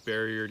a huge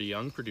barrier to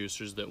young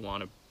producers that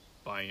want to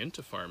buy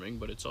into farming,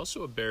 but it's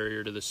also a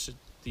barrier to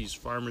these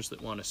farmers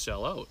that want to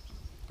sell out.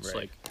 It's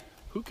like,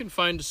 who can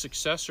find a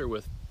successor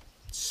with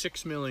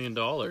 $6 million?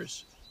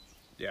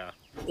 Yeah.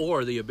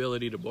 Or the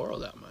ability to borrow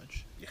that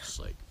much. Yeah. It's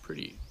like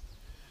pretty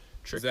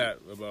tricky. Is that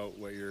about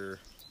what you're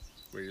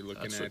looking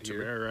That's at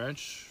here? Tamara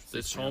Ranch,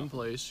 this home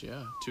place,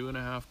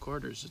 2.5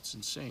 quarters. It's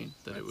insane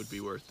that it would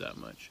be worth that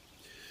much.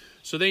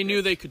 So they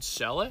knew they could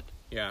sell it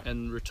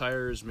and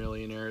retire as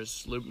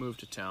millionaires, move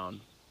to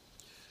town.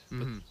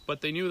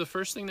 But they knew the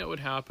first thing that would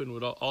happen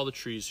would all the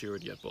trees here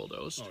would get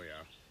bulldozed. Oh,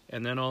 yeah.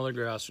 And then all the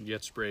grass would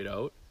get sprayed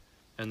out,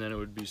 and then it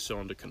would be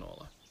sown to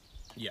canola.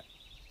 Yeah.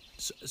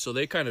 So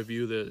they kind of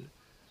view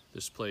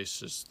this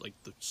place as like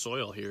the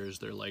soil here is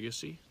their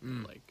legacy.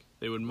 Like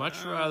they would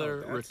much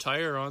rather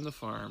retire on the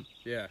farm.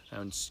 Yeah.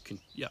 And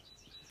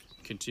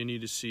continue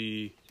to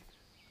see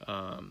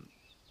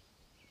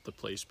the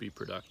place be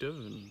productive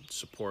and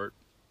support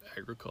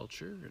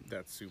agriculture. And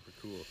that's super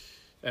cool.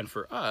 And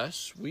for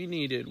us, we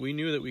knew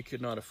that we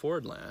could not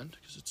afford land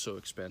because it's so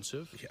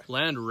expensive. Yeah.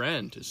 Land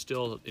rent is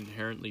still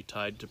inherently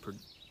tied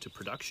to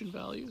production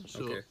value.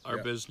 So our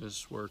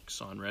business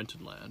works on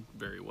rented land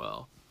very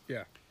well.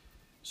 Yeah.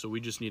 So we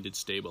just needed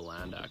stable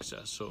land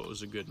access. So it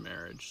was a good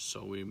marriage.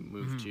 So we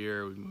moved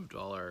here. We moved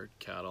all our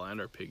cattle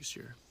and our pigs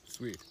here.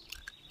 Sweet.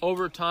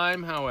 Over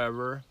time,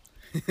 however,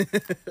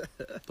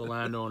 the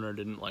landowner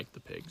didn't like the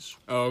pigs.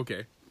 Oh,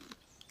 okay.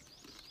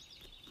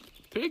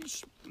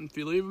 Pigs, if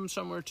you leave them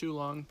somewhere too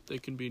long, they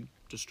can be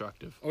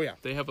destructive. Oh, yeah.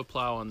 They have a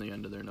plow on the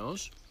end of their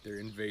nose. They're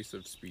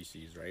invasive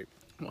species, right?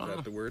 Is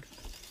that the word?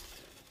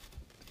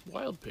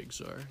 Wild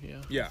pigs are,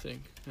 I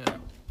think. Yeah.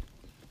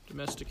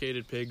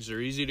 Domesticated pigs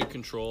are easy to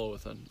control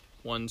with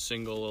one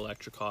single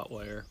electric hot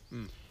wire.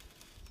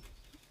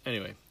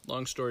 Anyway,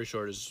 long story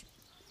short is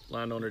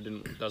landowner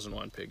doesn't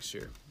want pigs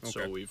here.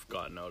 So we've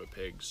gotten out of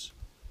pigs.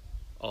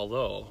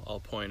 Although, I'll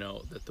point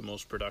out that the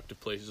most productive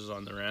places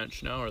on the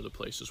ranch now are the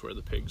places where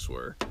the pigs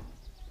were.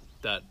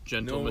 That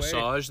gentle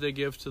massage they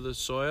give to the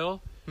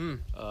soil,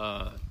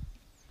 I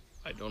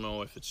don't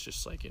know if it's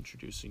just like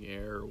introducing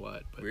air or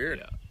what. But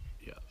weird.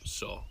 Yeah,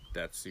 so.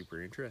 That's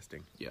super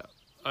interesting. Yeah.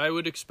 I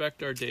would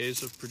expect our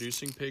days of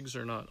producing pigs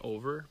are not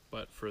over,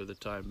 but for the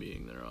time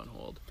being, they're on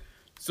hold.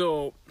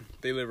 So,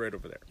 they live right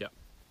over there? Yeah.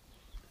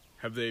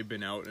 Have they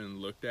been out and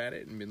looked at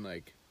it and been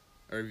like,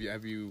 or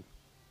have you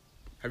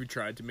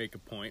tried to make a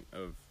point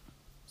of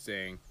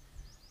saying,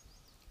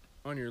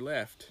 on your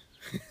left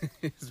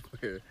is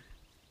where,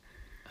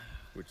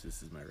 which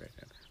this is my right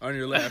hand, on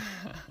your left,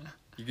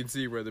 you can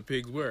see where the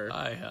pigs were.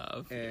 I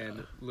have.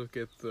 And look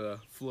at the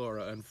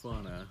flora and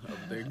fauna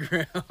of the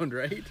ground,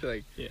 right?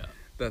 Like,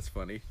 that's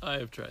funny. I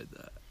have tried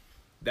that.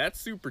 That's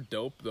super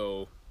dope,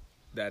 though,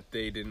 that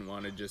they didn't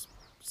want to just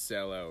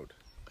sell out.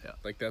 Yeah.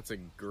 Like, that's a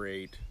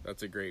great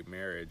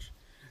marriage.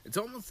 It's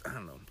almost, I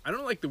don't know. I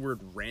don't like the word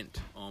rent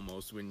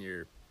almost when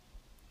you're,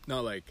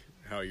 not like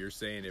how you're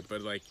saying it,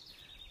 but like,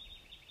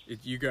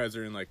 you guys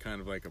are in like kind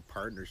of like a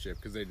partnership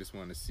because they just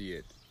want to see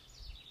it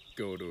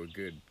go to a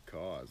good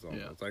cause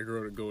almost. Yeah.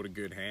 Like go to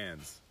good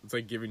hands. It's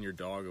like giving your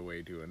dog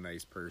away to a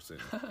nice person.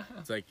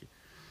 It's like,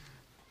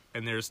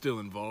 and they're still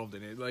involved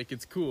in it. Like,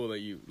 it's cool that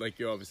you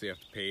obviously have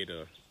to pay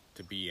to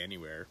be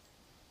anywhere.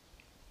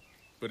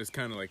 But it's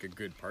kind of like a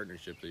good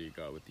partnership that you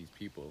got with these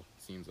people,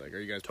 it seems like. Are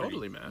you guys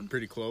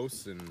pretty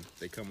close, and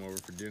they come over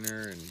for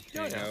dinner and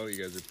hang out?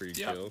 You guys are pretty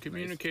chill.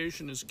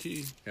 Communication is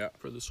key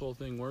for this whole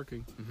thing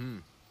working.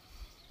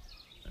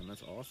 man.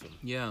 That's awesome.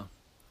 Yeah,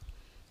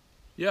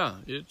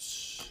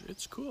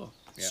 it's cool.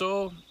 Yeah.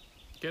 So,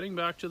 getting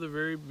back to the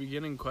very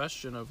beginning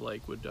question of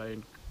like, would I,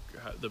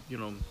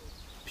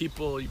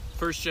 people,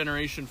 first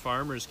generation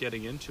farmers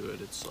getting into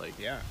it? It's like,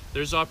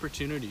 there's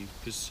opportunity,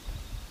 because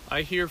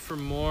I hear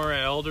from more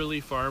elderly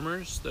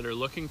farmers that are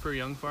looking for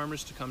young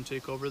farmers to come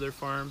take over their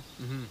farm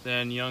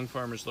than young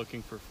farmers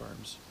looking for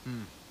farms.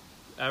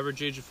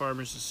 Average age of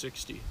farmers is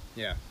 60.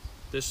 Yeah.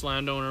 This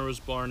landowner was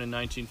born in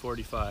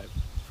 1945.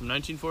 From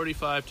 1945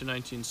 to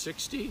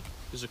 1960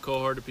 is a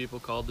cohort of people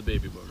called the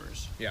baby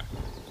boomers. Yeah.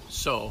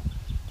 So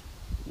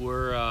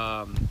we're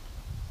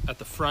at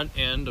the front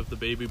end of the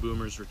baby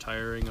boomers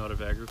retiring out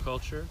of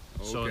agriculture.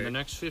 Okay. So in the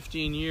next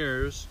 15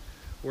 years,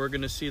 we're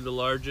going to see the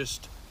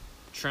largest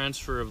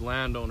transfer of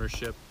land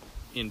ownership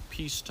in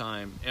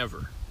peacetime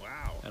ever.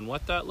 Wow. And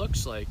what that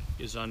looks like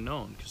is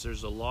unknown, because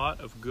there's a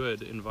lot of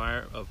good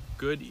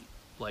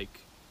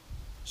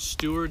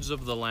stewards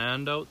of the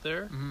land out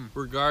there,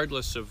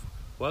 regardless of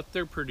what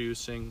they're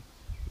producing,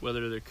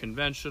 whether they're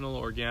conventional,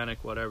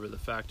 organic, whatever. The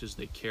fact is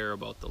they care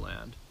about the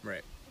land.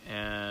 Right.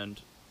 And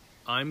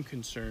I'm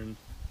concerned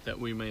that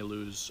we may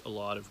lose a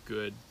lot of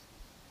good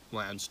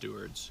land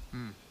stewards.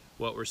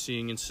 What we're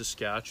seeing in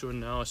Saskatchewan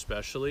now,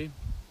 especially,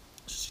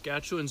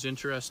 Saskatchewan's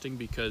interesting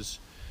because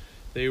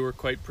they were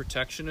quite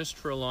protectionist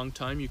for a long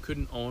time. You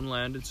couldn't own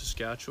land in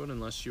Saskatchewan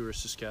unless you were a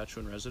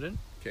Saskatchewan resident.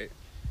 Okay.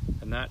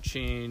 And that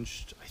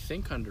changed, I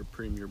think, under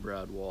Premier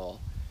Brad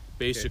Wall.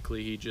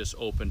 Basically, he just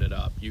opened it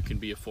up. You can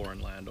be a foreign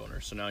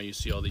landowner. So now you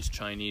see all these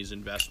Chinese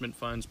investment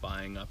funds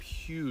buying up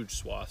huge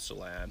swaths of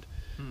land.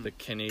 The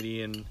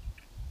Canadian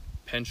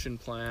Pension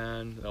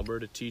Plan, the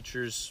Alberta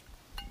Teachers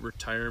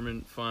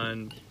Retirement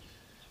Fund,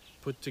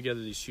 put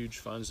together these huge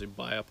funds. They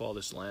buy up all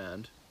this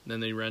land, and then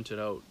they rent it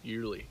out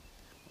yearly.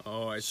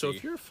 Oh, I see. So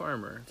if you're a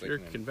farmer, if you're a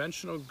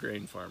conventional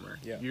grain farmer,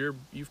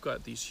 you've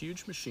got these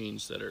huge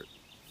machines that are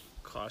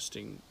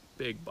costing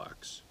big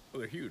bucks. Oh,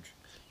 they're huge.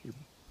 You've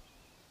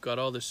got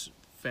all this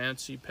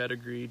fancy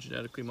pedigree,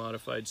 genetically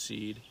modified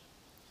seed,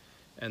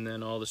 and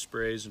then all the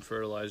sprays and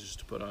fertilizers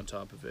to put on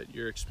top of it.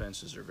 Your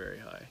expenses are very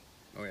high.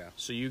 Oh, yeah.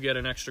 So you get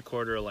an extra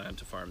quarter of land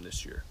to farm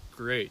this year.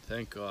 Great,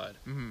 thank God.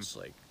 It's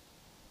like,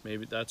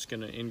 maybe that's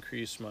going to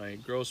increase my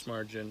gross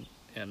margin,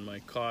 and my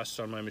costs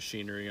on my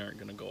machinery aren't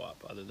going to go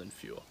up other than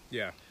fuel.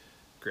 Yeah.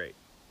 Great.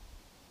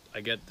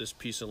 I get this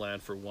piece of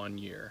land for 1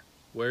 year.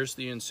 Where's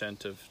the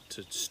incentive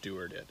to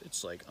steward it?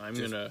 It's like, I'm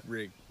going to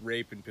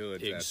rape and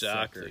pillage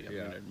exactly. that I'm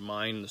going to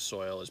mine the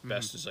soil as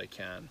best as I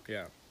can.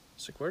 Yeah.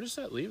 It's like, where does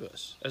that leave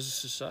us as a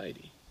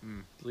society?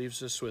 It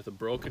leaves us with a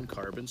broken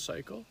carbon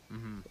cycle.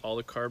 All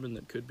the carbon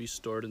that could be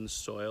stored in the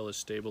soil as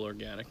stable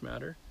organic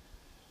matter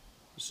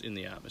is in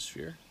the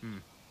atmosphere.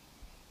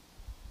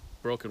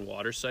 Broken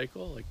water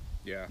cycle. Like,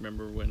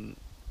 remember when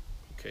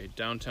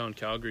downtown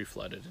Calgary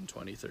flooded in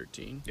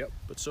 2013? Yep.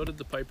 But so did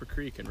the Piper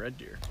Creek and Red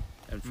Deer.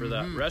 And for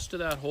that rest of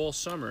that whole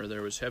summer,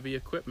 there was heavy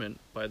equipment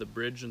by the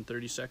bridge on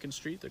 32nd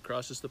Street that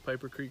crosses the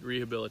Piper Creek,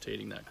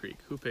 rehabilitating that creek.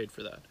 Who paid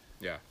for that?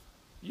 Yeah.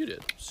 You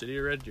did. City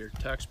of Red Deer,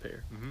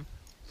 taxpayer.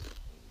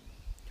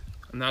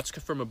 And that's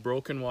from a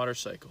broken water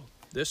cycle.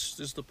 This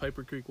is the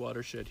Piper Creek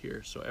watershed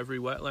here. So every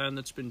wetland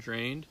that's been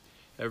drained,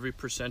 every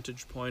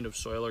percentage point of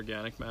soil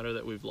organic matter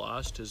that we've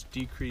lost has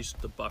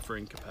decreased the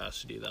buffering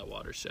capacity of that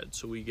watershed.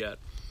 So we get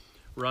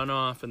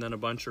runoff and then a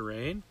bunch of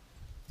rain.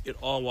 It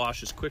all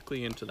washes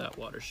quickly into that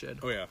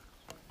watershed. Oh, yeah.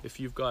 If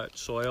you've got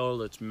soil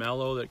that's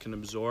mellow, that can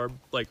absorb,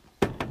 like,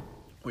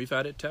 we've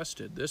had it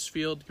tested. This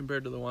field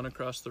compared to the one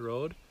across the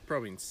road,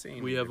 probably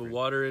insane. We have a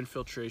water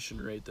infiltration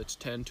rate that's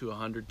 10 to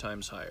 100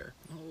 times higher.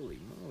 Holy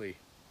moly.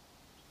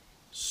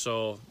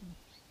 So,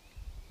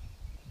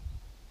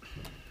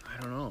 I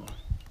don't know.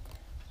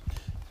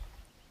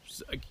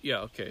 Yeah,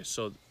 okay,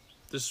 so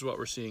this is what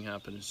we're seeing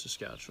happen in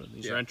Saskatchewan.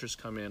 These renters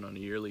come in on a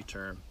yearly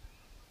term.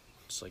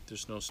 It's like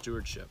there's no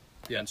stewardship.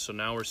 Yeah. And so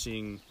now we're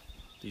seeing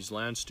these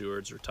land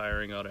stewards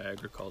retiring out of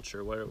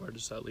agriculture. Where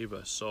does that leave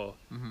us? So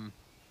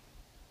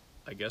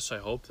I guess I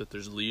hope that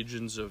there's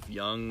legions of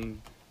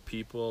young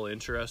people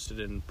interested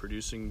in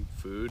producing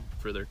food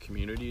for their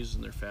communities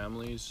and their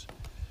families.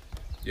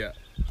 Yeah.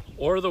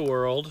 Or the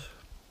world.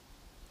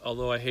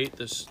 Although I hate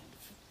this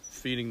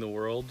feeding the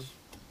world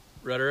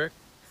rhetoric.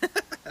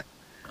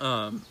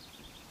 That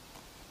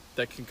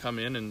can come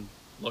in and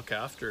look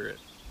after it.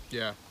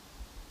 Yeah.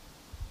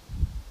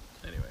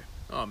 Anyway.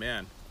 Oh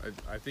man,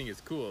 I think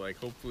it's cool. Like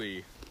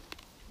hopefully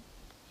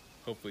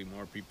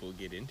more people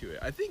get into it.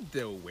 I think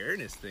the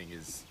awareness thing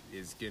is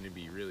going to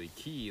be really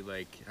key.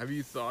 Like, have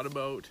you thought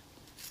about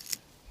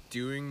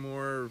doing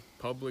more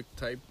public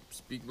type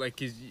speak? Like,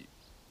 cause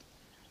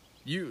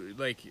you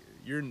like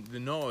the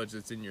knowledge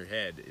that's in your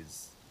head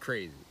is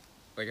crazy.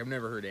 Like, I've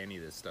never heard any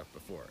of this stuff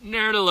before.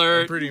 Nerd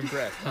alert. I'm pretty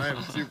impressed.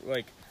 I'm super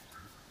like.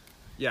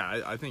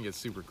 Yeah, I think it's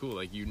super cool.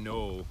 Like, you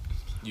know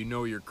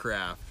your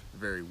craft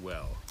very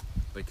well.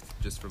 Like,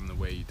 just from the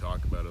way you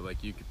talk about it.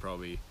 Like, you could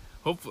probably,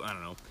 hopefully, I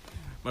don't know.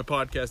 My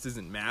podcast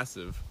isn't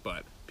massive,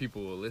 but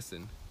people will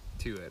listen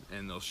to it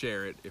and they'll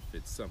share it if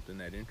it's something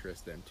that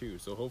interests them too.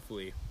 So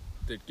hopefully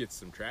it gets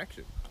some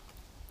traction.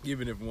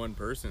 Even if one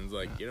person's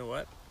like, you know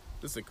what,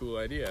 this is a cool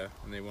idea,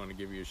 and they want to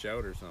give you a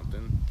shout or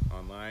something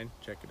online,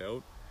 check it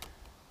out.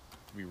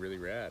 It'd be really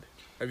rad.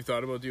 Have you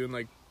thought about doing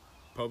like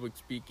public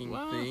speaking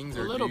things,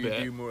 or do you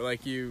do more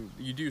like you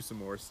do some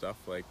more stuff,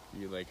 like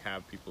you like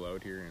have people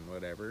out here and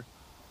whatever?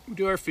 We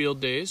do our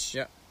field days.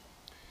 Yeah.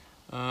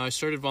 I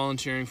started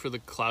volunteering for the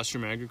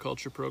classroom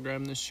agriculture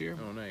program this year.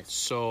 Oh, nice.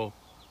 So,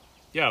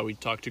 yeah, we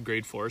talked to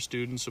grade 4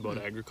 students about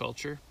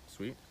agriculture.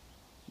 Sweet.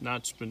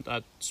 That's been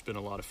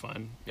a lot of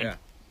fun. Yeah.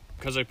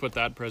 Because I put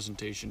that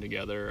presentation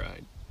together,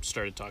 I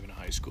started talking to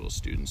high school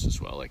students as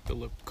well. Like the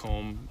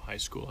Lacombe High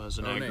School has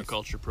an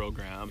agriculture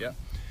program. Yeah.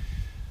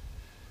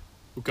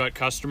 We've got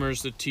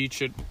customers that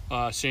teach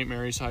at St.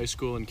 Mary's High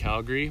School in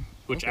Calgary,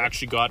 which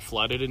actually got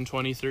flooded in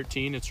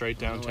 2013. It's right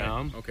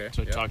downtown. Okay.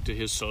 So I talked to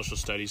his social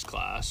studies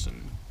class.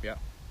 And yeah.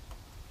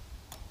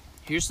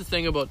 Here's the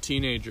thing about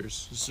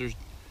teenagers. Is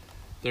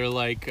they're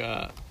like,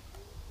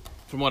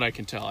 from what I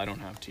can tell, I don't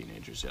have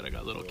teenagers yet. I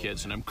got little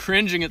kids, and I'm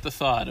cringing at the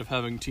thought of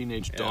having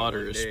teenage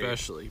daughter,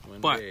 especially.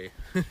 But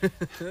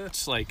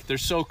it's like, they're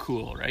so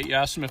cool, right? You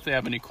ask them if they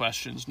have any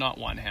questions, not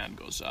one hand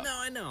goes up. No,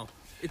 I know.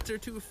 They're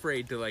too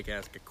afraid to like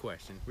ask a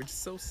question, which is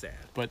so sad.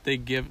 But they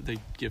give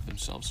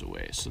themselves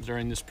away. So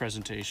during this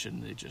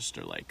presentation, they just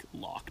are like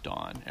locked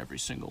on. Every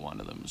single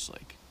one of them is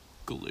like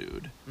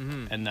glued,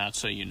 and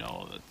that's how you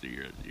know that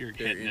you're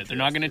hitting it. They're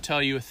not going to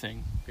tell you a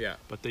thing. Yeah.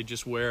 But they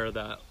just wear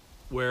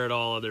it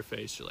all on their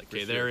face. You're like,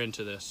 okay, they're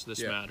into this.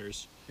 This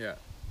matters. Yeah.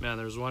 Man,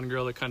 there was one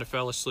girl that kind of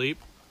fell asleep,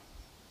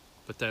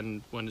 but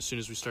then as soon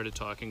as we started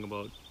talking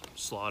about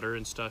slaughter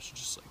and stuff, she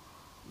just like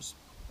was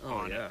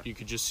on it. You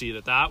could just see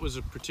that was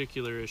a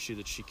particular issue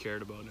that she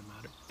cared about and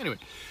mattered. Anyway.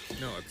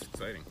 No, it's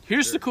exciting.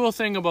 Here's the cool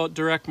thing about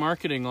direct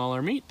marketing all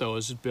our meat, though,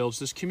 is it builds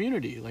this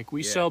community. Like,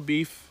 we sell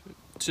beef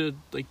to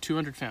like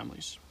 200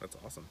 families. That's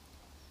awesome.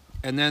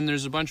 And then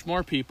there's a bunch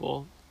more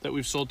people that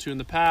we've sold to in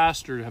the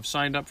past or have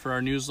signed up for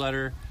our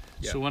newsletter.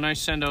 Yeah. So when I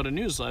send out a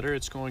newsletter,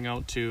 it's going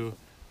out to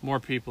more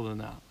people than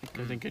that. Like,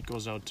 I think it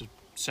goes out to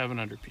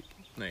 700 people.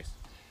 Nice.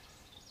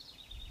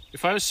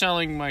 If I was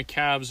selling my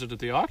calves at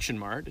the auction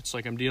mart, it's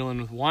like I'm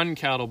dealing with one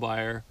cattle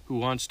buyer who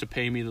wants to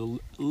pay me the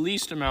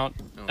least amount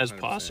as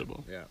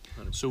possible. Yeah,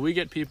 100%. So we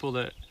get people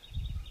that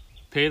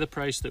pay the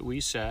price that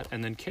we set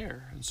and then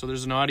care. And so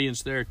there's an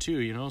audience there too,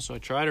 you know. So I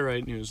try to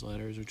write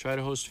newsletters, we try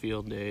to host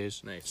field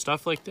days,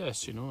 stuff like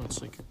this, you know.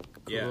 It's like a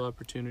cool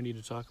opportunity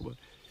to talk about.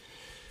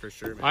 For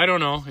sure, man. I don't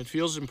know. It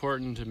feels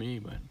important to me,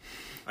 but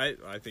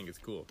I think it's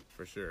cool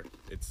for sure.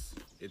 It's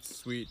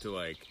sweet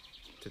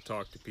to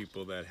talk to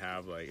people that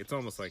have like, it's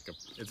almost like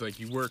it's like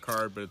you work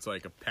hard, but it's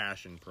like a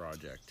passion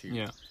project too.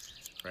 Yeah.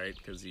 Right?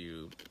 Because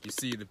you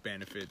see the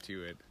benefit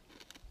to it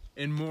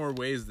in more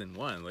ways than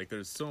one. Like,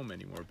 there's so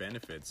many more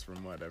benefits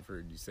from what I've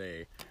heard you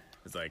say.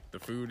 It's like the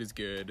food is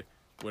good,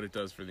 what it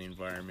does for the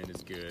environment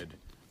is good.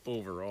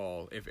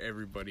 Overall, if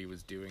everybody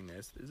was doing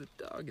this, there's a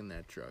dog in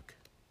that truck.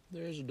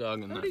 There's a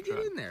dog in that truck. How did he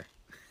get in there?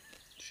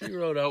 She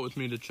rode out with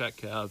me to check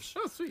calves.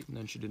 Oh, sweet. And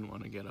then she didn't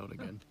want to get out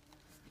again.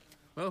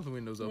 Well, the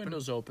window's open.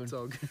 Window's open. It's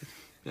all good.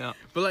 Yeah.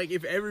 But like,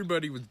 if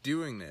everybody was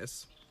doing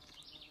this,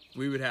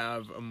 we would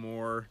have a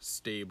more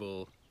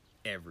stable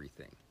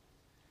everything.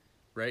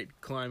 Right?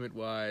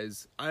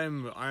 Climate-wise,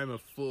 I'm a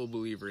full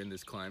believer in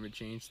this climate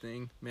change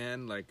thing,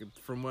 man. Like,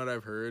 from what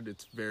I've heard,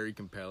 it's very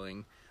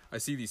compelling. I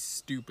see these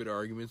stupid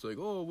arguments like,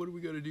 oh, what do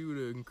we got to do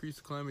to increase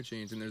the climate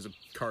change? And there's a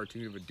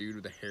cartoon of a dude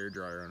with a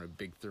hairdryer on a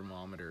big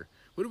thermometer.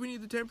 What do we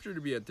need the temperature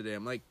to be at today?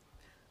 I'm like,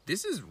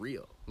 this is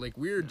real. Like,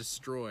 we're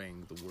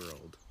destroying the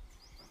world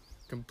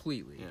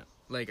completely. Yeah.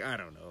 Like, I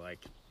don't know, like,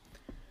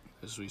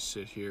 as we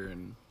sit here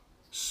in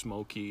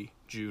smoky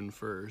June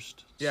 1st.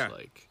 Yeah.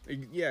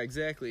 Yeah,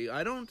 exactly.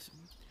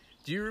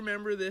 Do you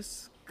remember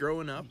this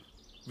growing up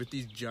with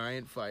these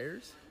giant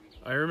fires?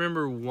 I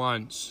remember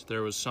once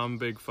there was some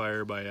big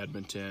fire by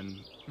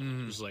Edmonton.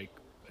 It was like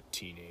a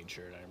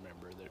teenager, and I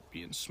remember there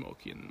being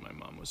smoky, and my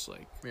mom was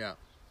like, yeah,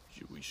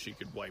 she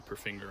could wipe her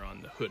finger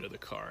on the hood of the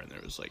car, and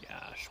there was like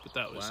ash, but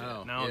that was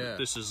it. Now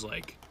this is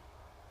like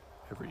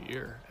every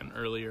year and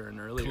earlier and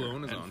earlier.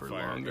 Kelowna is on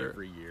fire longer.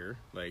 Every year.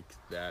 Like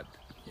that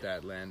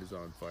land is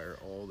on fire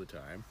all the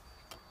time.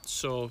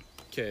 So,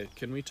 okay,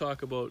 can we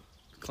talk about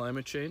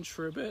climate change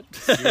for a bit?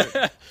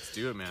 Let's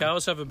do it, man.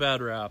 Cows have a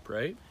bad rap,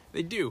 right?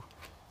 They do.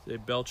 They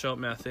belch out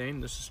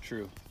methane. This is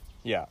true.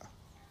 Yeah.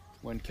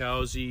 When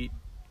cows eat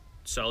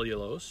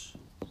cellulose,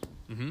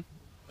 the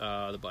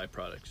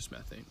byproduct is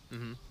methane.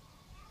 Mm-hmm.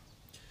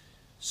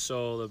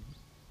 So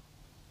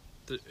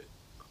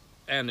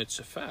and it's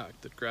a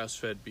fact that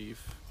grass-fed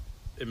beef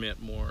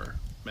emit more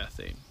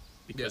methane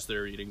because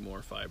they're eating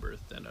more fiber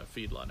than a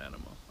feedlot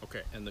animal.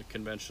 Okay. And the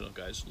conventional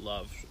guys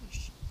love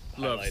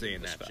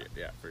saying that shit.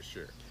 Yeah, for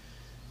sure.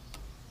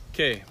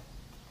 Okay.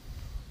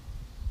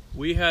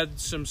 We had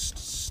some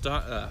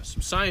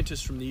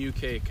scientists from the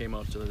UK came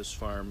out to this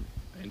farm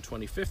in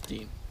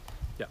 2015.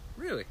 Yeah.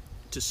 Really?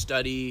 To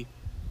study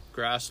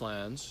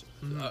grasslands,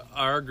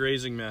 our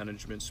grazing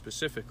management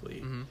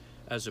specifically,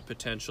 as a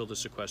potential to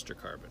sequester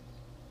carbon.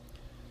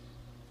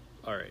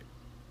 All right.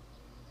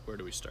 where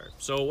do we start?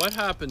 So what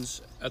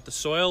happens at the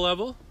soil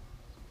level?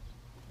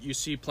 You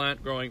see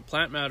plant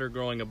matter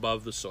growing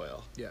above the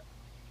soil. Yeah.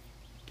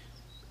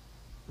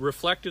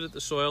 Reflected at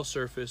the soil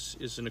surface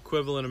is an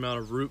equivalent amount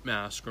of root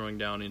mass growing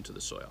down into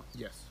the soil.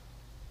 Yes.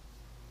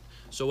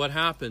 So what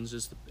happens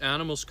is the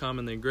animals come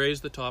and they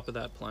graze the top of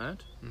that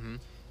plant,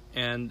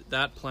 and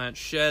that plant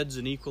sheds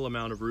an equal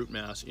amount of root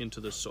mass into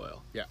the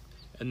soil. Yeah.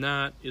 And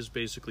that is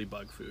basically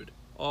bug food.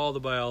 All the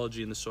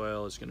biology in the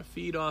soil is going to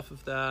feed off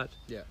of that.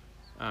 Yeah.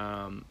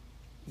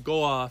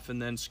 Go off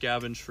and then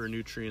scavenge for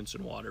nutrients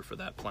and water for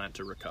that plant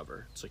to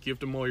recover. It's like you have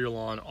to mow your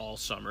lawn all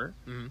summer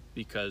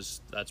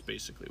because that's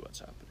basically what's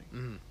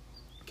happening.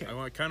 Okay.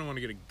 I kind of want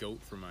to get a goat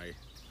for my...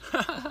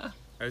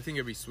 I think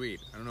it'd be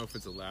sweet. I don't know if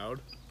it's allowed,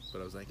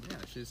 but I was like, yeah,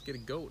 I should just get a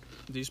goat.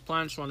 These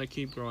plants want to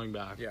keep growing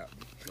back. Yeah.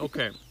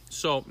 Okay,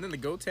 so... And then the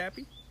goat's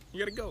happy? You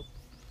got a goat.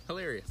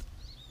 Hilarious.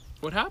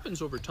 What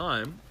happens over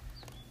time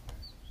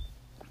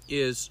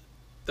is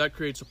that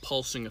creates a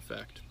pulsing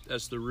effect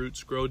as the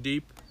roots grow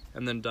deep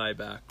and then die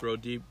back, grow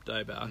deep,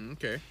 die back.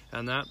 Okay.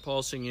 And that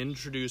pulsing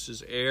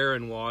introduces air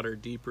and water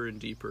deeper and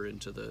deeper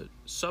into the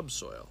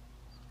subsoil.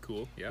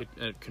 Cool, yeah.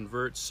 It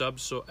converts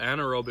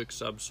anaerobic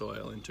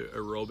subsoil into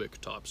aerobic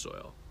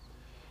topsoil.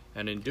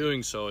 And in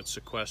doing so, it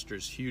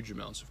sequesters huge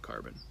amounts of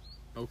carbon.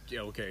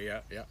 Okay,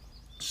 yeah.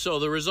 So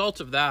the result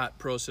of that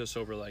process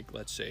over, like,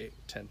 let's say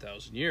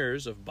 10,000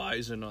 years of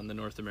bison on the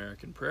North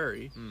American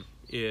prairie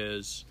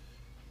is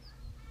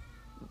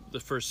the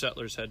first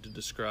settlers had to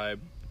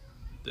describe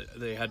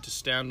they had to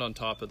stand on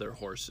top of their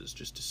horses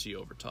just to see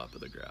over top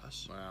of the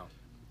grass. Wow.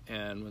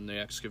 And when they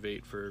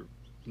excavate for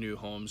new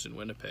homes in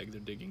Winnipeg, they're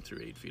digging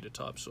through 8 feet of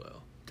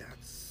topsoil.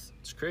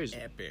 It's crazy.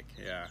 Epic,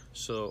 yeah.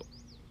 So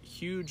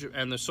huge,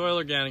 and the soil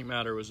organic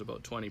matter was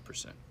about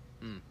 20%.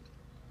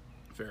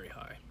 Very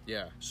high.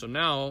 Yeah. So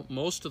now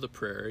most of the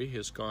prairie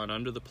has gone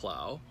under the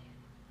plow,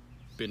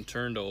 been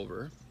turned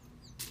over,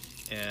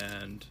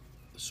 and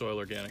the soil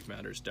organic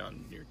matter is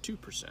down near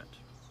 2%.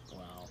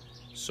 Wow.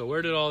 So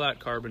where did all that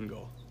carbon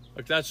go?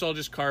 Like, that's all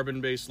just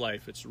carbon-based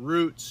life. It's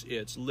roots,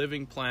 it's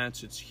living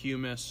plants, it's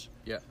humus.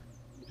 Yeah.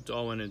 It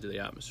all went into the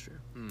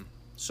atmosphere.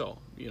 So,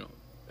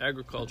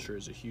 agriculture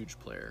is a huge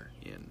player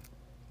in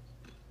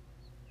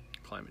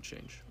climate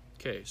change.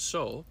 Okay,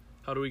 so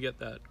how do we get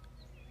that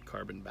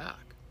carbon back?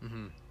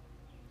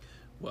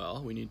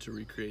 Well, we need to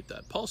recreate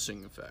that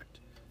pulsing effect.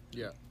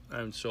 Yeah.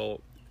 And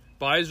so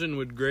bison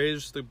would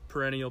graze the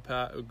perennial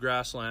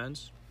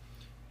grasslands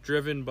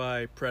driven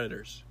by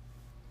predators.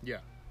 Yeah.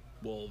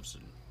 Wolves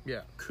and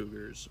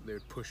cougars. They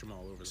would push them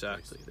all over the place.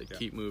 Exactly. They'd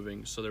keep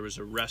moving. So there was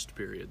a rest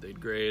period. They'd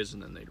graze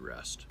and then they'd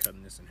rest.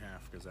 Cutting this in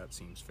half because that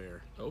seems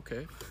fair.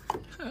 Okay.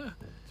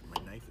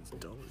 My knife is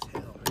dull as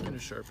hell. I'm going to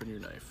sharpen your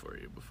knife for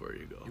you before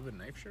you go. You have a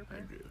knife sharpener?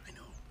 I do. I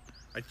know.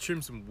 I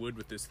trimmed some wood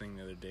with this thing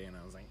the other day and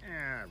I was like,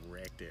 I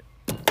wrecked it.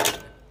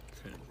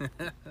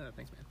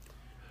 Thanks, man.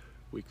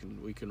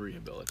 We can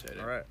rehabilitate it.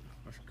 All right.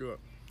 I should go up.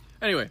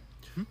 Anyway,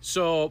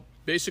 so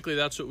basically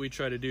that's what we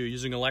try to do.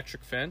 Using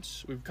electric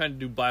fence, we kind of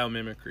do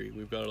biomimicry.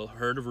 We've got a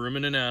herd of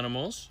ruminant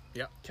animals,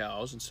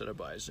 cows instead of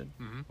bison.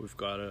 We've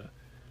got a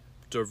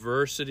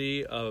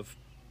diversity of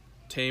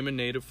tame and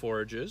native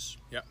forages.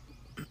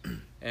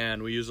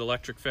 And we use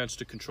electric fence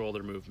to control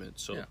their movement.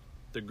 So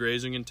the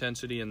grazing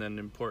intensity and then,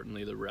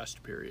 importantly, the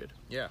rest period.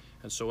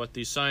 And so what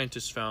these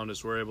scientists found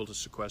is we're able to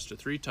sequester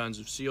 3 tons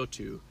of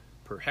CO2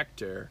 per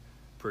hectare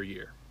per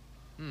year.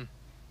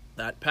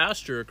 That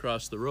pasture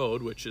across the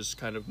road, which is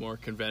kind of more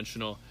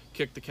conventional,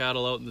 kick the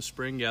cattle out in the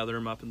spring, gather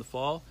them up in the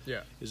fall,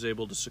 is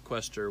able to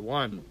sequester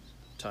 1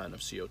 ton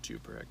of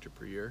CO2 per hectare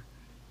per year.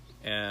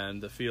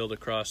 And the field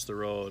across the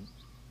road,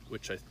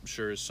 which I'm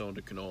sure is sown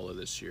to canola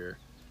this year,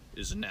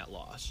 is a net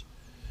loss.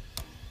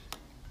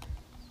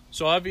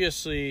 So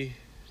obviously,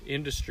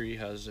 industry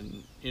has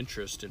an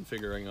interest in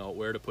figuring out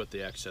where to put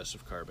the excess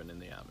of carbon in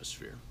the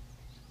atmosphere.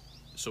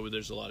 So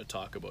there's a lot of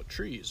talk about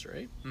trees,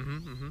 right?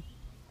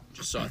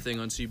 Just saw a thing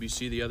on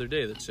CBC the other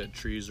day that said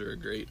trees are a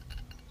great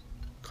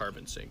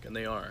carbon sink, and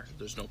they are.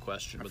 There's no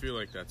question. I feel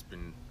like that's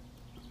been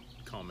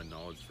common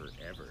knowledge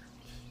forever.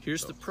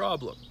 Here's the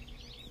problem.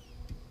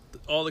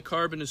 All the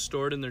carbon is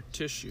stored in their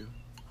tissue.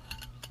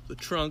 The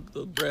trunk,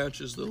 the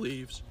branches, the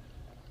leaves.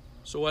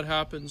 So what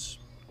happens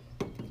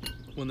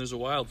when there's a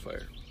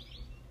wildfire?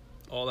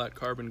 All that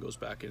carbon goes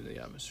back into the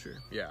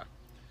atmosphere.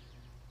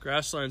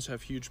 Grasslands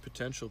have huge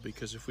potential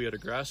because if we had a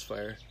grass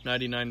fire,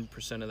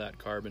 99% of that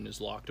carbon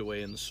is locked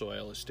away in the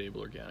soil as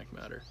stable organic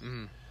matter.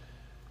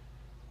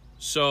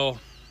 So,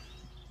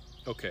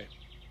 okay,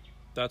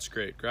 that's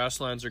great.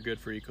 Grasslands are good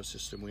for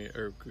ecosystem,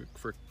 or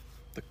for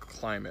the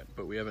climate,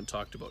 but we haven't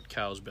talked about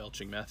cows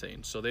belching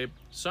methane. So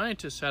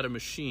scientists had a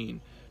machine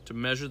to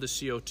measure the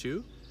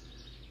CO2,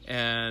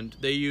 and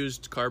they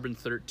used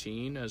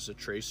carbon-13 as a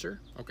tracer.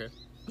 Okay.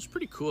 It was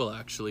pretty cool,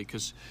 actually,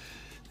 because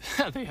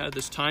they had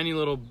this tiny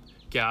little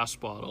gas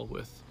bottle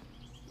with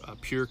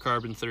pure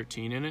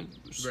carbon-13 in it.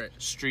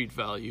 Street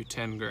value,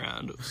 10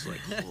 grand. It was like,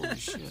 holy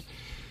shit.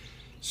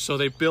 So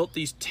they built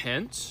these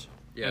tents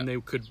and they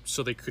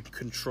could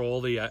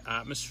control the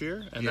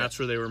atmosphere, and that's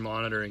where they were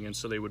monitoring. And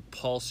so they would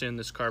pulse in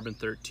this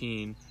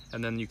carbon-13,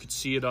 and then you could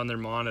see it on their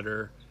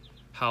monitor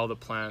how the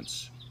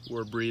plants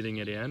were breathing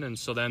it in, and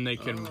so then they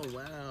can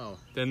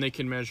then they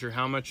can measure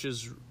how much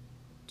is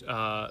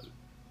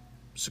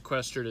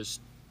sequestered as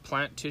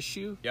plant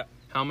tissue,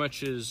 how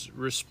much is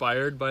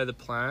respired by the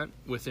plant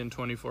within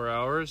 24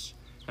 hours,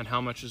 and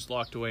how much is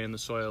locked away in the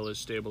soil as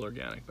stable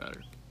organic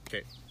matter.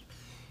 Okay.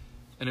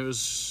 And it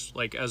was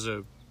like, as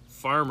a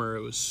farmer,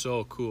 it was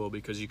so cool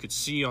because you could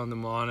see on the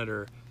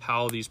monitor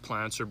how these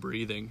plants are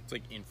breathing. It's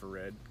like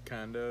infrared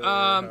kind of,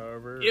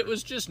 however. It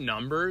was just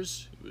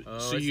numbers.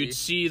 So you'd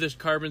see this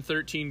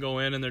carbon-13 go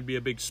in, and there'd be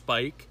a big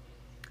spike.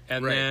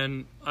 And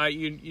then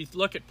you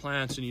look at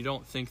plants and you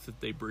don't think that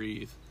they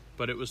breathe.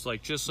 But it was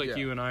like, just like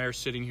you and I are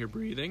sitting here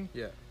breathing,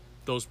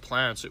 those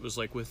plants, it was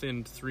like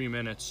within 3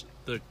 minutes,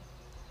 the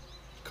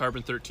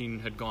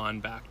carbon-13 had gone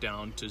back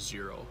down to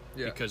 0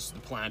 because the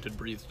plant had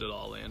breathed it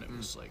all in. It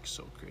was like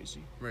so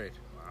crazy. Right.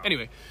 Wow.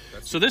 Anyway,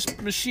 so this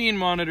machine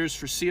monitors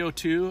for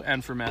CO2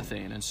 and for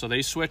methane. And so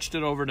they switched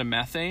it over to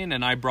methane,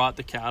 and I brought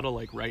the cattle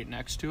like right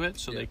next to it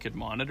so they could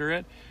monitor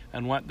it.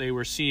 And what they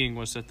were seeing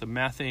was that the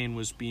methane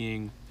was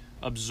being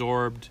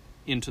absorbed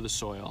into the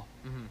soil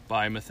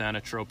by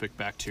methanotropic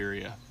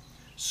bacteria.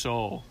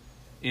 So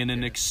in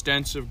an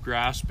extensive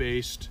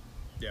grass-based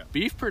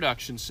beef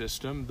production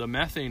system, the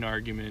methane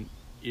argument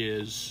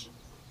is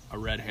a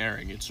red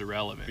herring. It's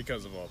irrelevant.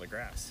 Because of all the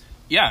grass.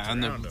 Yeah,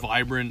 and the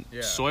vibrant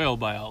soil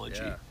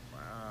biology. Yeah.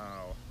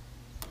 Wow.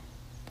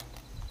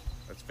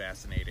 That's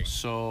fascinating.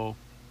 So,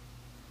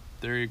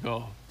 there you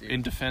go. Dude.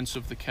 In defense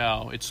of the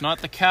cow. It's not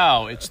the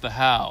cow, it's the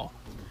how.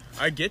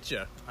 I get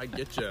you.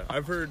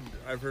 I've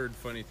heard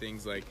funny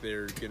things like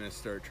they're gonna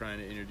start trying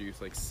to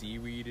introduce like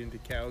seaweed into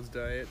cows'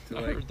 diet to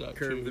like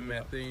curb the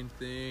methane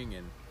thing,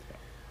 and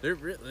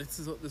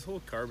this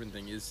whole carbon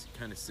thing is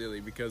kind of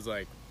silly because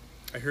like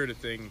I heard a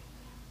thing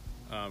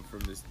from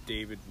this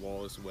David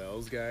Wallace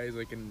Wells guy. He's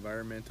like an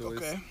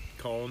environmentalist,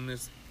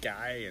 columnist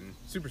guy, and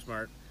super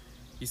smart.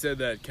 He said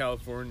that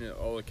California,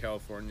 all of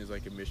California's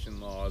like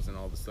emission laws and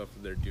all the stuff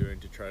that they're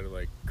doing to try to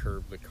like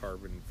curb the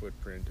carbon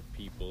footprint of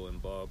people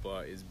and blah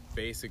blah is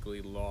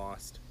basically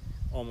lost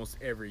almost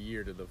every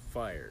year to the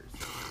fires.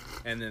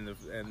 And then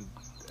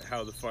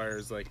how the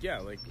fires like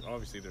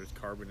obviously there's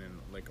carbon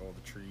in like all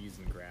the trees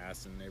and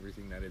grass and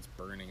everything that it's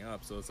burning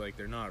up. So it's like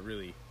they're not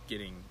really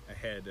getting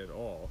ahead at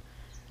all.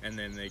 And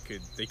then they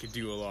could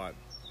do a lot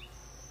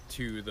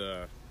to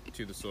the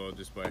soil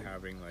just by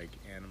having like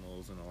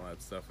animals and all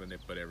that stuff in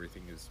it, but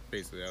everything is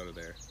basically out of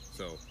there.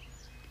 So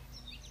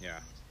yeah,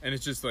 and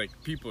it's just like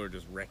people are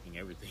just wrecking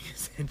everything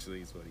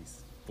essentially is what he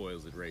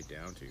boils it right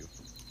down to.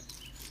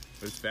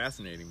 But it's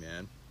fascinating,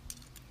 man.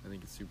 I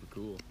think it's super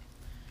cool.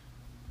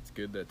 It's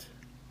good that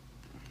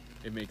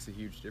it makes a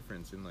huge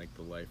difference in like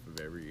the life of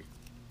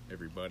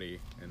everybody,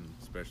 and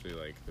especially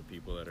like the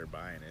people that are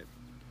buying it.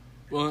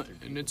 Well,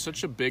 and it's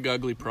such a big,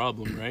 ugly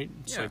problem, right?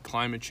 It's like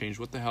climate change.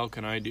 What the hell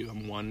can I do?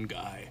 I'm one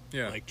guy.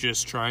 Yeah. Like,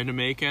 just trying to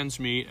make ends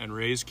meet and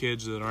raise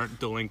kids that aren't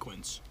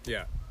delinquents.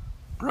 Yeah.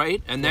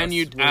 Right? And plus, then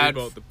you'd add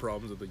about the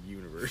problems of the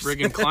universe.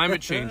 Friggin'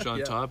 climate change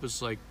on top.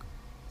 It's like,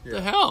 the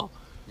hell?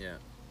 Yeah.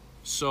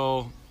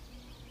 So,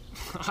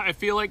 I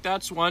feel like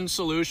that's one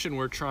solution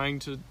we're trying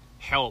to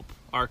help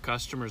our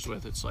customers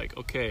with. It's like,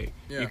 okay,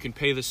 you can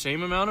pay the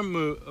same amount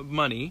of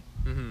money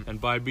and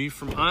buy beef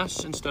from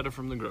us instead of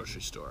from the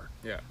grocery store.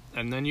 Yeah.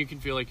 And then you can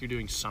feel like you're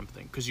doing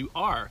something.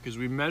 Because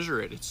we measure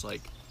it. It's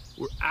like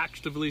we're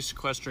actively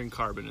sequestering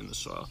carbon in the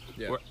soil.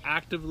 Yeah. We're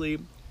actively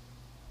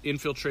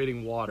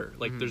infiltrating water.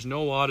 Like there's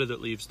no water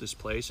that leaves this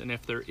place. And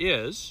if there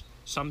is,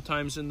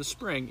 sometimes in the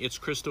spring, it's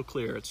crystal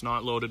clear. It's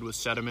not loaded with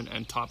sediment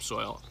and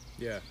topsoil.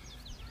 Yeah.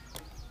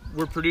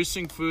 We're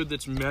producing food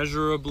that's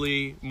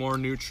measurably more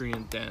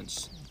nutrient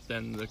dense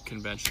than the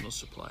conventional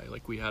supply.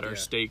 Like we had our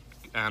steak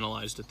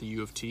analyzed at the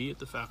U of T at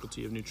the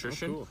Faculty of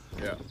Nutrition. Oh,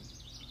 cool. Yeah.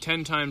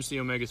 10 times the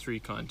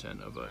omega-3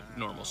 content of a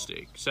normal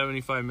steak.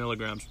 75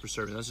 milligrams per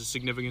serving. That's a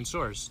significant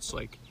source. It's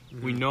like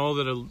we know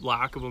that a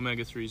lack of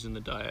omega-3s in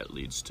the diet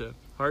leads to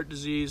heart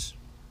disease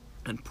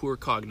and poor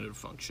cognitive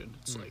function.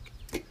 It's like...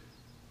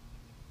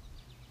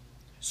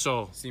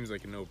 So... Seems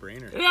like a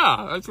no-brainer.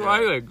 Yeah, that's what I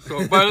think.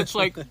 So, but it's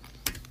like...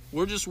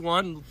 We're just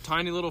one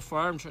tiny little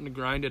farm trying to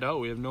grind it out.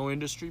 We have no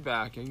industry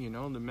backing, you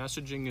know. The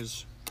messaging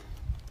is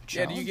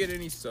Yeah, do you get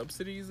any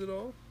subsidies at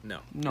all? No.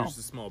 No. You're just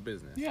a small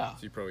business. Yeah.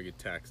 So you probably get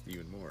taxed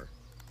even more.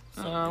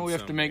 We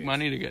have to make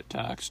money to get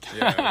taxed.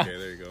 Yeah, okay,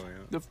 there you go.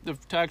 Yeah. The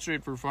tax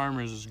rate for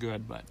farmers is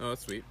good, but... Oh,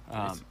 that's sweet.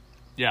 Nice.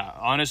 Yeah,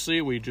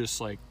 honestly, we just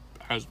like...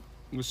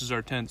 this is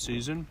our 10th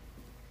season.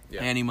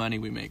 Yeah. Any money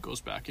we make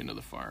goes back into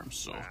the farm,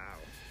 so... Wow.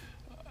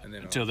 And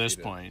then until this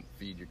point...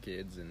 Feed your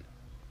kids and...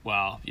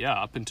 Well, yeah,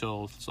 up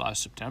until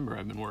last September,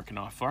 I've been working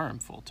off farm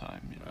full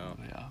time. You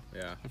know,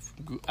 yeah.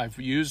 I've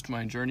used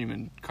my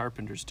journeyman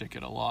carpenter's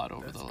ticket a lot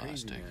over the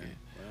last decade. Man.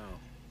 Wow,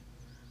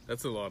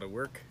 that's a lot of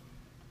work.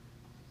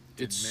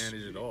 To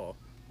manage it all.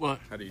 What?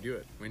 How do you do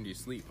it? When do you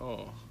sleep?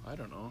 Oh, I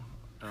don't know.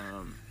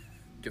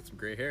 Get some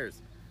gray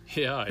hairs.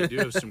 Yeah, I do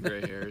have some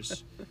gray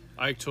hairs.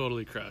 I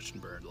totally crashed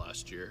and burned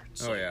last year.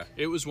 Yeah.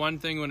 It was one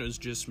thing when it was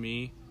just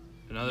me,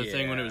 another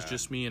thing when it was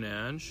just me and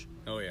Ange.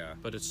 Oh, yeah.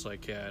 But it's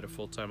like, I had a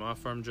full-time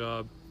off-farm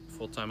job,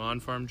 full-time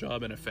on-farm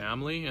job, and a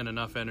family, and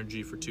enough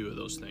energy for 2 of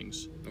those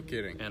things. No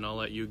kidding. And I'll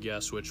let you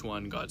guess which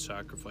one got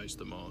sacrificed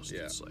the most.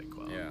 Yeah. It's like,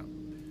 wow. Yeah.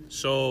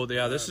 So,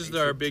 this is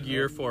our big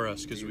year for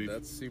us, because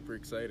that's super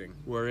exciting.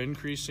 we're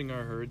increasing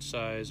our herd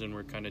size, and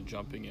we're kind of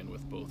jumping in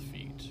with both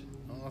feet.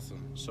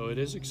 Awesome. So it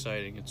is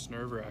exciting. It's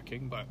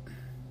nerve-wracking, but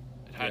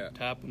it had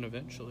to happen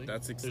eventually.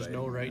 That's exciting. There's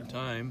no right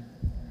time.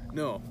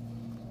 No,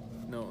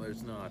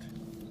 there's not.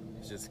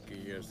 It's just,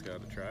 you just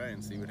gotta try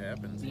and see what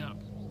happens. Yeah.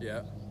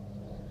 Yeah.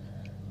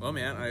 Well,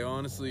 man, I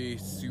honestly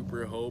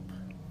super hope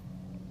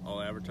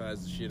I'll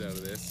advertise the shit out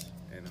of this,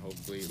 and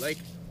hopefully, like,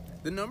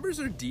 the numbers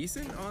are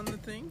decent on the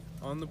thing,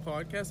 on the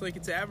podcast. Like,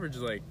 it's average,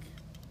 like,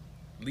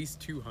 at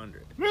least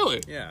 200.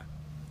 Really? Yeah.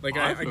 Like,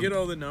 I get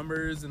all the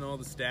numbers and all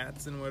the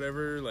stats and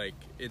whatever. Like,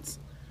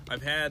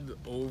 I've had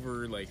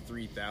over, like,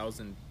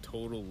 3,000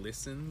 total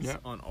listens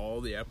on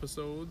all the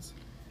episodes.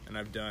 And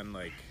I've done,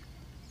 like,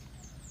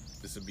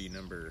 this would be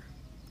number,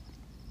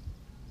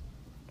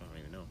 I don't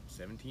even know,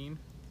 17?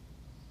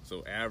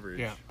 So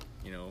average,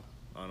 you know,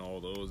 on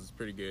all those is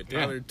pretty good.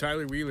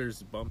 Tyler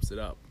Wheeler's bumps it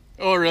up.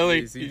 Oh,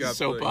 really? He's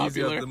so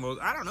popular. He's got the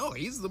most, I don't know.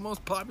 He's the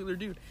most popular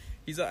dude.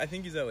 I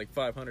think he's at like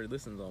 500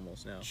 listens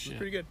almost now. It's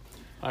pretty good.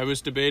 I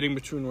was debating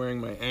between wearing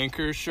my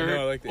Anchor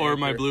shirt or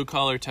my Blue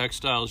Collar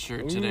Textiles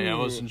shirt today. I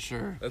wasn't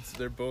sure.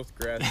 They're both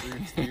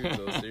grassroots dudes,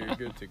 though, so you're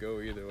good to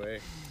go either way.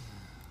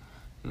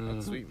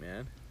 That's sweet,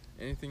 man.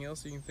 Anything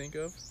else you can think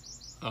of?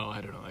 Oh,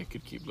 I don't know. I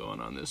could keep going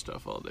on this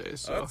stuff all day.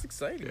 So that's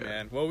exciting,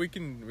 man. Well, we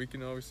can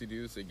obviously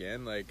do this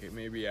again. Like,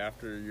 maybe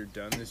after you're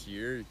done this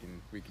year,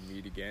 we can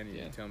meet again.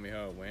 You can tell me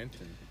how it went.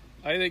 And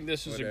I think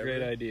this is a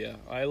great idea.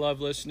 I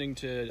listen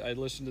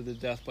to the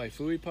Death by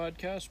Fooey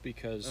podcast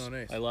because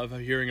I love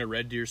hearing a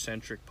Red Deer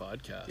centric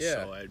podcast.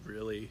 Yeah. So I'd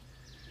really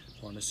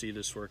want to see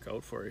this work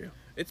out for you.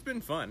 It's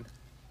been fun.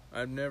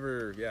 I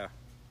didn't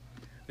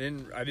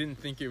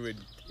think it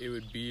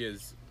would be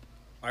as,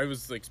 I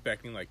was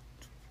expecting like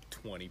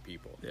 20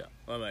 people. Yeah.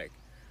 I'm like,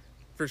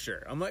 for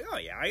sure. I'm like, oh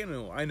yeah, I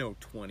know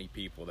 20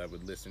 people that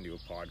would listen to a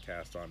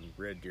podcast on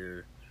Red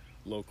Deer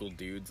local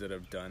dudes that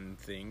have done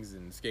things,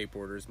 and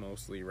skateboarders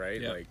mostly,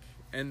 right? Yeah. Like,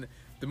 and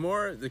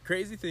the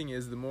crazy thing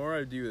is, the more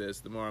I do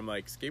this, the more I'm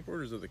like,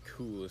 skateboarders are the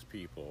coolest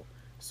people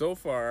so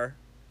far,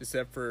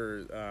 except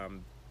for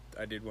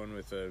I did one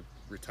with a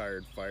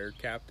retired fire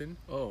captain.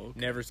 Oh,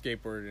 okay. Never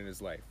skateboarded in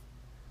his life.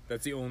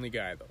 That's the only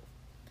guy though.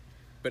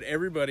 But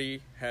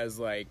everybody has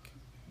like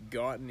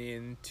gotten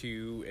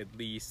into, at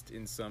least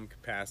in some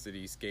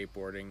capacity,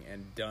 skateboarding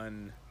and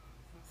done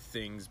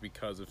things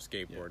because of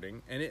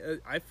skateboarding. And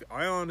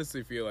I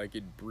honestly feel like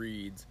it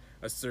breeds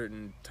a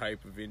certain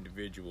type of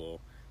individual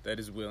that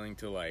is willing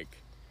to like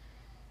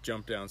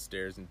jump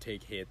downstairs and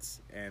take hits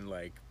and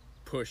like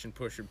push and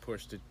push and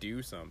push to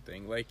do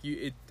something. Like,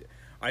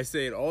 I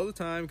say it all the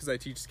time because I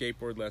teach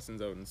skateboard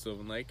lessons out in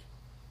Sylvan Lake.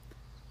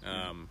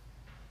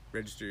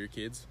 Register your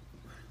kids,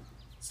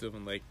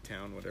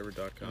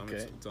 sylvanlaketown.com. Okay.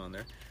 It's on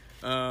there.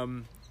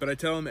 But I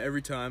tell them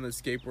every time that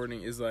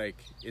skateboarding is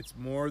like, it's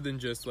more than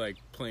just like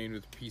playing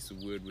with a piece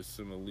of wood with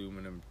some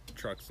aluminum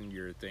trucks and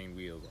urethane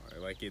wheels on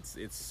it. Like, it's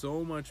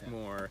so much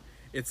more.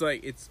 It's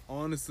like, it's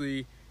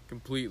honestly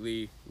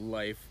completely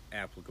life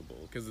applicable,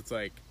 because it's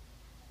like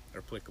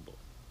applicable.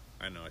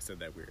 I know I said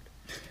that weird,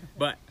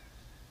 but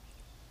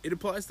it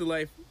applies to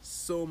life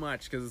so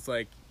much, because it's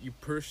like, you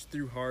push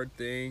through hard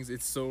things.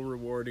 It's so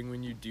rewarding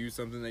when you do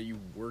something that you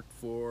worked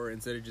for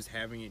instead of just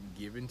having it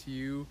given to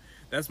you.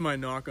 That's my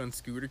knock on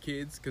scooter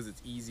kids, because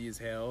it's easy as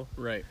hell.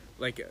 Right.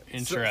 Like,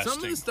 interesting.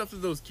 some of the stuff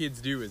that those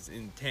kids do is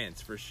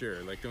intense, for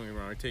sure. Like, don't get me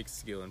wrong, it takes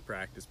skill and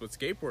practice, but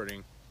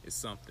skateboarding is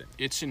something.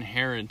 It's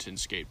inherent in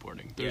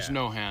skateboarding. There's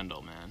no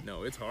handle, man.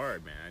 No, it's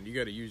hard, man. You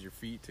got to use your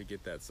feet to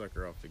get that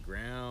sucker off the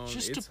ground.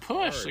 Just to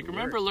push. Like,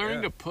 remember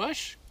learning to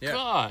push? Yeah.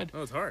 God.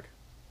 Oh, it's hard.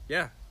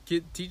 Yeah.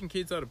 Teaching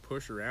kids how to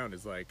push around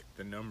is like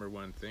the number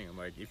one thing. I'm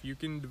like, if you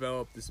can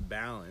develop this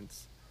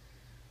balance,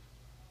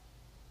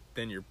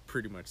 then you're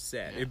pretty much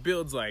set. It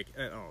builds like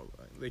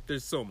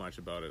there's so much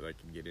about it I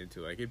can get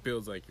into. Like, it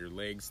builds like your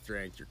leg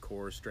strength, your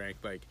core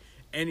strength, like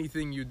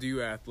anything you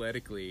do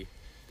athletically.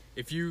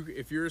 If you're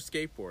a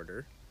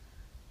skateboarder,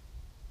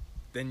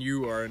 then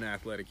you are an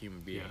athletic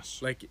human being.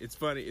 Yes. Like, it's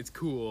funny, it's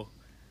cool,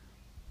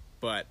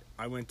 but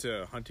I went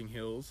to Hunting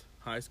Hills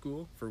High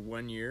School for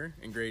 1 year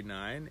in grade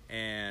 9,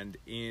 and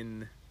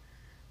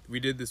we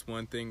did this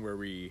one thing where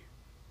we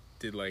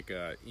did like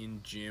a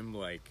in gym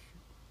like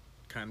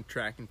kind of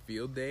track and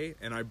field day,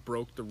 and I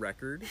broke the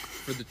record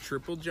for the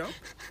triple jump,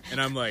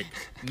 and I'm like,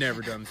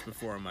 never done this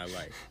before in my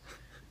life.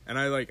 And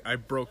I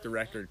broke the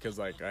record because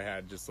like I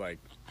had just like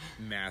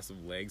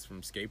massive legs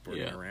from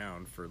skateboarding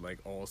around for like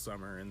all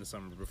summer and the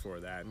summer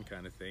before that and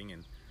kind of thing.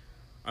 And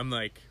I'm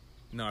like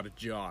not a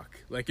jock.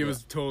 Like, it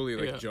was totally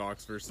like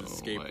jocks versus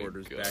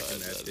skateboarders back in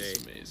that day.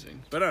 Is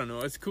amazing. But I don't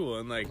know, it's cool.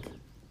 And like,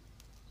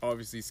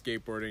 obviously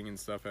skateboarding and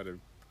stuff had a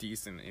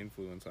decent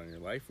influence on your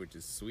life, which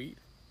is sweet.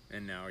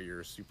 and now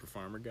you're a super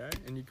farmer guy,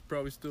 and you could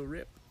probably still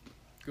rip,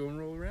 go and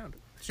roll around.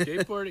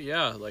 Skateboarding,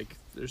 yeah, like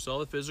there's all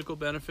the physical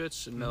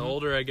benefits, and the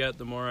older I get,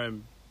 the more I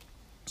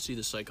see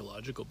the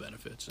psychological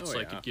benefits. It's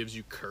it gives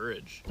you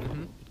courage.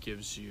 It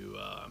gives you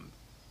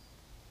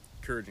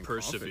courage and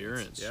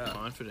perseverance,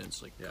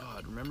 confidence. Like,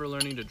 God, remember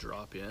learning to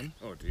drop in?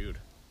 Oh, dude.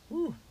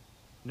 Woo.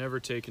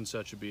 Never taken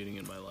such a beating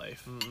in my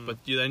life. But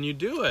then you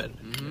do it.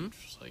 And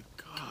it's just like,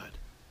 God,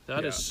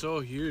 that is so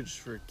huge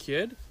for a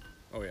kid.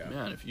 Oh, yeah.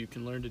 Man, if you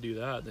can learn to do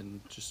that,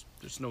 then just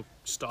there's no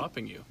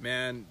stopping you.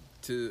 Man,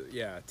 to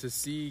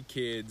see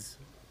kids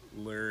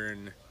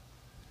learn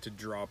to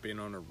drop in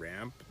on a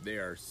ramp, they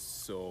are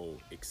so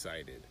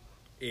excited.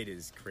 It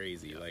is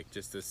crazy. Like,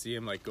 just to see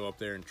them, like, go up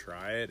there and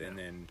try it and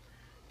then,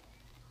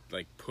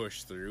 like,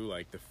 push through,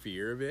 like, the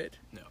fear of it.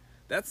 No.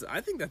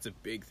 I think that's a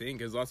big thing,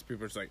 because lots of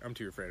people are just like, I'm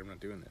too afraid, I'm not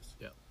doing this.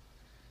 Yeah.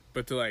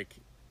 But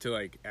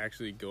to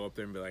actually go up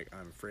there and be like,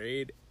 I'm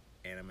afraid,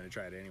 and I'm going to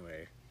try it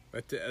anyway.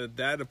 But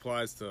that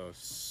applies to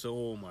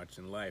so much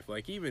in life.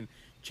 Like, even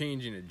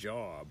changing a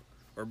job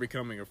or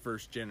becoming a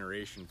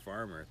first-generation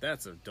farmer,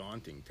 that's a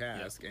daunting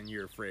task, and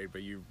you're afraid,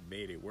 but you've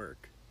made it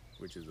work,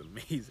 which is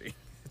amazing.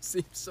 It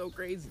seems so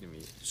crazy to me.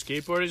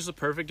 Skateboarding is the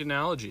perfect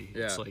analogy.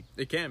 Yeah, it's like,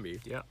 it can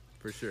be. Yeah.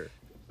 For sure.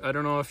 I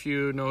don't know if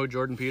you know who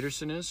Jordan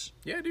Peterson is.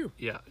 Yeah, I do.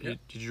 Yeah. Did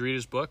you read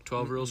his book,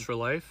 12 Rules for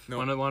Life? No.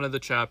 One of the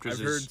chapters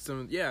I've heard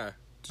some,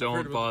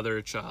 don't bother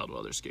a child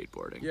while they're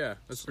skateboarding. Yeah,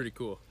 that's pretty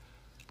cool.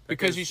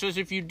 Because he says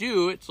if you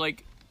do, it's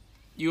like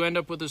you end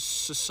up with a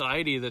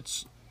society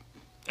that's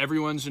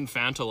everyone's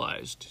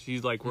infantilized. He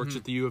like works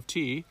at the U of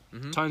T,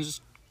 tons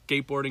of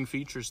skateboarding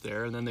features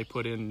there, and then they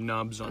put in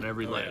nubs on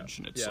every ledge,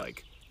 and it's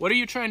like, what are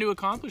you trying to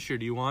accomplish here?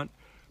 Do you want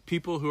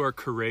people who are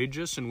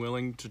courageous and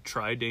willing to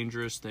try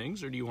dangerous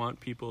things, or do you want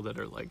people that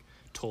are like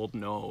told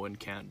no and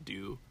can't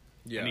do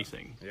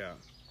anything? Yeah.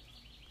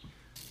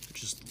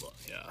 Just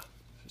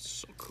it's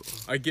so cool.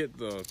 I get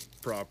the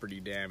property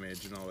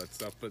damage and all that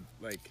stuff, but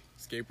like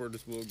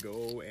skateboarders will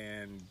go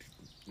and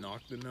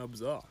knock the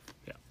nubs off.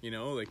 Yeah. You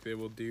know, like they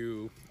will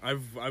do.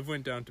 I've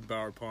went down to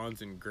Bower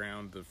Ponds and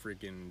ground the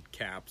freaking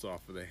caps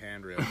off of the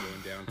handrail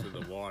going down to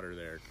the water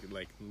there,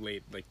 like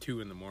late, like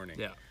 2 a.m.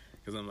 Yeah.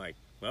 Because I'm like,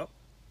 well,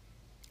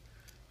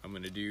 I'm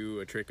gonna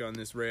do a trick on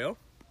this rail,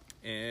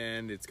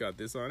 and it's got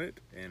this on it,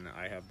 and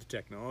I have the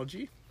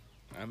technology.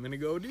 I'm gonna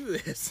go do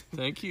this.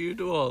 Thank you,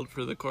 DeWalt,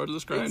 for the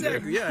cordless grinder.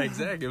 Exactly. Yeah,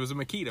 exactly. It was a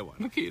Makita one.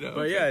 Makita.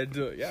 But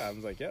I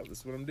was like, yeah, this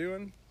is what I'm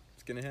doing.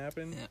 It's gonna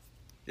happen.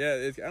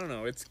 Yeah. I don't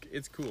know.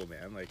 It's cool,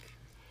 man. Like,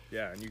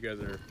 yeah, and you guys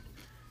are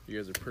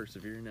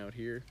persevering out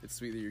here. It's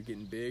sweet that you're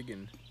getting big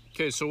and.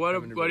 Okay, so what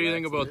do you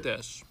think about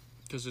this?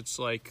 Because it's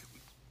like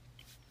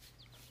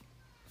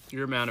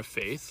you're a man of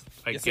faith.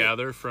 I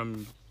gather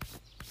from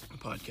the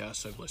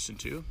podcasts I've listened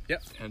to.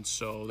 Yep. And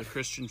so the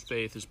Christian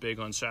faith is big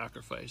on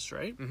sacrifice,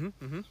 right?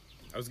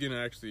 I was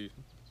gonna actually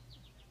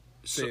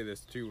say this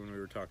too when we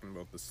were talking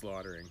about the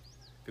slaughtering,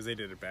 because they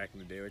did it back in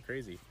the day like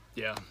crazy.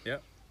 Yeah.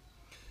 Yep.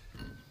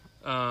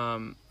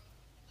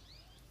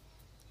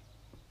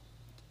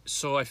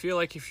 So I feel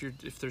like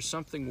if there's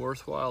something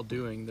worthwhile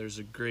doing, there's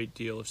a great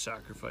deal of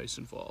sacrifice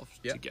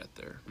involved to get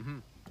there.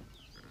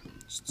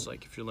 It's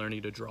like if you're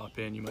learning to drop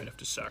in, you might have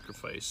to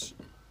sacrifice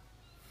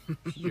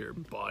your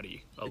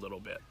body a little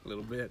bit. A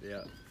little bit,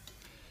 yeah.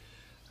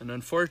 And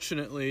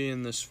unfortunately,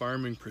 in this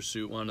farming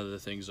pursuit, one of the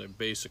things I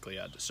basically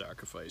had to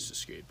sacrifice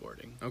is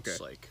skateboarding. Okay. It's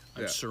like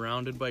I'm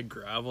surrounded by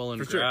gravel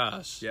and For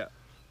grass. Sure. Yeah.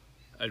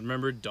 I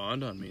remember it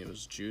dawned on me. It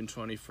was June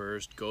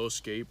 21st, go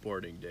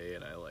skateboarding day,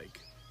 and I like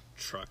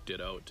trucked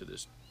it out to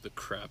the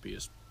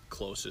crappiest,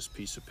 closest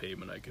piece of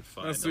pavement I could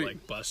find to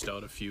like bust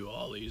out a few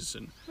ollies.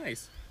 And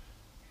nice.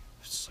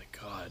 It's like,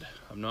 God,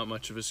 I'm not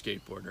much of a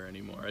skateboarder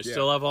anymore. I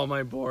still have all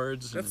my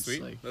boards. That's and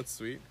sweet. Like, that's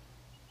sweet.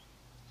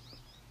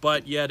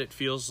 But yet it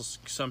feels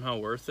somehow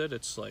worth it.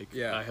 It's like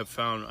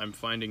I'm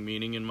finding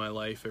meaning in my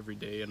life every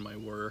day in my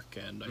work,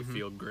 and I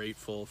feel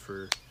grateful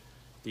for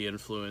the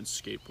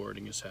influence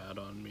skateboarding has had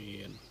on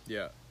me. And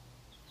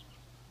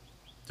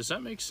does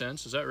that make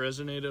sense? Does that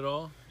resonate at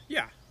all?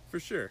 Yeah, for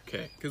sure.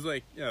 Okay. Because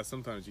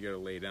sometimes you got to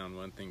lay down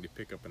one thing to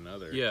pick up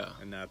another. Yeah.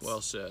 And that's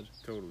well said.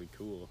 Totally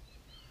cool.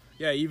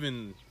 Yeah,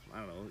 even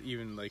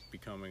like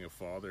becoming a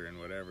father and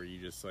whatever, you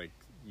just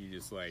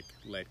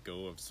let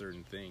go of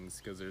certain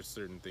things because there's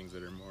certain things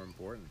that are more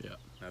important. Yeah.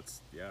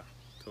 That's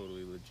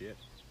totally legit.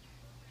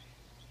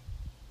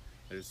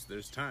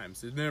 There's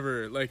times it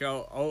never like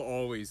I'll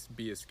always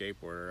be a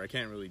skateboarder. I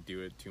can't really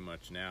do it too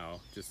much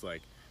now, just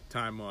like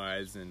time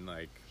wise, and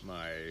like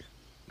my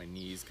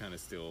knees kind of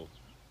still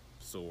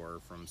sore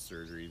from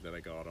surgery that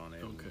I got on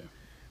it. Okay. And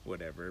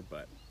whatever,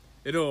 but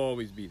it'll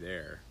always be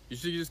there. You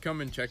should just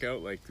come and check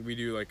out. Like we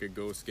do like a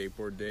Go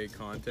Skateboard Day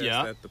contest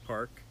at the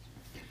park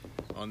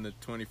on the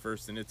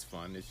 21st, and it's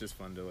fun. It's just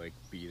fun to like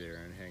be there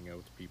and hang out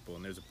with people,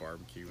 and there's a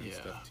barbecue and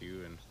stuff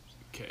too. And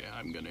okay,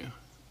 I'm gonna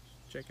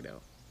check it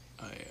out.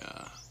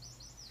 I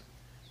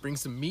bring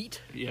some meat.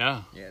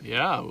 Yeah.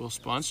 We'll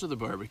sponsor the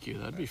barbecue.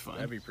 That'd be fun.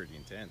 That'd be pretty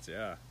intense.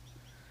 Yeah.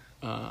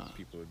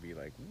 People would be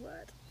like,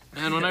 "What?"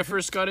 And when I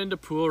first got into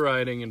pool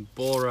riding and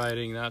bull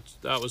riding, that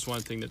was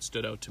one thing that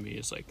stood out to me.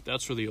 Is like,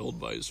 that's where the old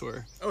boys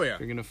were. Oh yeah.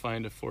 You're gonna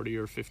find a 40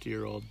 or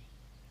 50-year-old.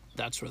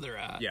 That's where they're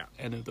at. Yeah.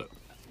 And the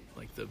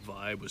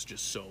vibe was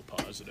just so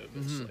positive.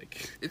 It's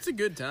like, it's a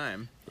good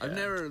time. Yeah. I've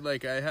never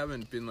I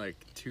haven't been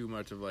too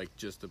much of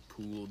just a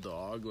pool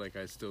dog.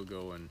 I still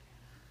go and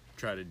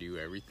try to do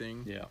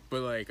everything. Yeah.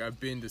 But I've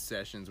been to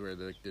sessions where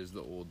there's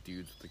the old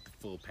dudes with the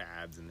full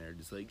pads and they're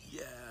just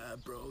yeah,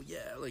 bro,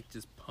 yeah,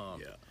 just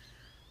pumped. Yeah.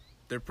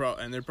 They're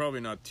probably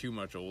not too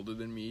much older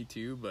than me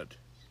too, but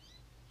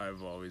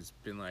I've always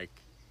been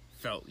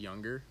felt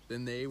younger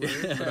than they were.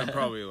 But I'm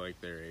probably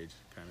their age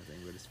kind of thing.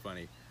 But it's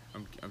funny.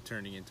 I'm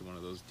turning into one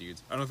of those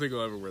dudes. I don't think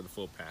I'll ever wear the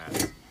full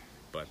pads.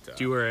 But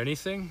do you wear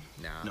anything?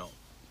 Nah. No.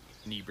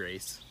 Knee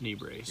brace. Knee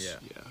brace. Yeah.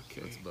 Yeah.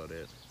 Okay. That's about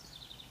it.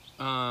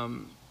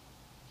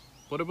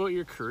 What about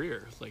your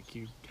career?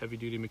 You heavy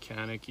duty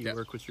mechanic. You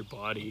work with your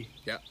body.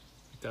 Yeah.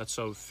 That's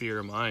a fear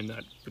of mine.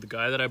 That the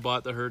guy that I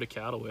bought the herd of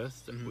cattle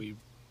with, that we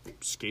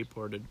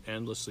skateboarded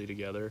endlessly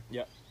together.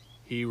 Yeah.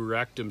 He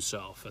wrecked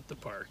himself at the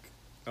park.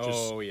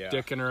 Oh, yeah.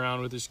 Dicking around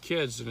with his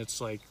kids, and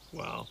it's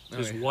wow.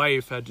 His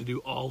wife had to do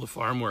all the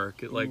farm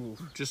work. It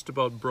just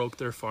about broke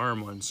their farm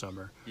one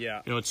summer.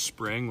 Yeah. It's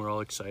spring. We're all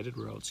excited.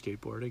 We're out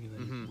skateboarding, and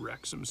then he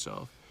wrecks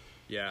himself.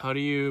 Yeah. How do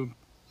you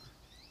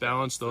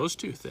balance those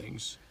two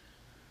things?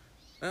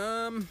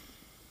 Do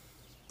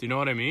you know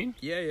what I mean?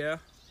 Yeah.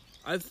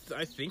 I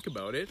think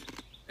about it,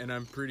 and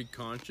I'm pretty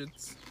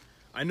conscious.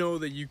 I know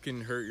that you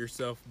can hurt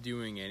yourself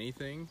doing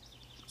anything.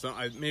 So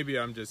maybe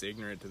I'm just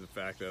ignorant to the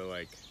fact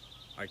that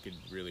I could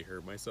really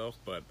hurt myself,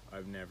 but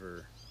I've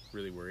never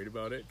really worried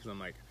about it because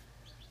I'm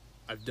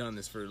I've done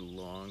this for a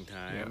long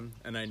time,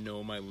 and I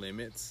know my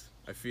limits.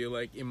 I feel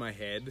in my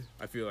head,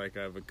 I feel I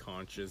have a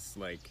conscious,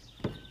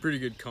 pretty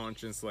good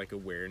conscious,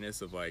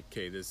 awareness of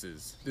okay, this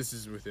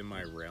is within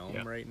my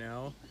realm right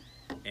now,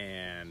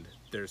 and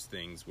there's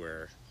things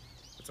where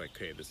it's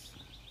okay, this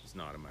is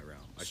not in my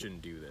realm. I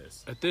shouldn't do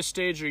this. At this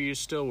stage, are you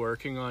still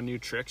working on new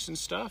tricks and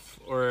stuff,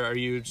 or are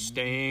you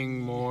staying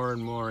more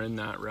and more in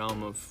that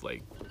realm of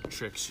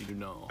tricks?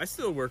 I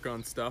still work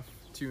on stuff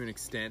to an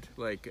extent.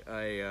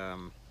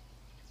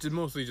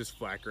 Mostly just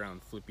flat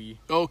ground flippy,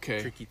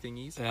 tricky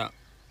thingies. Yeah.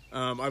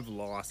 I've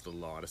lost a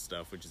lot of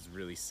stuff, which is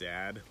really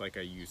sad. I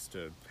used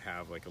to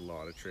have a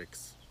lot of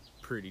tricks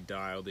pretty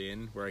dialed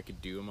in where I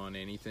could do them on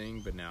anything,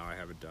 but now I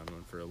haven't done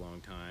one for a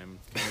long time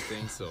kind of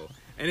thing. So,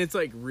 and it's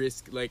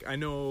risk, I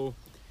know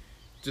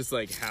just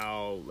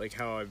how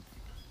I've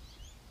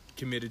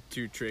committed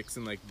to tricks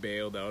and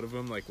bailed out of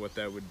them, what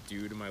that would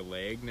do to my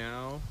leg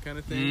now kind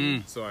of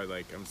thing. So I'm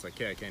just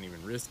hey, I can't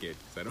even risk it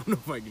because I don't know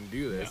if I can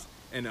do this.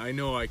 Yeah. And I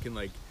know I can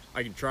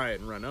I can try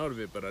it and run out of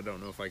it, but I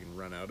don't know if I can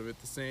run out of it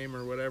the same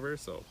or whatever.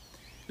 So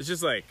it's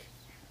just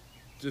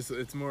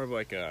it's more of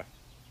a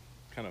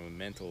kind of a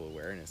mental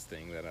awareness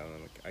thing that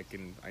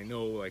I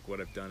know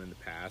what I've done in the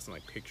past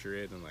and picture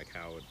it and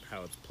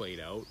how it's played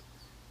out.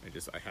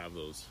 I have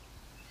those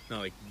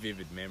not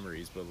vivid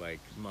memories, but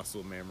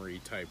muscle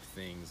memory type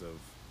things of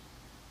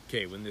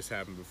okay, when this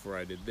happened before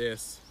I did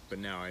this, but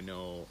now I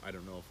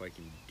don't know if I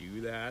can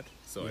do that,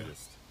 so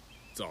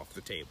it's off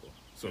the table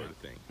sort of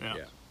thing.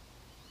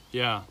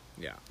 Yeah.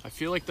 I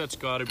feel that's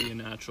got to be a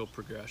natural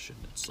progression.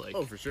 It's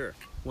oh, for sure.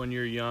 When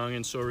you're young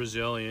and so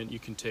resilient, you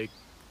can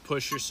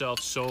push yourself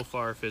so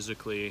far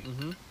physically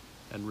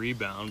and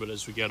rebound. But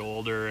as we get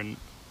older and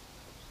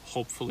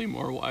hopefully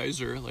more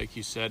wiser, like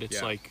you said, it's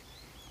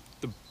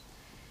the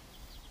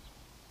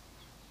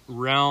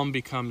realm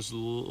becomes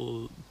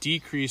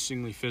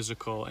decreasingly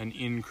physical and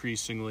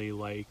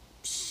increasingly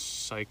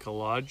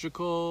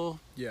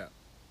psychological,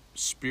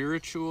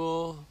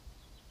 spiritual.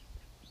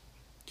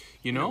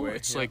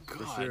 It's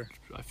God, sure.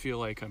 I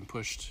feel I'm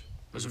pushed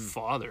as a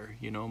father,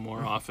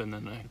 more often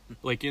than I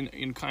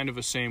in kind of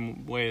a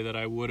same way that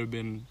I would have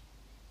been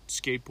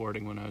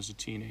skateboarding when I was a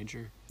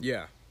teenager.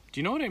 Yeah.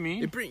 Do you know what I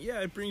mean? It brings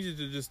you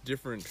to just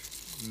different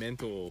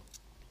mental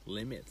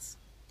limits.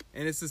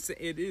 And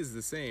it is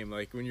the same.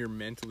 When you're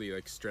mentally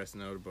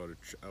stressing out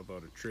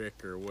about a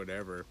trick or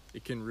whatever,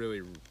 it can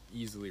really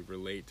easily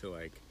relate to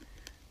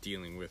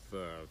dealing with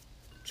a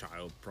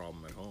child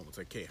problem at home. It's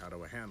hey, how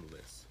do I handle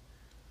this?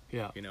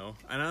 Yeah. And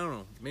I don't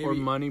know, maybe or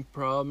money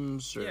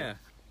problems or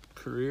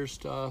career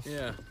stuff.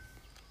 Yeah.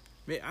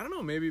 I don't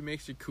know, maybe it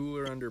makes you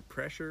cooler under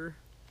pressure.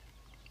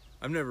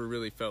 I've never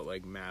really felt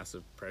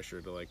massive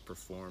pressure to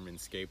perform in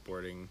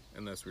skateboarding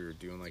unless we were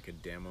doing a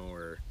demo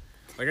or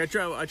I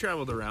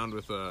traveled around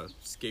with a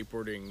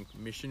skateboarding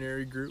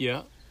missionary group.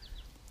 Yeah.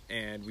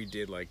 And we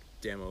did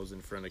demos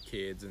in front of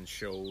kids and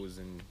shows,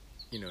 and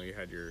you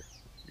had your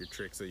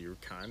tricks that you were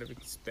kind of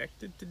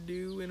expected to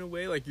do in a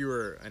way, you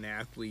were an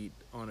athlete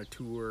on a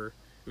tour.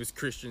 It was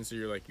Christian, so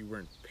you're you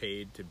weren't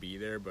paid to be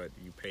there, but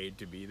you paid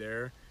to be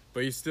there,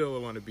 but you still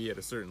want to be at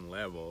a certain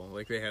level.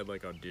 They had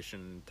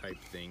audition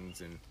type things,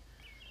 and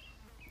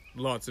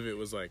lots of it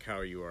was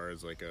how you are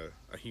as a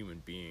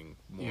human being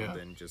more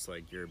than just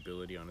your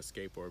ability on a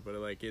skateboard. But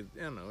I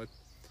don't know,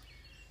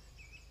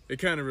 it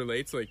kind of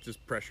relates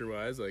just pressure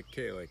wise,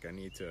 okay, I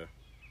need to,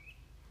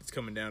 it's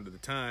coming down to the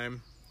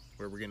time.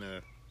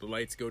 where the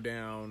lights go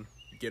down,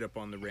 you get up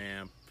on the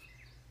ramp,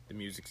 the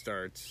music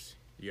starts,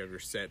 you have your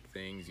set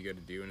things you got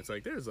to do, and it's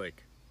like there's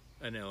like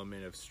an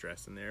element of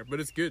stress in there, but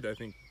it's good, I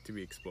think, to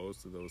be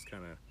exposed to those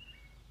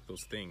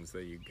things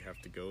that you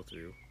have to go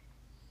through.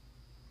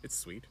 It's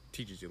sweet.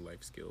 Teaches you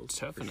life skills.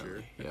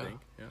 Definitely. For sure, I think.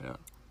 Yeah.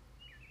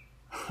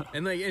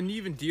 and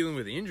even dealing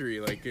with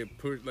injury,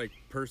 like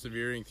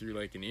persevering through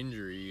like an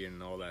injury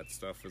and all that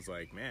stuff is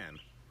like, man,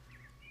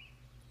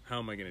 how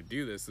am I going to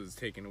do this? Is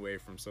taken away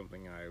from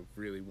something I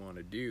really want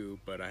to do,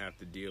 but I have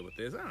to deal with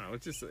this. I don't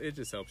know. It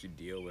just helps you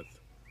deal with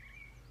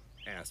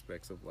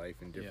aspects of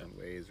life in different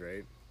ways,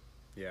 right?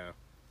 Yeah.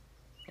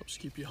 Helps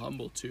keep you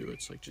humble too.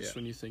 It's like just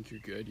when you think you're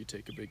good, you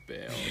take a big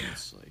bail. And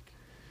it's like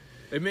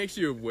it makes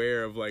you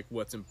aware of like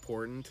what's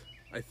important.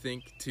 I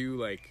think too,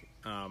 like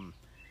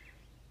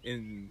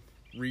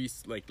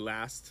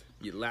last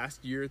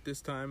year at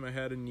this time, I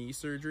had a knee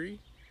surgery,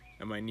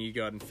 and my knee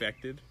got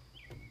infected,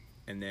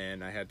 and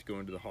then I had to go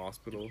into the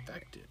hospital.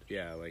 Infected.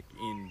 Yeah, like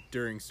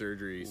during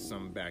surgery,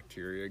 some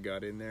bacteria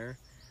got in there,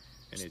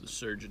 and so the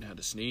surgeon had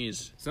to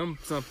sneeze.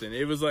 Something.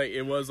 It was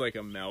like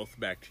a mouth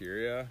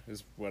bacteria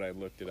is what I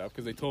looked it up,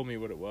 because they told me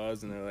what it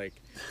was, and they're like,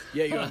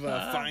 yeah, you have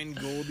a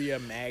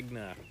Feingoldea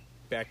magna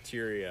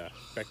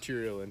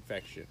bacterial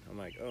infection. I'm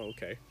like, oh,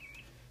 okay.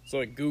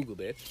 So I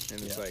Googled it,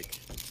 and it's like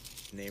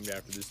named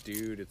after this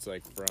dude. It's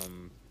like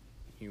from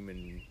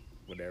human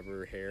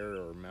whatever, hair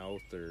or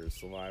mouth or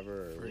saliva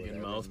or friggin' whatever.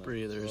 Mouth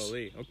breathers.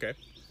 Holy, okay.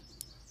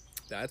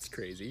 That's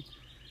crazy.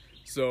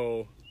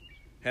 So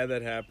had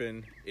that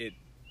happen, it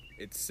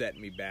set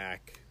me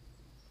back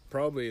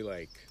probably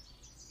like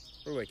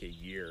a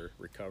year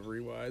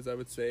recovery wise, I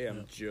would say.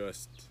 I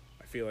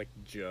feel like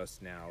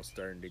just now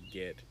starting to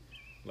get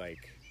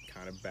like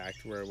kind of back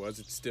to where I was.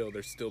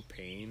 There's still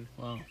pain.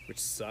 Wow. Which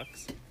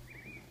sucks.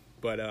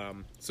 But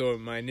so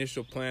my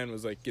initial plan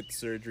was like get the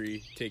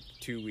surgery, take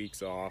 2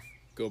 weeks off,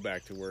 go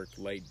back to work,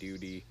 light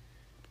duty.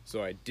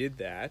 So I did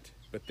that,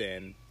 but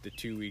then the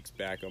 2 weeks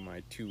back on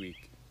my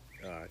 2-week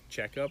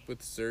checkup with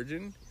the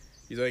surgeon,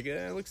 he's like,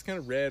 it looks kind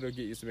of red, I'll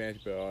get you some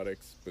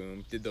antibiotics.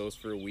 Boom. Did those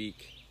for a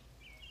week.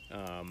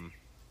 And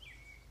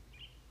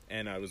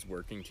I was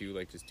working too,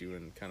 like just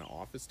doing kind of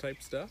office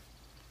type stuff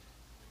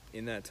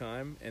in that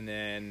time. And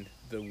then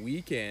the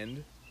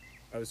weekend,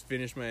 I was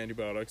finished my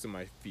antibiotics and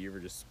my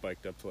fever just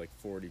spiked up to like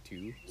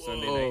 42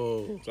 Sunday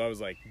night. So I was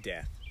like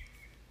death.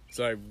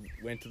 So I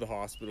went to the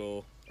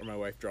hospital, or my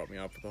wife dropped me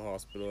off at the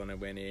hospital, and I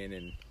went in,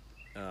 and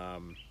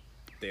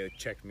they like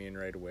checked me in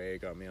right away,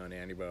 got me on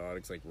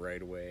antibiotics like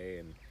right away,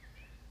 and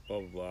blah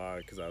blah blah,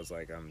 because I was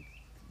like, I'm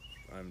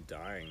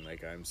dying,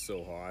 like I'm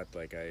so hot,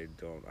 like I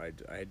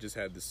had just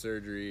had the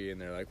surgery, and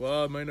they're like,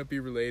 well, it might not be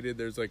related,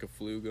 there's like a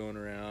flu going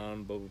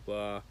around, blah blah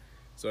blah.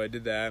 So I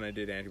did that, and I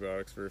did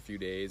antibiotics for a few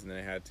days, and then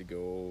I had to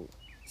go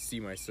see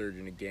my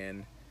surgeon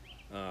again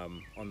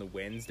on the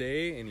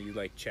Wednesday, and he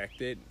like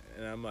checked it,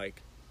 and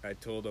I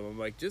told him, I'm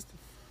like, just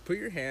put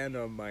your hand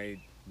on my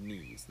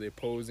knees, the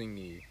opposing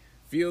knee,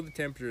 feel the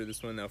temperature of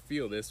this one, now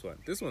feel this one.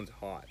 This one's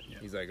hot. Yeah.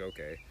 He's like,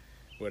 okay,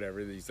 whatever.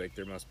 He's like,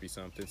 there must be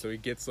something. So he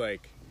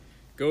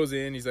goes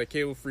in, he's like,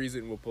 okay, we'll freeze it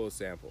and we'll pull a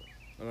sample.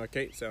 I'm like,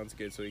 okay, sounds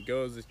good. So he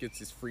goes, gets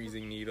his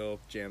freezing needle,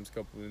 jams a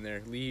couple in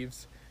there,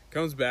 leaves,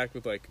 comes back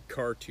with like a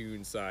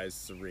cartoon-sized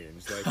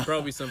syringe, like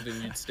probably something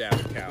you'd stab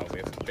a cow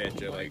with. I bet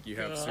you, like you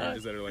have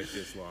syringes that are like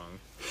this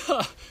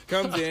long.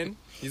 Comes in,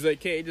 he's like,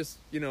 okay, just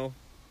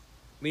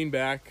lean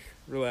back,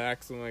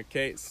 relax. I'm like,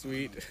 okay,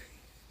 sweet.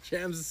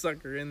 Jams the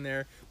sucker in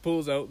there,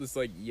 pulls out this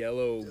like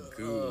yellow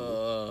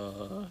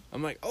goo.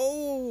 I'm like,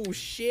 oh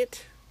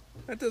shit,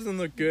 that doesn't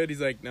look good.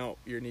 He's like, no,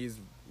 your knee's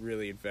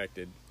really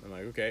infected. I'm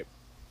like, okay.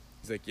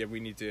 He's like, yeah,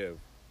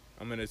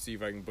 I'm gonna see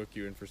if I can book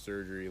you in for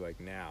surgery like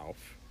now.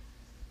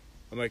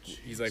 I'm like,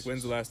 Jesus. He's like,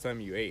 when's the last time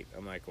you ate?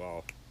 I'm like,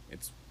 well,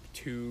 it's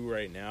 2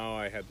 right now.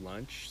 I had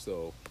lunch,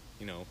 so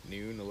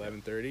noon,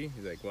 11:30.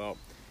 He's like, well,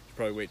 you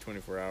probably wait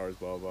 24 hours,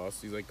 blah, blah, blah.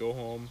 So he's like, go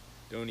home,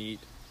 don't eat,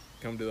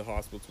 come to the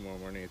hospital tomorrow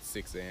morning at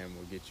 6 a.m.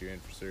 We'll get you in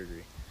for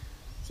surgery.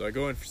 So I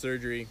go in for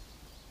surgery.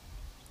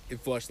 It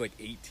flushed like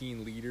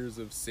 18 liters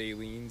of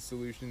saline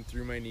solution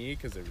through my knee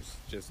because it was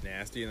just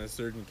nasty. And the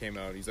surgeon came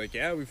out. He's like,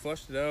 yeah, we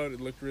flushed it out.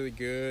 It looked really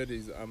good.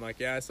 I'm like,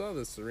 yeah, I saw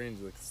the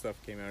syringe. Like, the stuff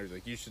came out. He's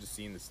like, you should have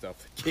seen the stuff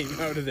that came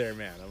out of there,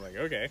 man. I'm like,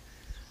 okay,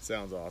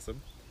 sounds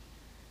awesome.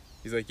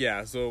 He's like,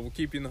 yeah, so we'll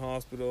keep you in the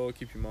hospital,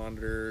 keep you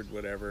monitored,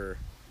 whatever.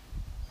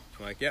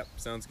 I'm like, yep,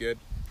 sounds good.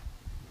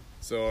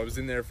 So I was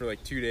in there for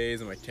like 2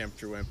 days, and my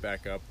temperature went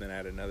back up. Then I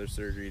had another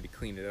surgery to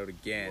clean it out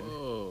again.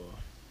 Whoa.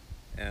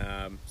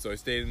 So I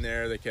stayed in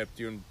there. They kept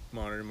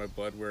monitoring my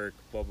blood work,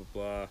 blah blah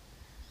blah.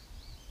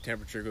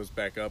 Temperature goes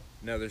back up,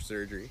 another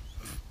surgery.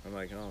 I'm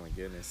like, oh my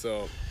goodness.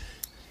 So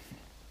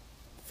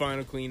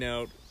final clean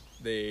out,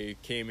 they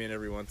came in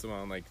every once in a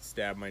while and like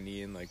stabbed my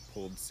knee and like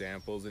pulled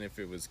samples, and if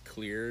it was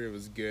clear it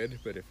was good,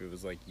 but if it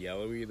was like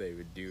yellowy they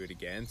would do it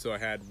again. So I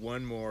had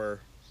one more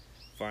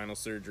final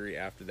surgery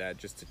after that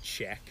just to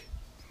check.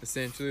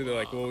 Essentially, they're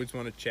like, well, we just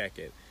want to check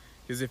it,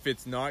 because if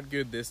it's not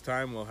good this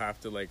time, we'll have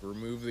to like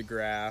remove the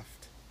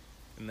graft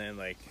and then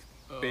like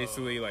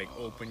basically like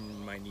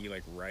open my knee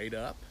like right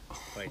up,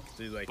 like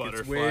it's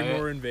Butterfly way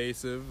more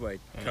invasive. Like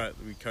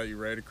we cut you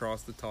right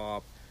across the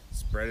top,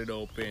 spread it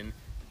open,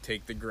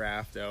 take the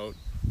graft out,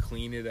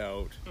 clean it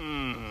out,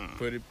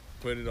 put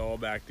it all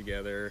back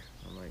together.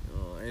 I'm like,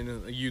 oh,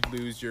 and you'd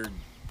lose your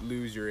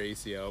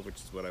ACL, which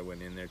is what I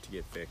went in there to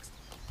get fixed.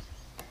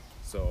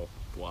 So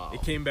wow,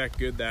 it came back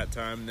good that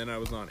time. And then I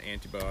was on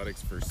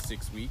antibiotics for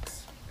 6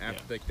 weeks.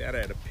 After like that, I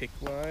had a PICC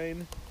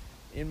line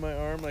in my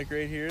arm, like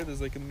right here.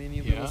 There's like a mini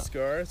little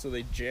scar. So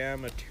they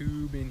jam a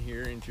tube in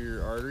here into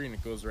your artery, and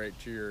it goes right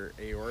to your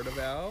aorta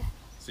valve.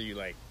 So you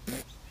like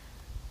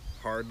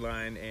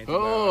hardline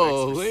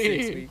antibiotics for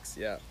 6 weeks.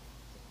 Yeah.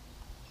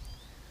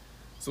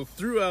 So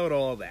throughout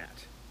all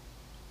that,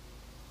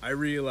 I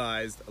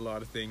realized a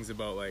lot of things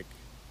about like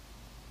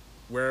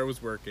where I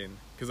was working,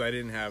 because I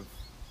didn't have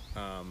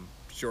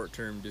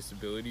short-term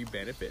disability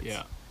benefits.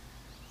 Yeah.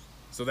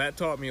 So that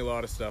taught me a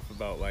lot of stuff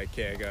about like,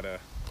 hey, I gotta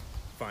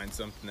find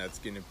something that's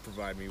gonna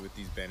provide me with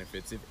these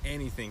benefits if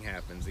anything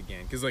happens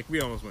again. Because like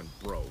we almost went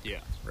broke. Yeah.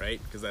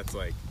 Right? Because that's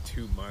like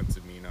 2 months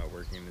of me not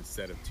working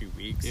instead of 2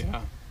 weeks.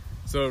 Yeah.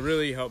 So it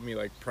really helped me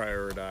like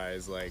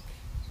prioritize. Like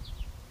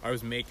I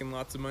was making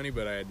lots of money,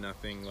 but I had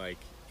nothing like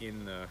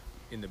in the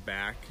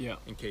back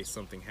in case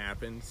something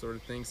happened, sort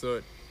of thing.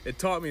 So it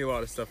taught me a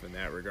lot of stuff in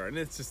that regard, and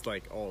it's just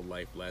like all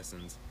life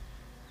lessons.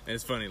 And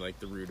it's funny, like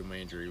the root of my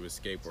injury was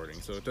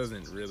skateboarding, so it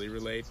doesn't really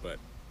relate, but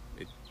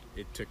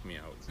it took me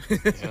out.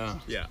 Yeah.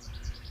 Yeah.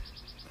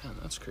 Man,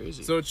 that's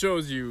crazy. So it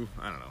shows you,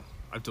 I don't know,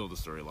 I've told the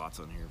story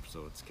lots on here,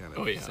 so it's kind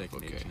of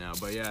second nature now.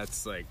 But yeah,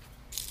 it's like,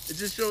 it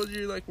just shows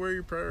you like where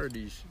your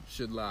priorities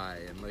should lie,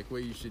 and like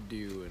what you should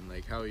do, and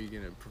like how are you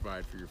going to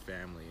provide for your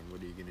family, and what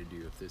are you going to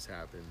do if this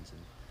happens, and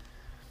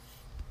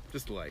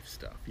just life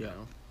stuff, you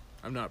know?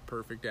 I'm not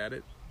perfect at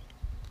it,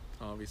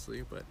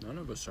 obviously, but none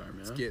of us are,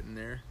 man. It's getting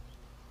there.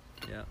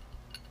 Yeah.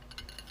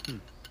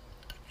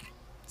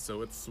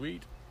 So it's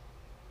sweet.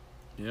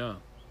 Yeah.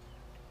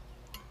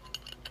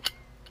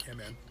 Yeah,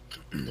 man.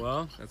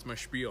 Well, that's my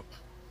spiel.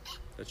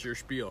 That's your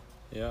spiel.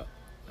 Yeah.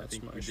 I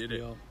think we did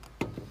it.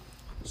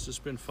 This has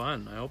been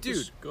fun. I hope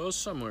this goes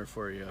somewhere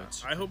for you.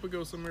 I hope it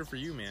goes somewhere for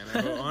you, man.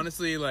 I hope,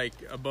 honestly, like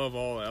above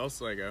all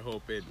else, like I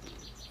hope it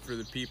for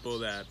the people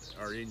that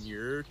are in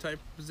your type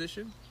of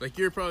position. Like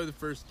you're probably the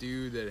first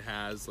dude that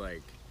has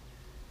like,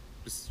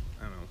 just,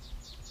 I don't know.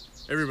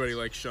 Everybody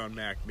likes Sean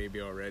Mack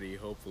maybe already,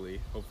 hopefully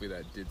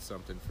that did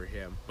something for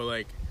him. But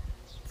like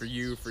for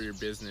you, for your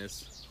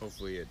business,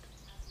 hopefully it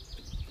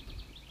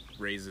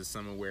raises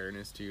some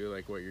awareness to you,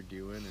 like what you're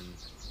doing, and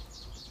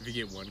if you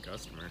get one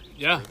customer.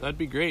 Yeah, that'd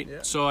be great.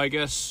 Yeah. So I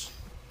guess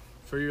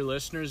for your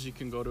listeners, you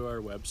can go to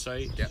our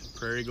website,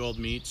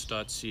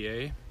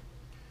 prairiegoldmeats.ca.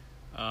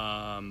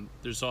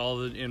 There's all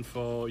the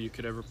info you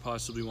could ever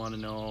possibly want to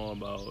know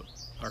about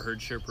our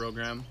herd share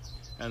program.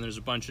 And there's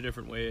a bunch of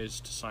different ways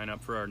to sign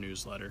up for our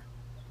newsletter.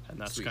 And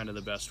that's kind of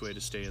the best way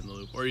to stay in the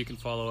loop. Or you can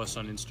follow us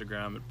on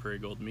Instagram at Prairie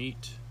Gold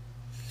Meat.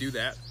 Do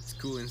that. It's a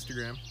cool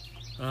Instagram.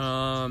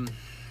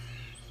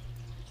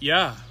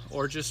 Yeah,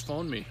 or just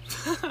phone me.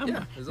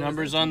 Yeah,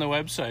 Number's on the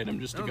website. I'm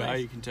just a guy.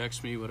 Nice. You can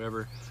text me,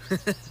 whatever.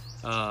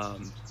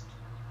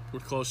 We're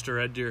close to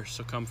Red Deer,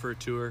 so come for a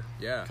tour.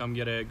 Yeah. Come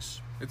get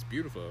eggs. It's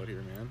beautiful out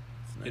here, man.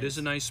 It's nice. It is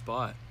a nice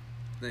spot.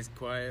 Nice,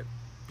 quiet,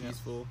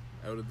 peaceful,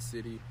 out of the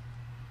city.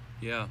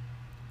 Yeah.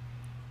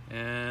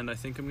 And I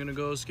think I'm going to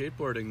go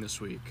skateboarding this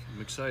week.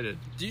 I'm excited.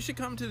 You should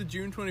come to the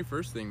June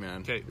 21st thing,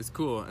 man. Okay. It's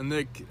cool. And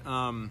like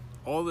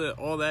all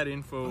that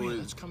info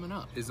is coming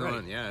up. Is right.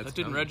 on, yeah. That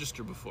didn't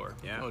register before.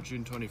 Yeah. Oh,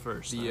 June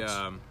 21st.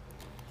 The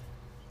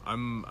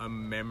I'm a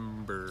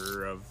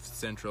member of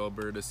Central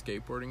Alberta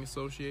Skateboarding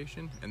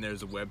Association, and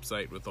there's a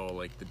website with all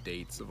like the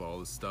dates of all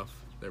the stuff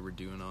that we're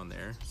doing on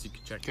there. So you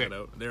can check that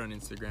out. They're on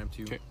Instagram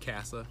too.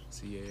 CASA,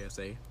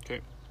 C-A-S-A. Okay.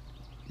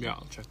 Yeah,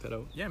 I'll check that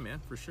out. Yeah, man,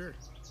 for sure.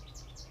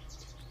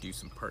 Do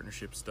some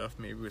partnership stuff,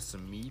 maybe with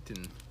some meat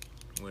and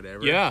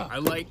whatever. Yeah. I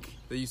like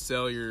that you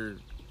sell your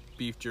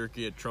beef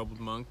jerky at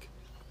Troubled Monk.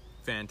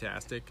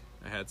 Fantastic.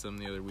 I had some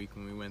the other week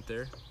when we went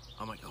there.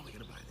 I'm like, oh, we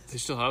gotta buy this. They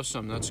still have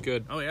some. That's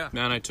good. Oh, yeah.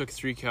 Man, I took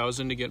 3 cows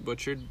in to get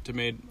butchered to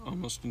made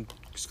almost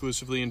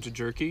exclusively into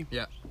jerky.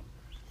 Yeah.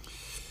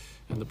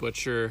 And the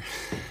butcher...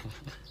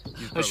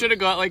 I should have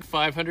got like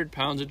 500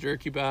 pounds of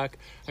jerky back.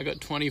 I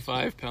got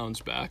 25 pounds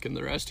back, and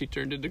the rest he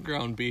turned into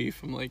ground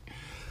beef. I'm like...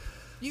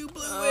 You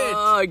blew it.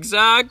 Oh,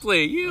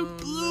 exactly. You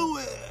blew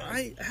it.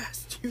 I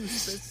asked you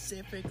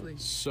specifically.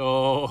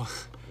 So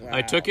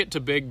I took it to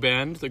Big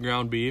Bend, the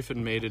ground beef,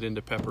 and made it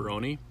into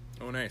pepperoni.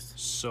 Oh, nice.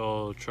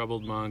 So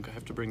Troubled Monk, I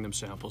have to bring them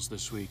samples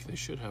this week. They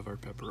should have our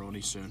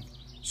pepperoni soon.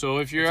 So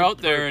if you're out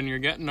there and you're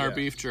getting our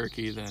beef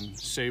jerky, then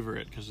savor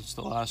it, because it's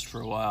the last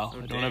for a while.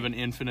 I don't have an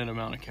infinite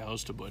amount of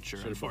cows to butcher,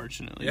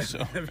 unfortunately. Yeah, so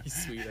that'd be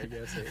sweet, I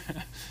guess.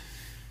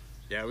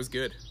 Yeah, it was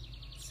good.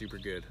 Super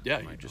good.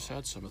 Yeah, you just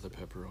had some of the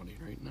pepperoni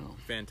right now.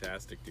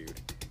 Fantastic, dude.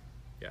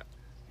 Yeah.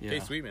 Hey,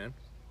 sweet, man.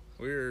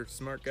 We're a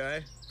smart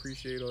guy.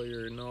 Appreciate all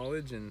your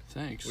knowledge and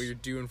thanks. What you're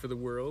doing for the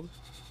world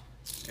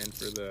and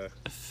for the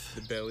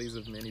bellies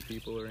of many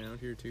people around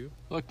here too.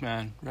 Look,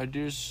 man, Red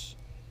Deer's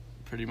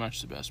pretty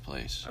much the best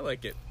place. I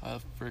like it. I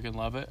freaking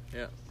love it.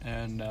 Yeah.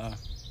 And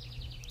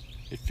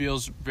it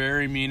feels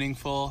very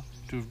meaningful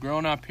to have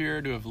grown up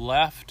here, to have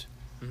left,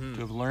 to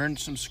have learned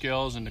some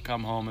skills, and to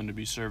come home and to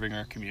be serving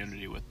our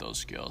community with those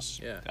skills.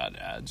 Yeah. That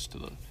adds to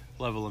the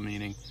level of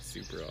meaning.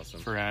 Super awesome.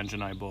 For Ange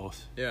and I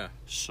both. Yeah.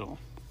 So,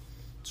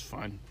 it's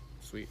fun.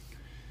 Sweet.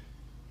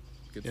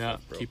 Good yeah,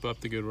 stuff, bro. Keep up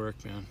the good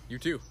work, man. You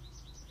too.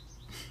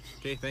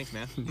 Okay, thanks,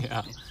 man.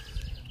 Yeah.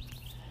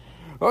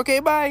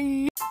 Okay,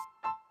 bye.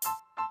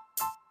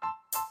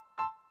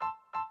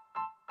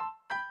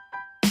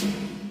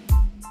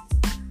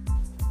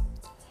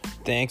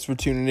 Thanks for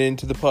tuning in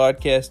to the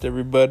podcast,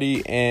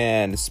 everybody,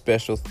 and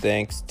special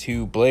thanks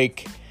to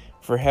Blake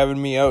for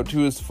having me out to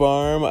his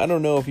farm. I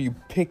don't know if you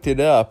picked it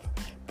up,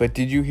 but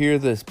did you hear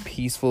the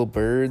peaceful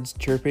birds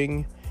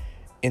chirping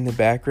in the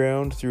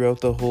background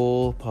throughout the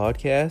whole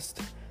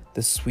podcast?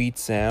 The sweet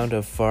sound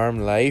of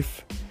farm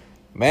life.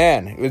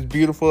 Man, it was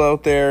beautiful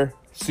out there.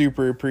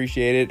 Super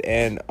appreciated,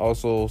 and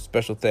also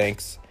special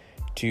thanks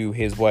to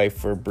his wife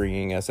for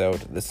bringing us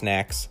out the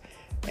snacks.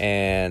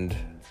 And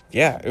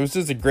yeah, it was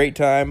just a great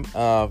time.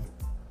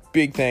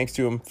 Big thanks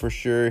to him for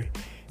sure.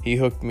 He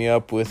hooked me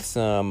up with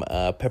some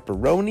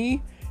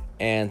pepperoni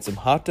and some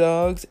hot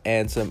dogs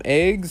and some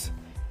eggs.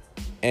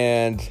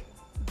 And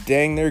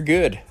dang, they're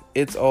good.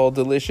 It's all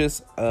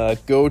delicious.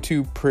 Go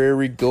to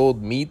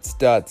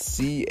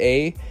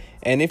prairiegoldmeats.ca.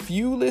 And if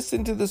you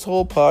listen to this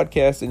whole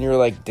podcast and you're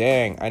like,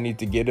 dang, I need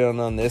to get in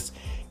on this,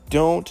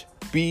 don't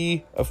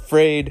be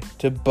afraid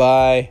to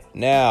buy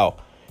now.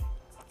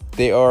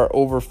 They are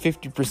over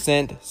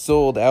 50%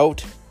 sold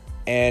out.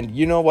 And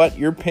you know what?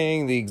 You're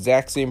paying the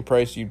exact same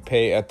price you'd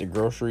pay at the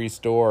grocery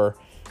store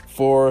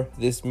for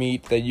this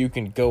meat, that you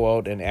can go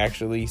out and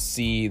actually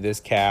see this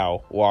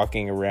cow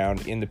walking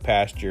around in the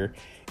pasture,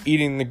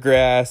 eating the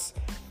grass,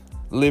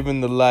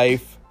 living the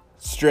life,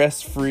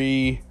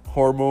 stress-free,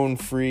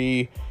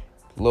 hormone-free,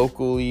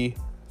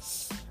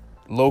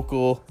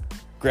 local,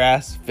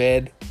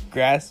 grass-fed,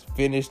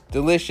 grass-finished,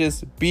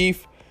 delicious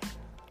beef.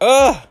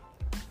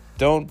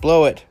 Don't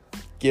blow it.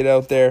 Get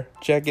out there,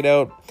 check it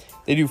out.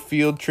 They do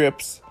field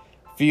trips,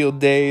 field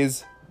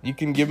days. You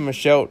can give them a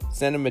shout,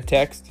 send them a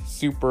text,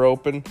 super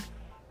open.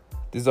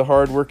 This is a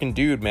hard-working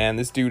dude, man.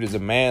 This dude is a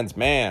man's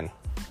man.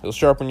 He'll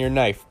sharpen your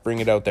knife, bring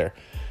it out there.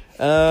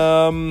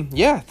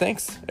 Yeah,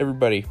 thanks,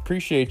 everybody.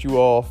 Appreciate you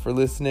all for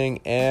listening,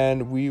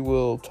 and we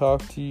will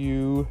talk to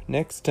you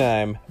next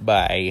time.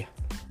 Bye.